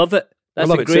 I love it. That's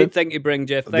love a it great too. thing to bring,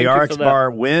 Jeff. Thank the you RX for that.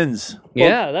 bar wins.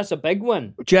 Yeah, that's a big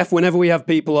one. Jeff, whenever we have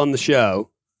people on the show,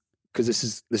 because this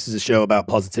is a show about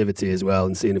positivity as well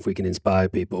and seeing if we can inspire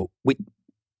people,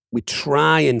 we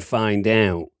try and find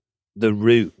out the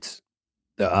route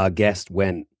that our guest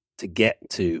went to get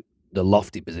to the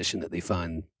lofty position that they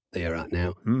find they are at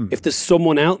now. If there's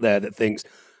someone out there that thinks,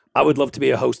 I would love to be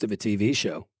a host of a TV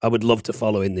show, I would love to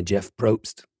follow in the Jeff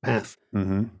Probst path,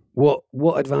 what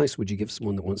advice would you give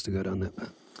someone that wants to go down that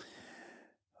path?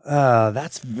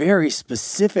 That's very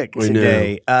specific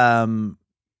today.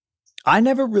 I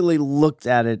never really looked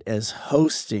at it as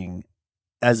hosting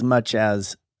as much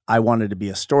as I wanted to be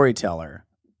a storyteller.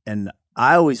 And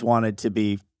I always wanted to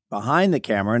be behind the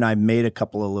camera, and I made a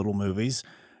couple of little movies.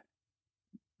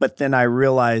 But then I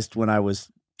realized when I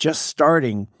was just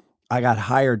starting, I got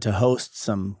hired to host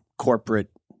some corporate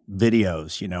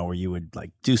videos, you know, where you would like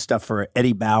do stuff for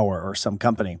Eddie Bauer or some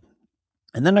company.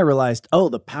 And then I realized,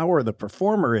 the power of the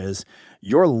performer is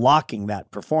you're locking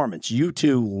that performance. You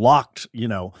two locked,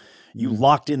 you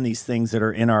locked in these things that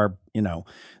are in our,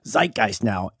 zeitgeist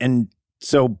now. And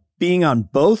so being on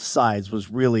both sides was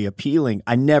really appealing.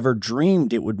 I never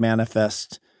dreamed it would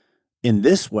manifest in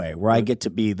this way, where I get to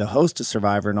be the host of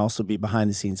Survivor and also be behind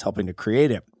the scenes helping to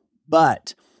create it.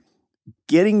 But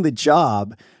getting the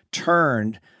job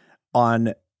turned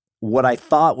on what I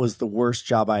thought was the worst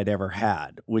job I'd ever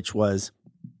had, which was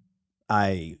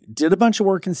I did a bunch of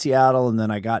work in Seattle, and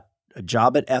then I got a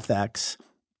job at FX,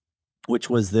 which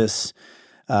was this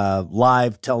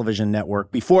live television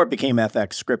network. Before it became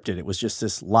FX Scripted, it was just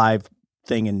this live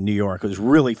thing in New York. It was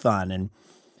really fun.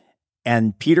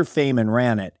 And Peter Feynman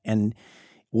ran it. And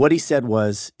what he said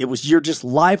was, you're just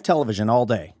live television all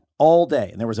day.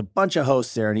 And there was a bunch of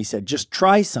hosts there. And he said, just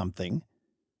try something.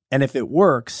 And if it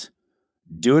works,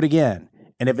 do it again.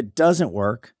 And if it doesn't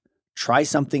work, try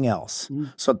something else.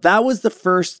 So that was the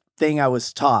first thing I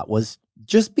was taught, was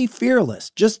just be fearless.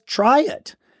 Just try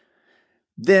it.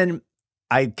 Then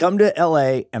I come to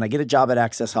LA and I get a job at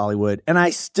Access Hollywood, and I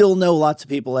still know lots of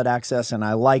people at Access and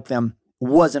I like them.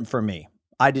 Wasn't for me.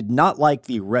 I did not like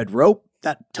the red rope.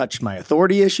 That touched my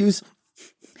authority issues.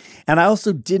 And I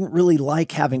also didn't really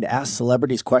like having to ask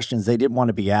celebrities questions they didn't want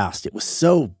to be asked. It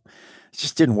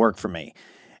just didn't work for me.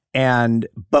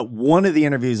 But one of the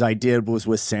interviews I did was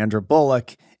with Sandra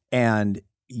Bullock. And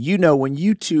when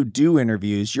you two do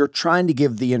interviews, you're trying to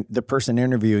give the person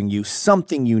interviewing you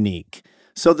something unique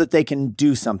so that they can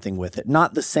do something with it.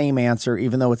 Not the same answer,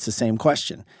 even though it's the same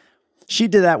question. She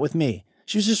did that with me.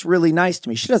 She was just really nice to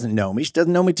me. She doesn't know me. She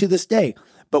doesn't know me to this day.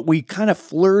 But we kind of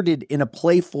flirted in a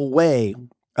playful way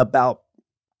about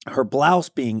her blouse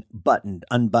being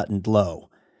unbuttoned low.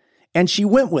 And she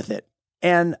went with it.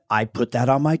 And I put that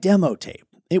on my demo tape.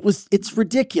 It's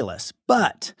ridiculous.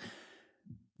 But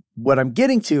what I'm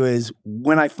getting to is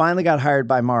when I finally got hired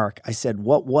by Mark, I said,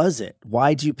 what was it?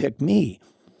 Why'd you pick me?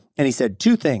 And he said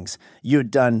 2 things. You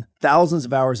had done thousands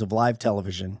of hours of live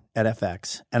television at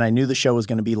FX, and I knew the show was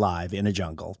going to be live in a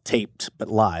jungle, taped, but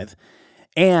live.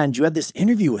 And you had this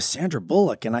interview with Sandra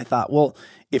Bullock, and I thought, well,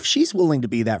 if she's willing to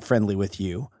be that friendly with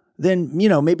you, then,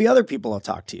 maybe other people will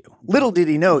talk to you. Little did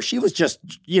he know, she was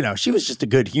just a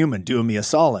good human doing me a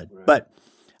solid. Right. But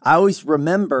I always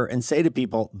remember and say to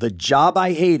people, the job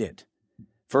I hated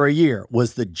for a year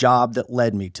was the job that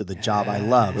led me to the job I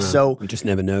love. Yeah. So you just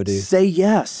never know, do you? Say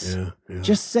yes. Yeah.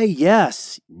 Just say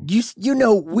yes.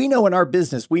 We know in our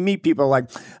business, we meet people like,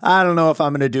 I don't know if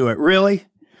I'm going to do it. Really?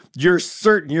 You're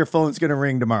certain your phone's going to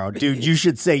ring tomorrow. Dude, you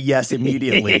should say yes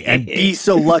immediately and be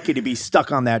so lucky to be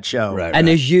stuck on that show. Right. And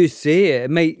as you say,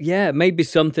 it might be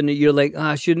something that you're like,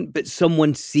 I shouldn't, but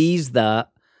someone sees that.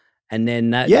 And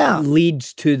then that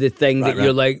leads to the thing that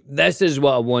you're like, this is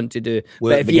what I want to do.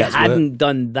 But if you hadn't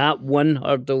done that one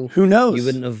hurdle, who knows? You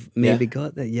wouldn't have maybe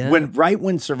got that. Yeah.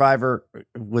 When Survivor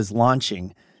was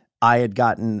launching, I had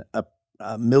gotten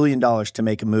 $1 million to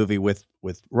make a movie with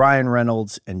Ryan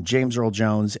Reynolds and James Earl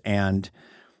Jones and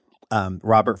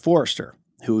Robert Forster,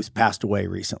 who's passed away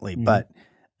recently. Mm-hmm. But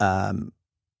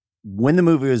when the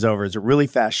movie was over, it was a really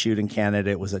fast shoot in Canada.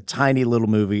 It was a tiny little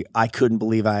movie. I couldn't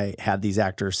believe I had these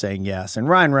actors saying yes. And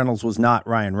Ryan Reynolds was not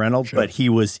Ryan Reynolds, but he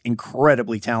was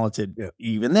incredibly talented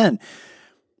even then.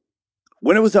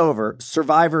 When it was over,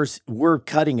 Survivors were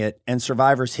cutting it and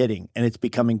Survivor's hitting, and it's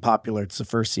becoming popular. It's the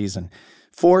first season.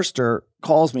 Forster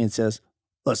calls me and says,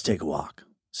 let's take a walk.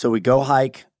 So we go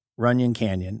hike Runyon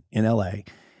Canyon in LA,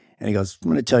 and he goes,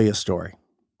 I'm going to tell you a story.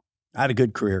 I had a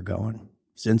good career going.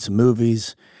 Was in some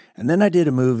movies. And then I did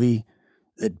a movie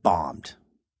that bombed,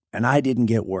 and I didn't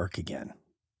get work again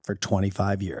for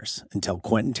 25 years until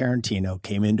Quentin Tarantino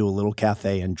came into a little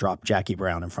cafe and dropped Jackie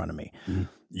Brown in front of me. Mm-hmm.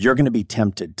 You're going to be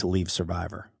tempted to leave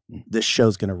Survivor. Mm-hmm. This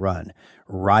show's going to run.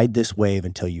 Ride this wave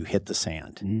until you hit the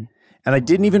sand. Mm-hmm. And I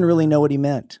didn't even really know what he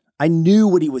meant. I knew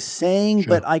what he was saying,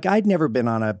 but I'd never been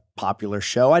on a popular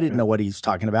show. I didn't know what he was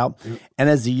talking about. Yeah. And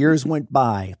as the years went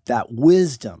by, that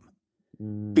wisdom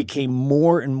became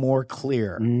more and more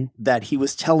clear that he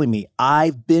was telling me,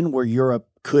 I've been where Europe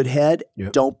could head.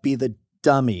 Yep. Don't be the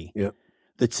dummy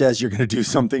that says you're going to do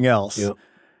something else. Yep.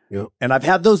 Yep. And I've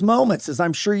had those moments, as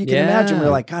I'm sure you can imagine, where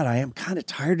you're like, God, I am kind of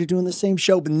tired of doing the same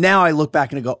show. But now I look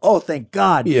back and I go, oh, thank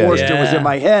God Forster was in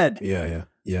my head. Yeah.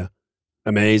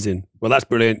 Amazing. Well, that's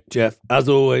brilliant, Jeff. As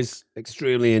always,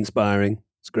 extremely inspiring.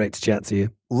 It's great to chat to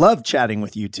you. Love chatting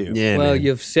with you too. Yeah, well, man.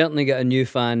 You've certainly got a new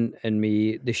fan in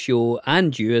me, the show,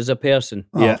 and you as a person.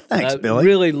 Oh, thanks, Billy.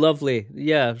 Really lovely.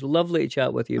 Yeah, lovely to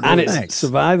chat with you. And it's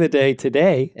Survivor Day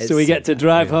today, so we get to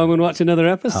drive home and watch another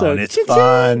episode. Oh, and it's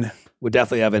fun. We're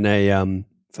definitely having a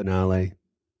finale.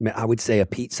 I would say a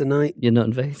pizza night. You're not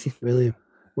invited. Really?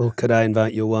 Well, could I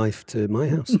invite your wife to my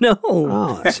house? No.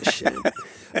 Oh, that's a shame.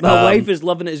 My wife is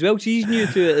loving it as well. She's new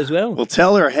to it as well. Well,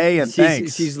 tell her hey and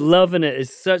thanks. She's loving it.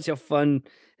 It's such a fun,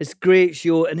 it's a great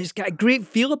show, and it's got a great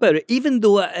feel about it, even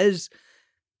though it is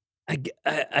a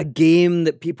game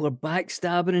that people are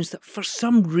backstabbing and stuff. For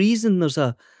some reason, there's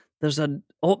an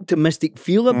optimistic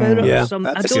feel about it. Yeah, or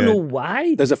something. I don't know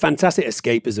why. There's a fantastic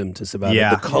escapism to Survivor.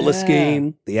 Yeah. The color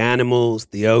scheme, the animals,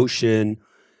 the ocean.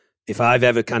 If I've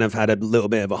ever kind of had a little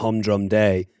bit of a humdrum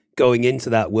day, going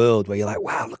into that world where you're like,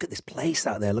 wow, look at this place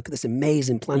out there. Look at this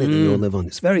amazing planet that you all live on.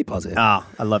 It's very positive. I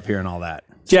love hearing all that.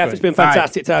 Jeff, it's been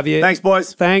fantastic to have you. Thanks,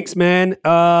 boys. Thanks, man.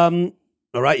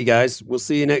 All right, you guys. We'll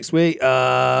see you next week.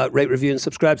 Rate, review, and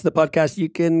subscribe to the podcast. You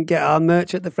can get our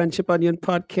merch at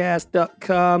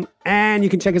thefriendshiponionpodcast.com. And you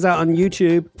can check us out on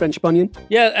YouTube, Friendship Onion.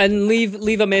 Yeah, and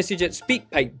leave a message at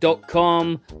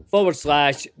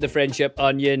speakpipe.com/The Friendship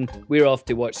Onion. We're off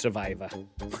to watch Survivor.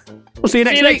 We'll see you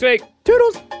next week.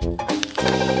 Toodles.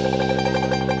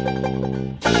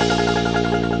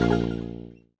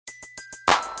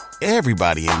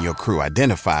 Everybody in your crew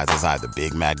identifies as either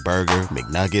Big Mac Burger,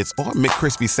 McNuggets, or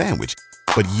McCrispy Sandwich.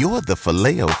 But you're the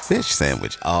Filet-O-Fish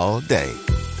Sandwich all day.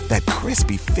 That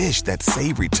crispy fish, that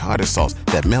savory tartar sauce,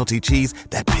 that melty cheese,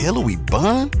 that pillowy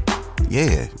bun.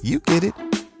 Yeah, you get it.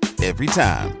 Every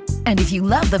time. And if you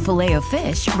love the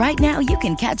Filet-O-Fish, right now you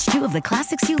can catch 2 of the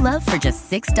classics you love for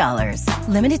just $6.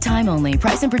 Limited time only.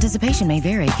 Price and participation may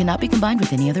vary. Cannot be combined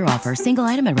with any other offer. Single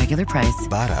item at regular price.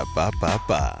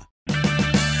 Ba-da-ba-ba-ba.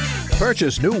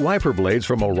 Purchase new wiper blades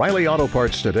from O'Reilly Auto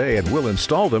Parts today and we'll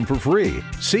install them for free.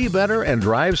 See better and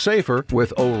drive safer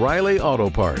with O'Reilly Auto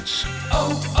Parts.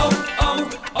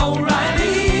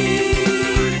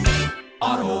 O'Reilly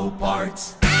Auto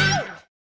Parts.